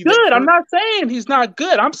 oh, he's good. I'm not saying he's not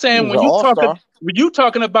good. I'm saying when you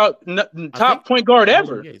talking about top point guard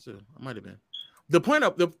ever. Yeah, I might have been. The point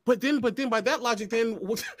of but then by that logic, then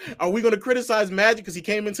are we going to criticize Magic because he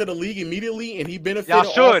came into the league immediately and he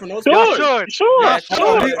benefited from those? Sure.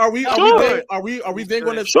 Are we then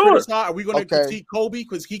going to criticize? Are we going to critique Kobe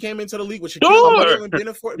because he came into the league with Shaquille and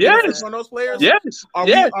benefit from those players? Yes.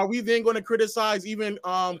 Are we then going to criticize even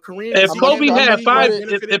Kareem? If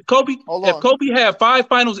Kobe had 5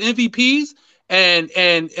 Finals MVPs. And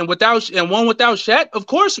one without Shaq, of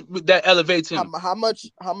course that elevates him. How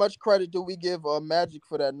much credit do we give Magic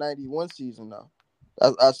for that 91 season now?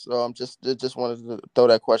 I just wanted to throw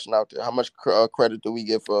that question out there. How much credit do we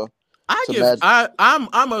give Magic?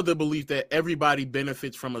 I'm of the belief that everybody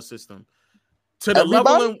benefits from a system to the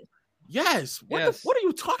level. Yes. What are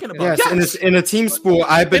you talking about? Yes. In a team sport,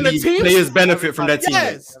 I believe players benefit from that team.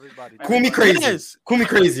 Yes. Call me crazy. Call me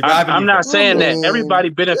crazy. But I'm not saying that everybody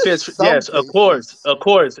benefits. Yes, of course.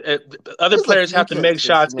 Other players have to make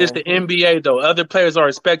shots. It's the NBA, though. Other players are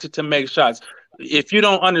expected to make shots. If you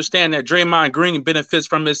don't understand that Draymond Green benefits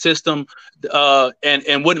from his system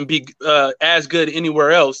and wouldn't be as good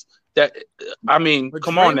anywhere else, come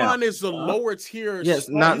on now. Draymond is the lower tier. Yes,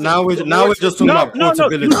 now we're just talking about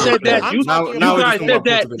portability. You said that.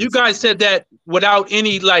 You guys said that without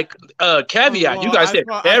any caveat. You guys said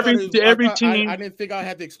every team. I didn't think I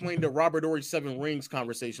had to explain the Robert Horry 7 rings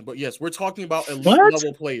conversation, but yes, we're talking about elite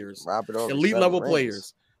level players. Elite level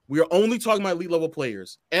players. We are only talking about elite level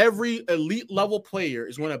players. Every elite level player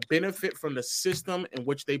is going to benefit from the system in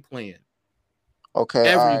which they play in. Okay.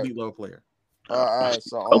 Every elite level player. All right.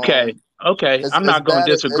 So okay. I'm not going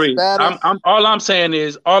to disagree. All I'm saying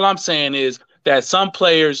is that some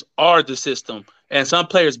players are the system, and some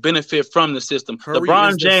players benefit from the system.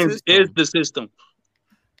 LeBron James is the system.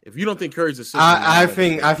 If you don't think Curry's a system, I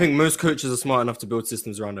think most coaches are smart enough to build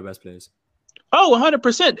systems around their best players. Oh,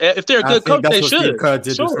 100%. If they're a good coach, they should. Steve Kerr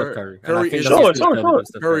did with Steph Curry.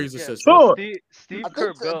 Curry's a system. Sure. Steve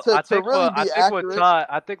Kerr built. I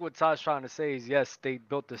think what Todd's trying to say is yes, they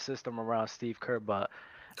built the system around Steve Kerr, but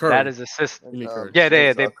that is a system. They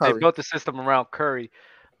built the system around Curry,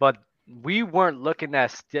 but we weren't looking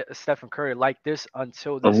at Stephen Curry like this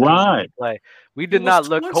until this play. We did not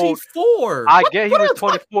look cold. I get he was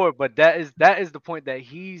 24, but that is the point that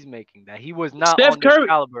he's making. That he was not on this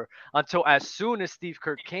caliber until as soon as Steve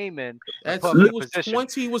Kerr came in and put him in position.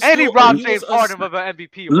 And he robbed James Harden of an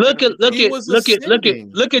MVP. Look at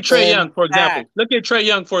Trae Young, for example. Look at Trae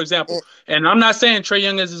Young, for example. And I'm not saying Trae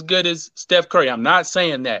Young is as good as Steph Curry. I'm not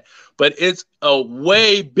saying that. But it's a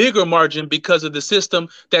way bigger margin because of the system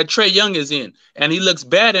that Trae Young is in. And he looks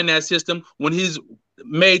bad in that system when he's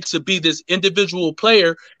made to be this individual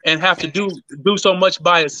player and have to do so much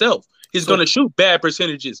by himself. He's going to shoot bad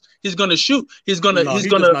percentages. He's going to shoot. He's not as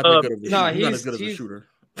good of a shooter.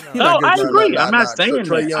 No, I agree. I'm not saying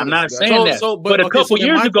that. I'm not saying that. But a couple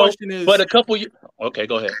years ago, okay,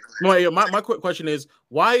 go ahead. My quick question is,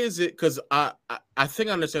 why is it? Because I think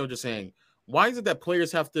I understand what you're saying. Why is it that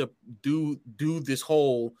players have to do this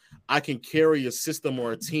whole I can carry a system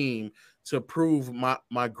or a team to prove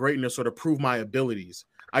my greatness or to prove my abilities?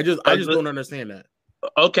 I just don't understand that.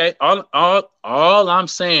 Okay, all I'm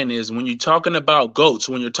saying is when you're talking about GOATs,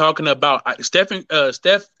 when you're talking about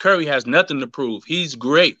Steph Curry has nothing to prove. He's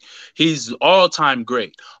great. He's all-time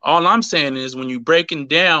great. All I'm saying is when you're breaking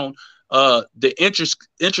down the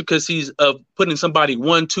intricacies of putting somebody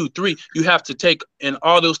 1, 2, 3. You have to take in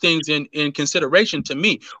all those things in consideration. To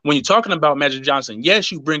me, when you're talking about Magic Johnson,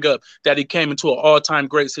 yes, you bring up that he came into an all-time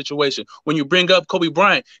great situation. When you bring up Kobe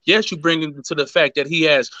Bryant, yes, you bring into the fact that he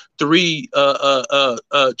has 3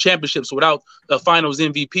 championships without a Finals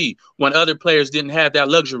MVP when other players didn't have that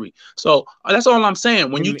luxury. So that's all I'm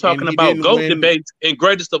saying. When you're talking about GOAT debates and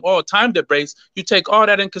greatest of all time debates, you take all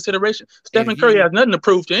that in consideration. Stephen Curry has nothing to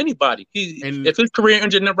prove to anybody. If his career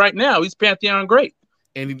ended right now, he's Pantheon great.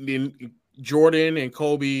 And Jordan and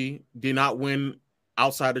Kobe did not win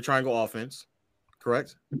outside the triangle offense,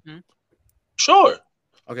 correct? Mm-hmm. Sure.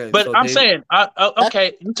 Okay, but so I'm saying,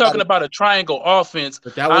 okay, you're talking about a triangle offense.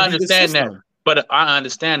 But that would I understand that. But I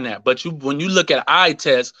understand that. But when you look at eye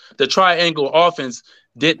test, the triangle offense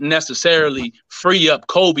didn't necessarily free up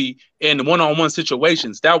Kobe in one-on-one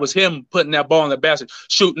situations. That was him putting that ball in the basket,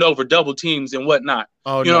 shooting over double teams and whatnot.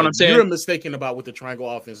 Oh, you know what I'm saying? You're mistaken about what the triangle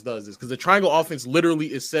offense does, because the triangle offense literally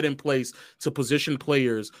is set in place to position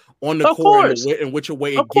players on the court in which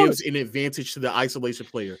way it gives an advantage to the isolation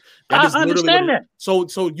player. That is understand that.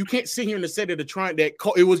 So you can't sit here and say that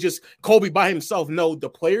it was just Kobe by himself. No, the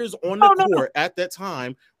players on the court at that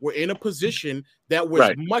time were in a position that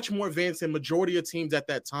was much more advanced than majority of teams at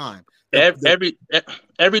that time.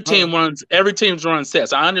 Every team runs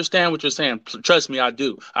sets. I understand what you're saying. Trust me, I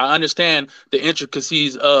do. I understand the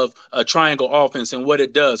intricacies of a triangle offense and what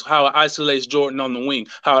it does, how it isolates Jordan on the wing,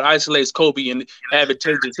 how it isolates Kobe in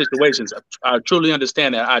advantageous situations. I truly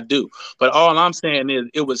understand that. I do. But all I'm saying is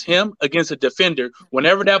it was him against a defender.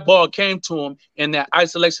 Whenever that ball came to him in that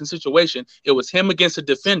isolation situation, it was him against a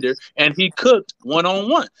defender, and he cooked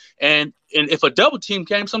one-on-one. And if a double team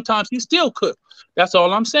came, sometimes he still cooked. That's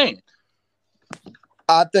all I'm saying.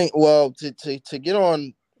 I think, well, to get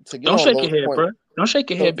on don't shake your head, bro. Don't shake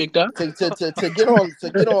your head, big dog. To get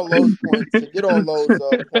on Lowe's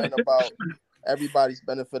point about everybody's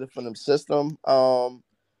benefited from the system. I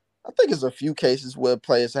think there's a few cases where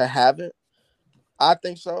players haven't. I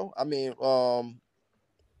think so. I mean,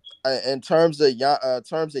 in terms of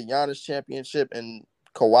Giannis championship and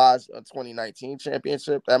Kawhi's 2019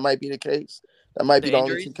 championship, that might be the case. That might be the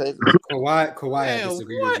only 2 cases. Kawhi, I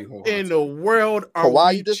disagree with you wholeheartedly. In the world are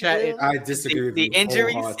Kawhi, we you disagree? I disagree with the you.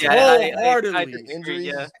 injuries? Wholeheartedly. I disagree,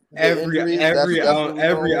 yeah.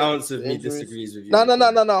 Every ounce of me disagrees with you.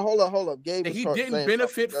 No. Hold up. Gabe, he didn't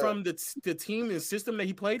benefit from the team and system that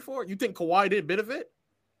he played for. You think Kawhi did benefit?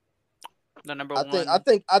 The number one. I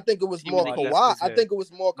think it was more Kawhi. I think it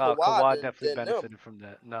was more Kawhi. Kawhi definitely benefited from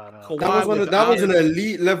that. No. That was an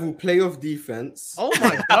elite level playoff defense. Oh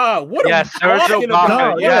my god! What are you talking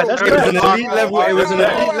about? Yeah, it was an elite level. It was an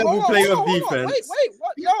elite level playoff defense. Wait,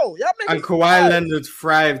 what? Yo, y'all making and Kawhi Leonard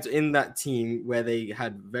thrived in that team where they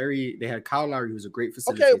had Kyle Lowry, who was a great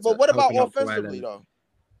facilitator. Okay, but what about offensively though?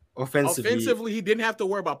 Offensively, he didn't have to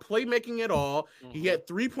worry about playmaking at all. Mm-hmm. He had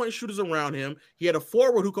 3-point shooters around him. He had a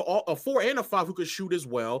forward who could a 4 and a 5 who could shoot as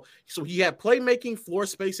well. So he had playmaking, floor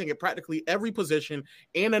spacing at practically every position,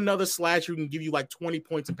 and another slash who can give you like 20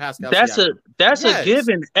 points in Pascal. That's a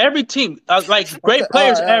given. Every team, great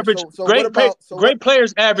players average. Great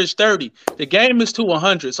players average 30. The game is to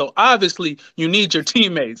 100. So obviously you need your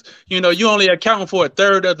teammates. You only account for a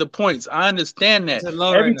third of the points. I understand that.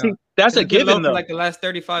 Every team. That's a given, though. Like the last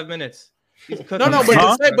 35 minutes. But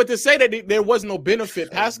to say that there was no benefit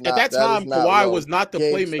at that time, Kawhi was not the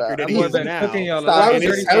playmaker that he is now.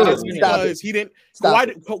 Because he didn't.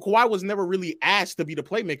 Kawhi was never really asked to be the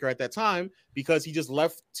playmaker at that time because he just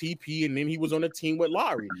left TP and then he was on a team with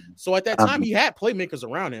Lowry. So at that time, he had playmakers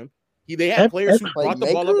around him. They had players who brought the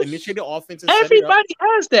ball up, initiated offense. Everybody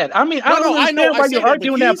has that. I mean, I don't understand why you're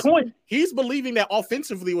arguing that point. He's believing that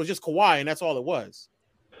offensively was just Kawhi, and that's all it was.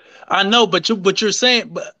 I know, but you're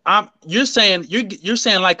saying, you're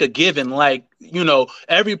saying like a given, like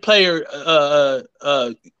every player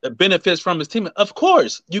benefits from his team. Of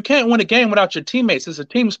course, you can't win a game without your teammates. It's a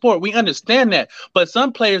team sport. We understand that, but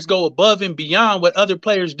some players go above and beyond what other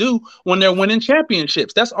players do when they're winning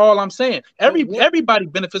championships. That's all I'm saying. Everybody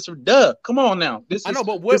benefits from. Come on now.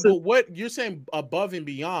 But what you're saying above and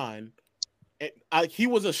beyond. He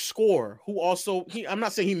was a scorer who also. I'm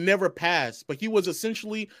not saying he never passed, but he was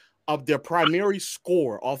essentially of their primary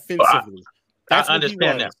score offensively. That's I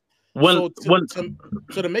understand that. When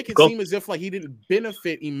So to make it Go. seem as if like he didn't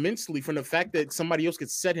benefit immensely from the fact that somebody else could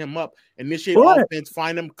set him up, initiate Right. offense,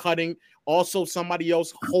 find him cutting, also somebody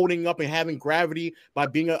else holding up and having gravity by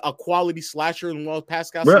being a quality slasher and well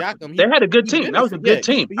Pascal Bro, Siakam. they had a good team. That was a good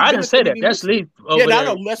team. I didn't say that. That's Leaf. Yeah, over no,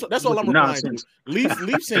 there no, that's all I'm with replying nonsense. to.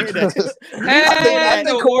 Leaf saying that. And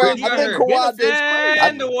the Warriors got hurt. Kawhi did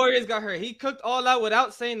And the Warriors got hurt. He cooked all out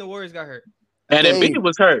without saying the Warriors got hurt. And Embiid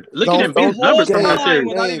was hurt. Look at Embiid's numbers from that series.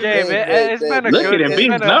 It's been a Look good. at It's Embiid's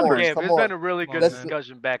been a, numbers. Gabe, it's been a really good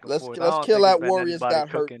discussion back and forth. I Let's don't kill think that it's been Warriors anybody got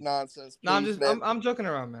hurt cooking. nonsense. No, Please, man. I'm joking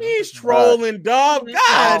around, man. He's trolling, dog.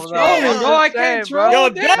 God, No, trolling, bro. I can't troll. Yo,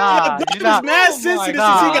 Damn. Doug was mad sensitive since he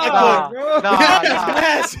got cooked. Doug is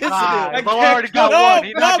mad sensitive. Bro already got one.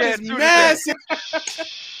 He's not Doug is getting two mad today. sensitive.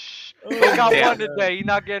 He got one today. He's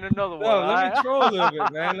not getting another one. No, let me troll a little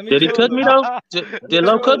bit, man. Did he cook me though? Did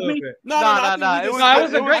Low cook me? No. It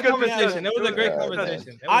was a great conversation. It was a great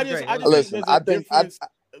conversation. I just Listen, I think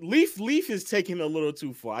Leaf is taking a little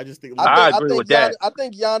too far. I just think I agree with that. I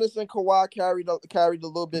think Giannis and Kawhi carried a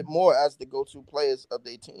little bit more as the go-to players of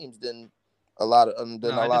their teams than a lot of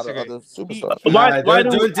other superstars. Why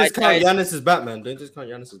don't discount Giannis as Batman? Don't discount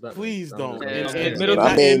Giannis as Batman. Please don't.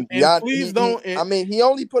 Please don't. I mean, he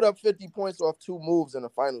only put up 50 points off 2 moves in the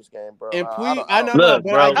finals game, bro. And please,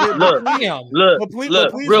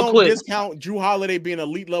 Look, please real don't quick. discount Drew Holiday being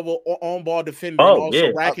elite level on-ball defender. Oh, and also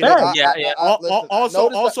yeah. racking up,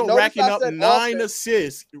 Listen, racking up notice 9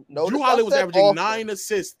 assists. Drew Holiday was averaging 9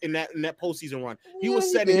 assists in that postseason run. He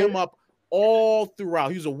was setting him up all throughout.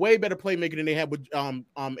 He was a way better playmaker than they had with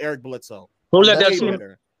Eric Bledsoe. Who led that team?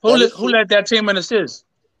 Who led that team in assists?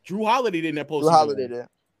 Drew Holiday did in that postseason. Drew Holiday did.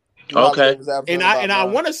 Okay. And I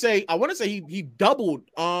want to say he doubled.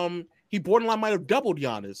 He borderline might have doubled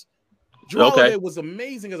Giannis. Drew Holiday was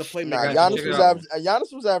amazing as a playmaker.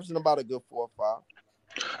 Giannis was averaging about a good 4 or 5.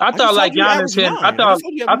 I thought like Giannis and I thought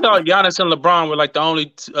Giannis and LeBron were like the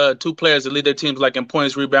only 2 players that lead their teams like in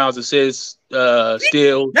points, rebounds, assists,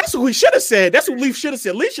 steals. That's what we should have said. That's what Leaf should have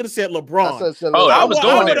said. Leaf should have said LeBron. Oh, I was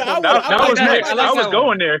going there. That was next. I was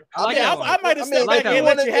going there. I might have said that and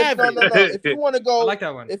let you have it. If you want to go, I like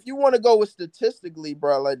that one. If you want to go with statistically,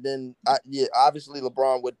 bro, like then obviously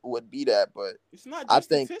LeBron would be that, but it's not just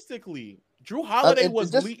statistically. Drew Holiday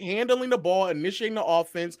was handling the ball, initiating the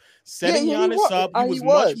offense, setting Giannis up. He was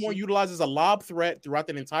much more utilized as a lob threat throughout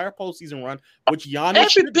that entire postseason run, which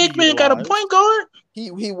Giannis every big man got a point guard. He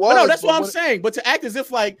was. But no, that's what I'm saying. But to act as if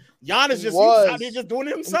like Giannis he was out there just doing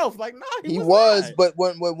it himself, like nah, he was. But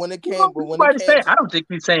when it came, I don't think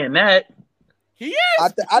he's saying that. He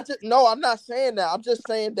is. No, I'm not saying that. I'm just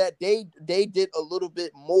saying that they did a little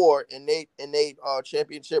bit more in they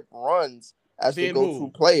championship runs as the go-to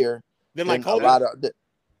player. Than like a lot of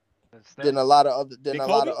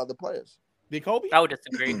other players. Did Kobe? I would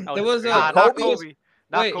disagree. There was not Kobe.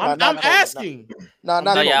 I'm asking. Not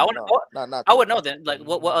I would know then. Like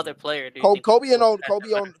what other player? Do you think Kobe in 09.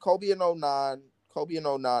 Kobe in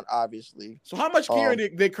 09, obviously. So how much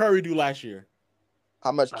carrying did Curry do last year?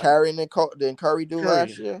 How much carrying did Curry do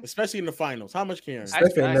last year? Especially in the finals. How much carrying?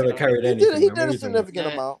 Stephen never carried anything. He did a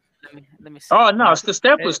significant amount. Let me see. Oh no,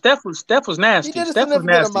 Steph was nasty. Steph was nasty.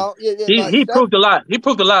 He proved a lot. He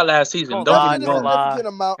proved a lot last season. Don't get me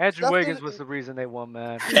wrong. Andrew Wiggins was the reason they won,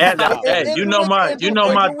 man. Hey, you know my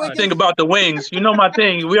thing about the wings. You know my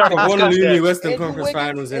thing. We already discussed that. Western Conference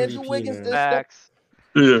Finals MVP. Facts.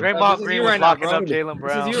 Yeah. Draymond Green was locking up Jaylen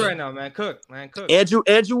Brown. This is you right now, man. Cook.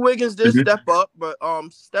 Andrew Wiggins did step up, but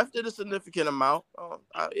Steph did a significant amount.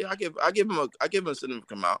 I give him a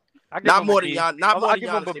significant amount. Not more than Giannis. Not more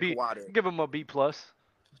than Giannis. Give him a B plus.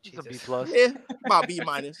 It's a B plus. Yeah, about B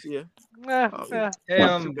minus. Yeah. For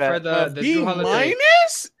the B Drew Holiday.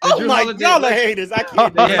 minus? Oh my God, y'all are haters. I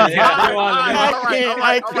can't.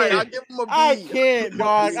 I can't,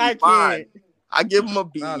 dog. I can't. I give him a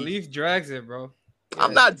B. Nah, Leaf drags it, bro.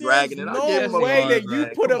 I'm not dragging it. No way that you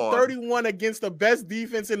put up 31 against the best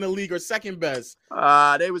defense in the league or second best.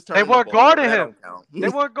 They weren't guarding him. They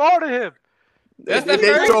weren't guarding him. That's the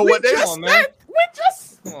first what they just man.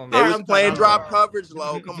 They was playing drop coverage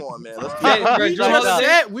low. Come on, man.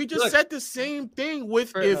 We just said the same thing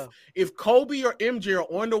with if Kobe or MJ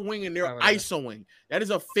are on the wing and they're isoing. That is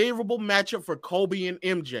a favorable matchup for Kobe and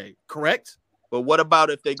MJ, correct? But what about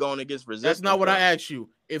if they're going against resistance? That's not what I asked you.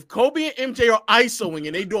 If Kobe and MJ are isoing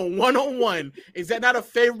and they doing one-on-one, is that not a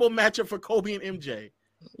favorable matchup for Kobe and MJ?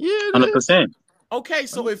 Yeah, 100%. Okay,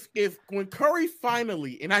 so if when Curry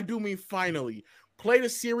finally, and I do mean finally, played a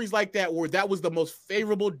series like that where that was the most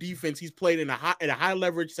favorable defense he's played in a high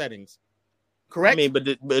leverage settings, Correct. I mean, but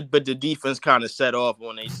the defense kind of set off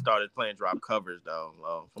when they started playing drop coverage, though.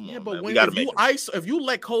 Come on, but man. when, We got to make if you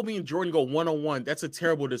let Kobe and Jordan go 1-on-1, that's a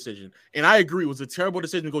terrible decision. And I agree, it was a terrible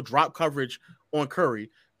decision to go drop coverage on Curry.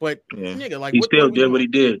 But nigga, like he still did what he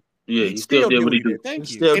did. Yeah, he still did what he did. Thank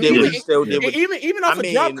He you. still did what he still did. Even off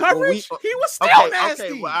a drop coverage, he was still nasty.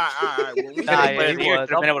 Okay, well, all right. When we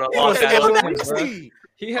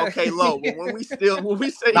Okay, low. But when we say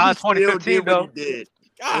he still did what he did,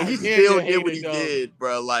 he still did what he did,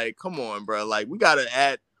 bro. Like, come on, bro. Like, we gotta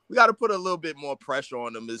put a little bit more pressure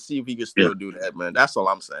on him to see if he can still do that, man. That's all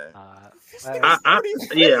I'm saying. I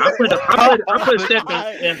put Steph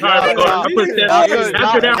in high regard. I put Steph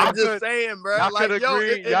after that. I'm just saying, bro. Like, yo,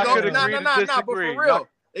 it goes but for real.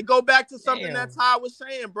 It go back to something that Ty was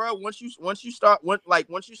saying, bro. Once you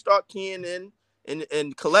start keying in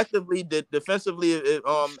and collectively, defensively,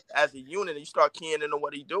 as a unit, and you start keying into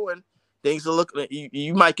what he's doing, things are looking.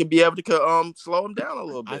 You might could be able to slow him down a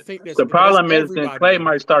little bit. I think the problem is then Clay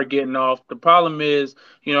might start getting off. The problem is,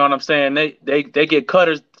 you know what I'm saying? They get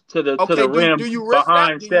cutters to the rim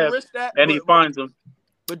behind Steph, and he finds them.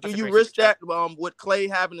 But do you risk that with Clay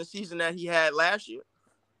having the season that he had last year?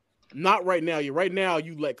 Not right now. Right now,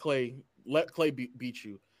 you let Clay beat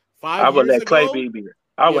you. I would let Clay beat me.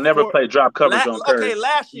 I would never play drop coverage on Curry. Okay,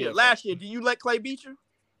 last year, do you let Clay beat you?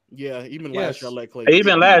 Yeah, even last year I let Clay.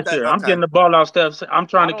 Even last year, I'm getting the ball out Steph. I'm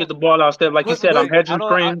trying to get the ball out Steph. Like you said, I'm hedging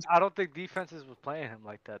screens. I don't think defenses was playing him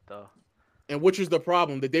like that though. And which is the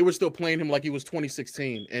problem, that they were still playing him like he was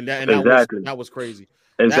 2016, and that was crazy.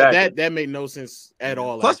 Exactly. That made no sense at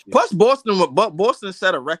all. Plus Boston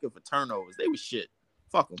set a record for turnovers. They was shit.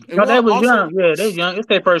 Fuck them. No, they was young. Yeah, they young. It's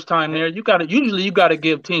their first time there. You gotta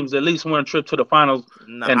give teams at least one trip to the finals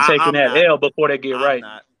and taking that L before they get right.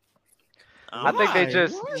 I think they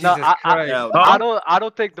just I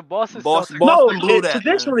don't think the Boston blew that.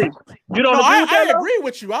 Traditionally, you don't agree with that? I agree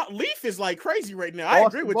with you. Leaf is like crazy right now. I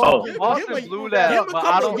agree with you. Boston blew that.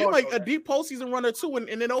 Give him like a deep postseason run or two, and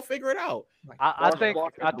then they'll figure it out. I think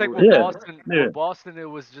with Boston, it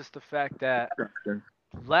was just the fact that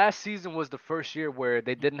last season was the first year where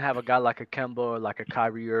they didn't have a guy like a Kemba or like a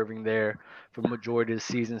Kyrie Irving there for the majority of the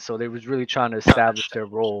season, so they was really trying to establish their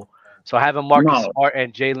role. So having Marcus Smart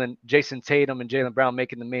and Jason Tatum and Jaylen Brown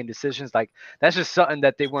making the main decisions, like that's just something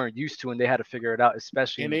that they weren't used to, and they had to figure it out,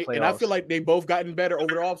 especially in the playoffs. And I feel like they both gotten better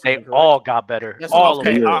over the offseason. They all got better. All of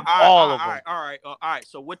them. All right.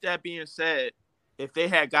 So with that being said, if they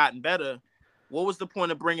had gotten better, what was the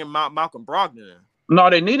point of bringing Malcolm Brogdon in? No,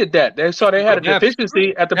 they needed that. They had a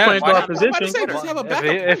deficiency at the point guard position.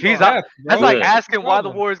 If he's out, that's like asking why the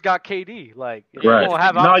Warriors got KD. Like, you don't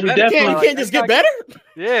have. No, you definitely you can't just get better.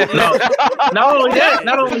 Yeah. No, not only that.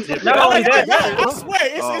 I swear,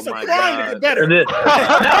 it's a crime to get better. Not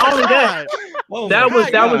only that. That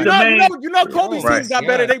was the main. You know, Kobe's teams got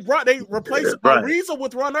better. They replaced Ariza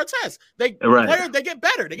with Ron Artest. Players they get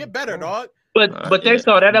better. They get better, dog. But they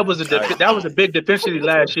saw that was a big deficiency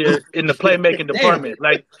last year in the playmaking department.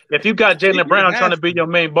 Like if you got Jaylen Brown trying to be your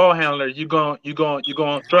main ball handler, you going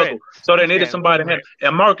struggle. So they needed somebody to handle.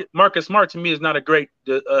 And Marcus Smart to me is not a great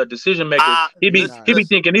decision maker. He be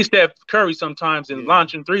thinking he's Steph Curry sometimes and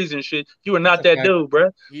launching threes and shit. You are not that dude, bro.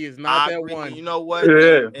 He is not that one. You know what?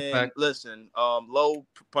 Yeah. And listen, Lowe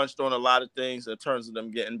punched on a lot of things in terms of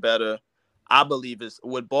them getting better. I believe it's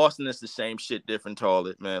with Boston. It's the same shit, different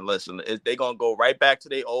toilet, man. Listen, they're gonna go right back to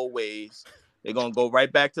their old ways. They're gonna go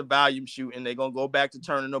right back to volume shooting. They're gonna go back to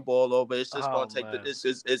turning the ball over. It's just gonna take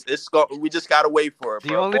we just gotta wait for it.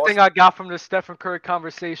 The only thing I got from the Stephen Curry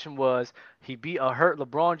conversation was he beat a hurt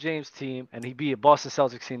LeBron James team and he beat a Boston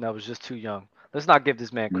Celtics team that was just too young. Let's not give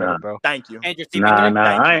this man credit, bro. Thank you. I ain't going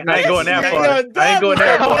that far. I ain't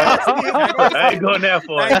going that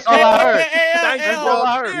far. That's all I heard. Thank you,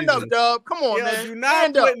 bro. Stand up, Dub. Come on, man. Do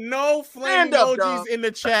not put no flame emojis in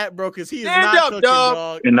the chat, bro, because he is not cooking,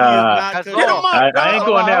 dog. Nah, I ain't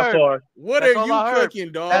going that far. What are you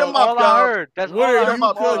cooking, dog? That's all I heard. That's what are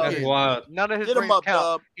you cooking? None of his rings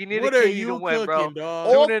count. He needed what are KD you to win, bro. cooking,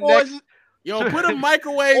 dog? Yo, put a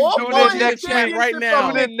microwave in the chat right now.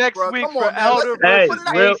 Tune in next week for Elder. Hey,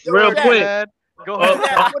 real quick. Go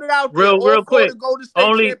ahead. Put it out there. Real quick. Golden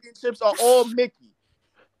State championships are all Mickey.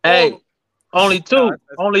 Hey, only two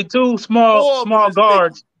small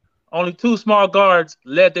guards. Only two small guards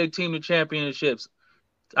led their team to championships.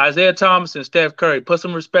 Isaiah Thomas and Steph Curry. Put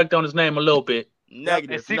some respect on his name a little bit.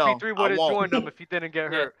 Negative. And CP3 would have joined them if he didn't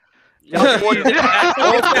get hurt. Why you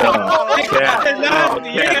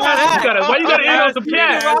gotta end on some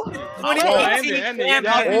cat?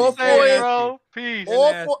 Peace.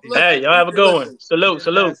 Hey, y'all have a good one. Salute.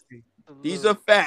 These are facts.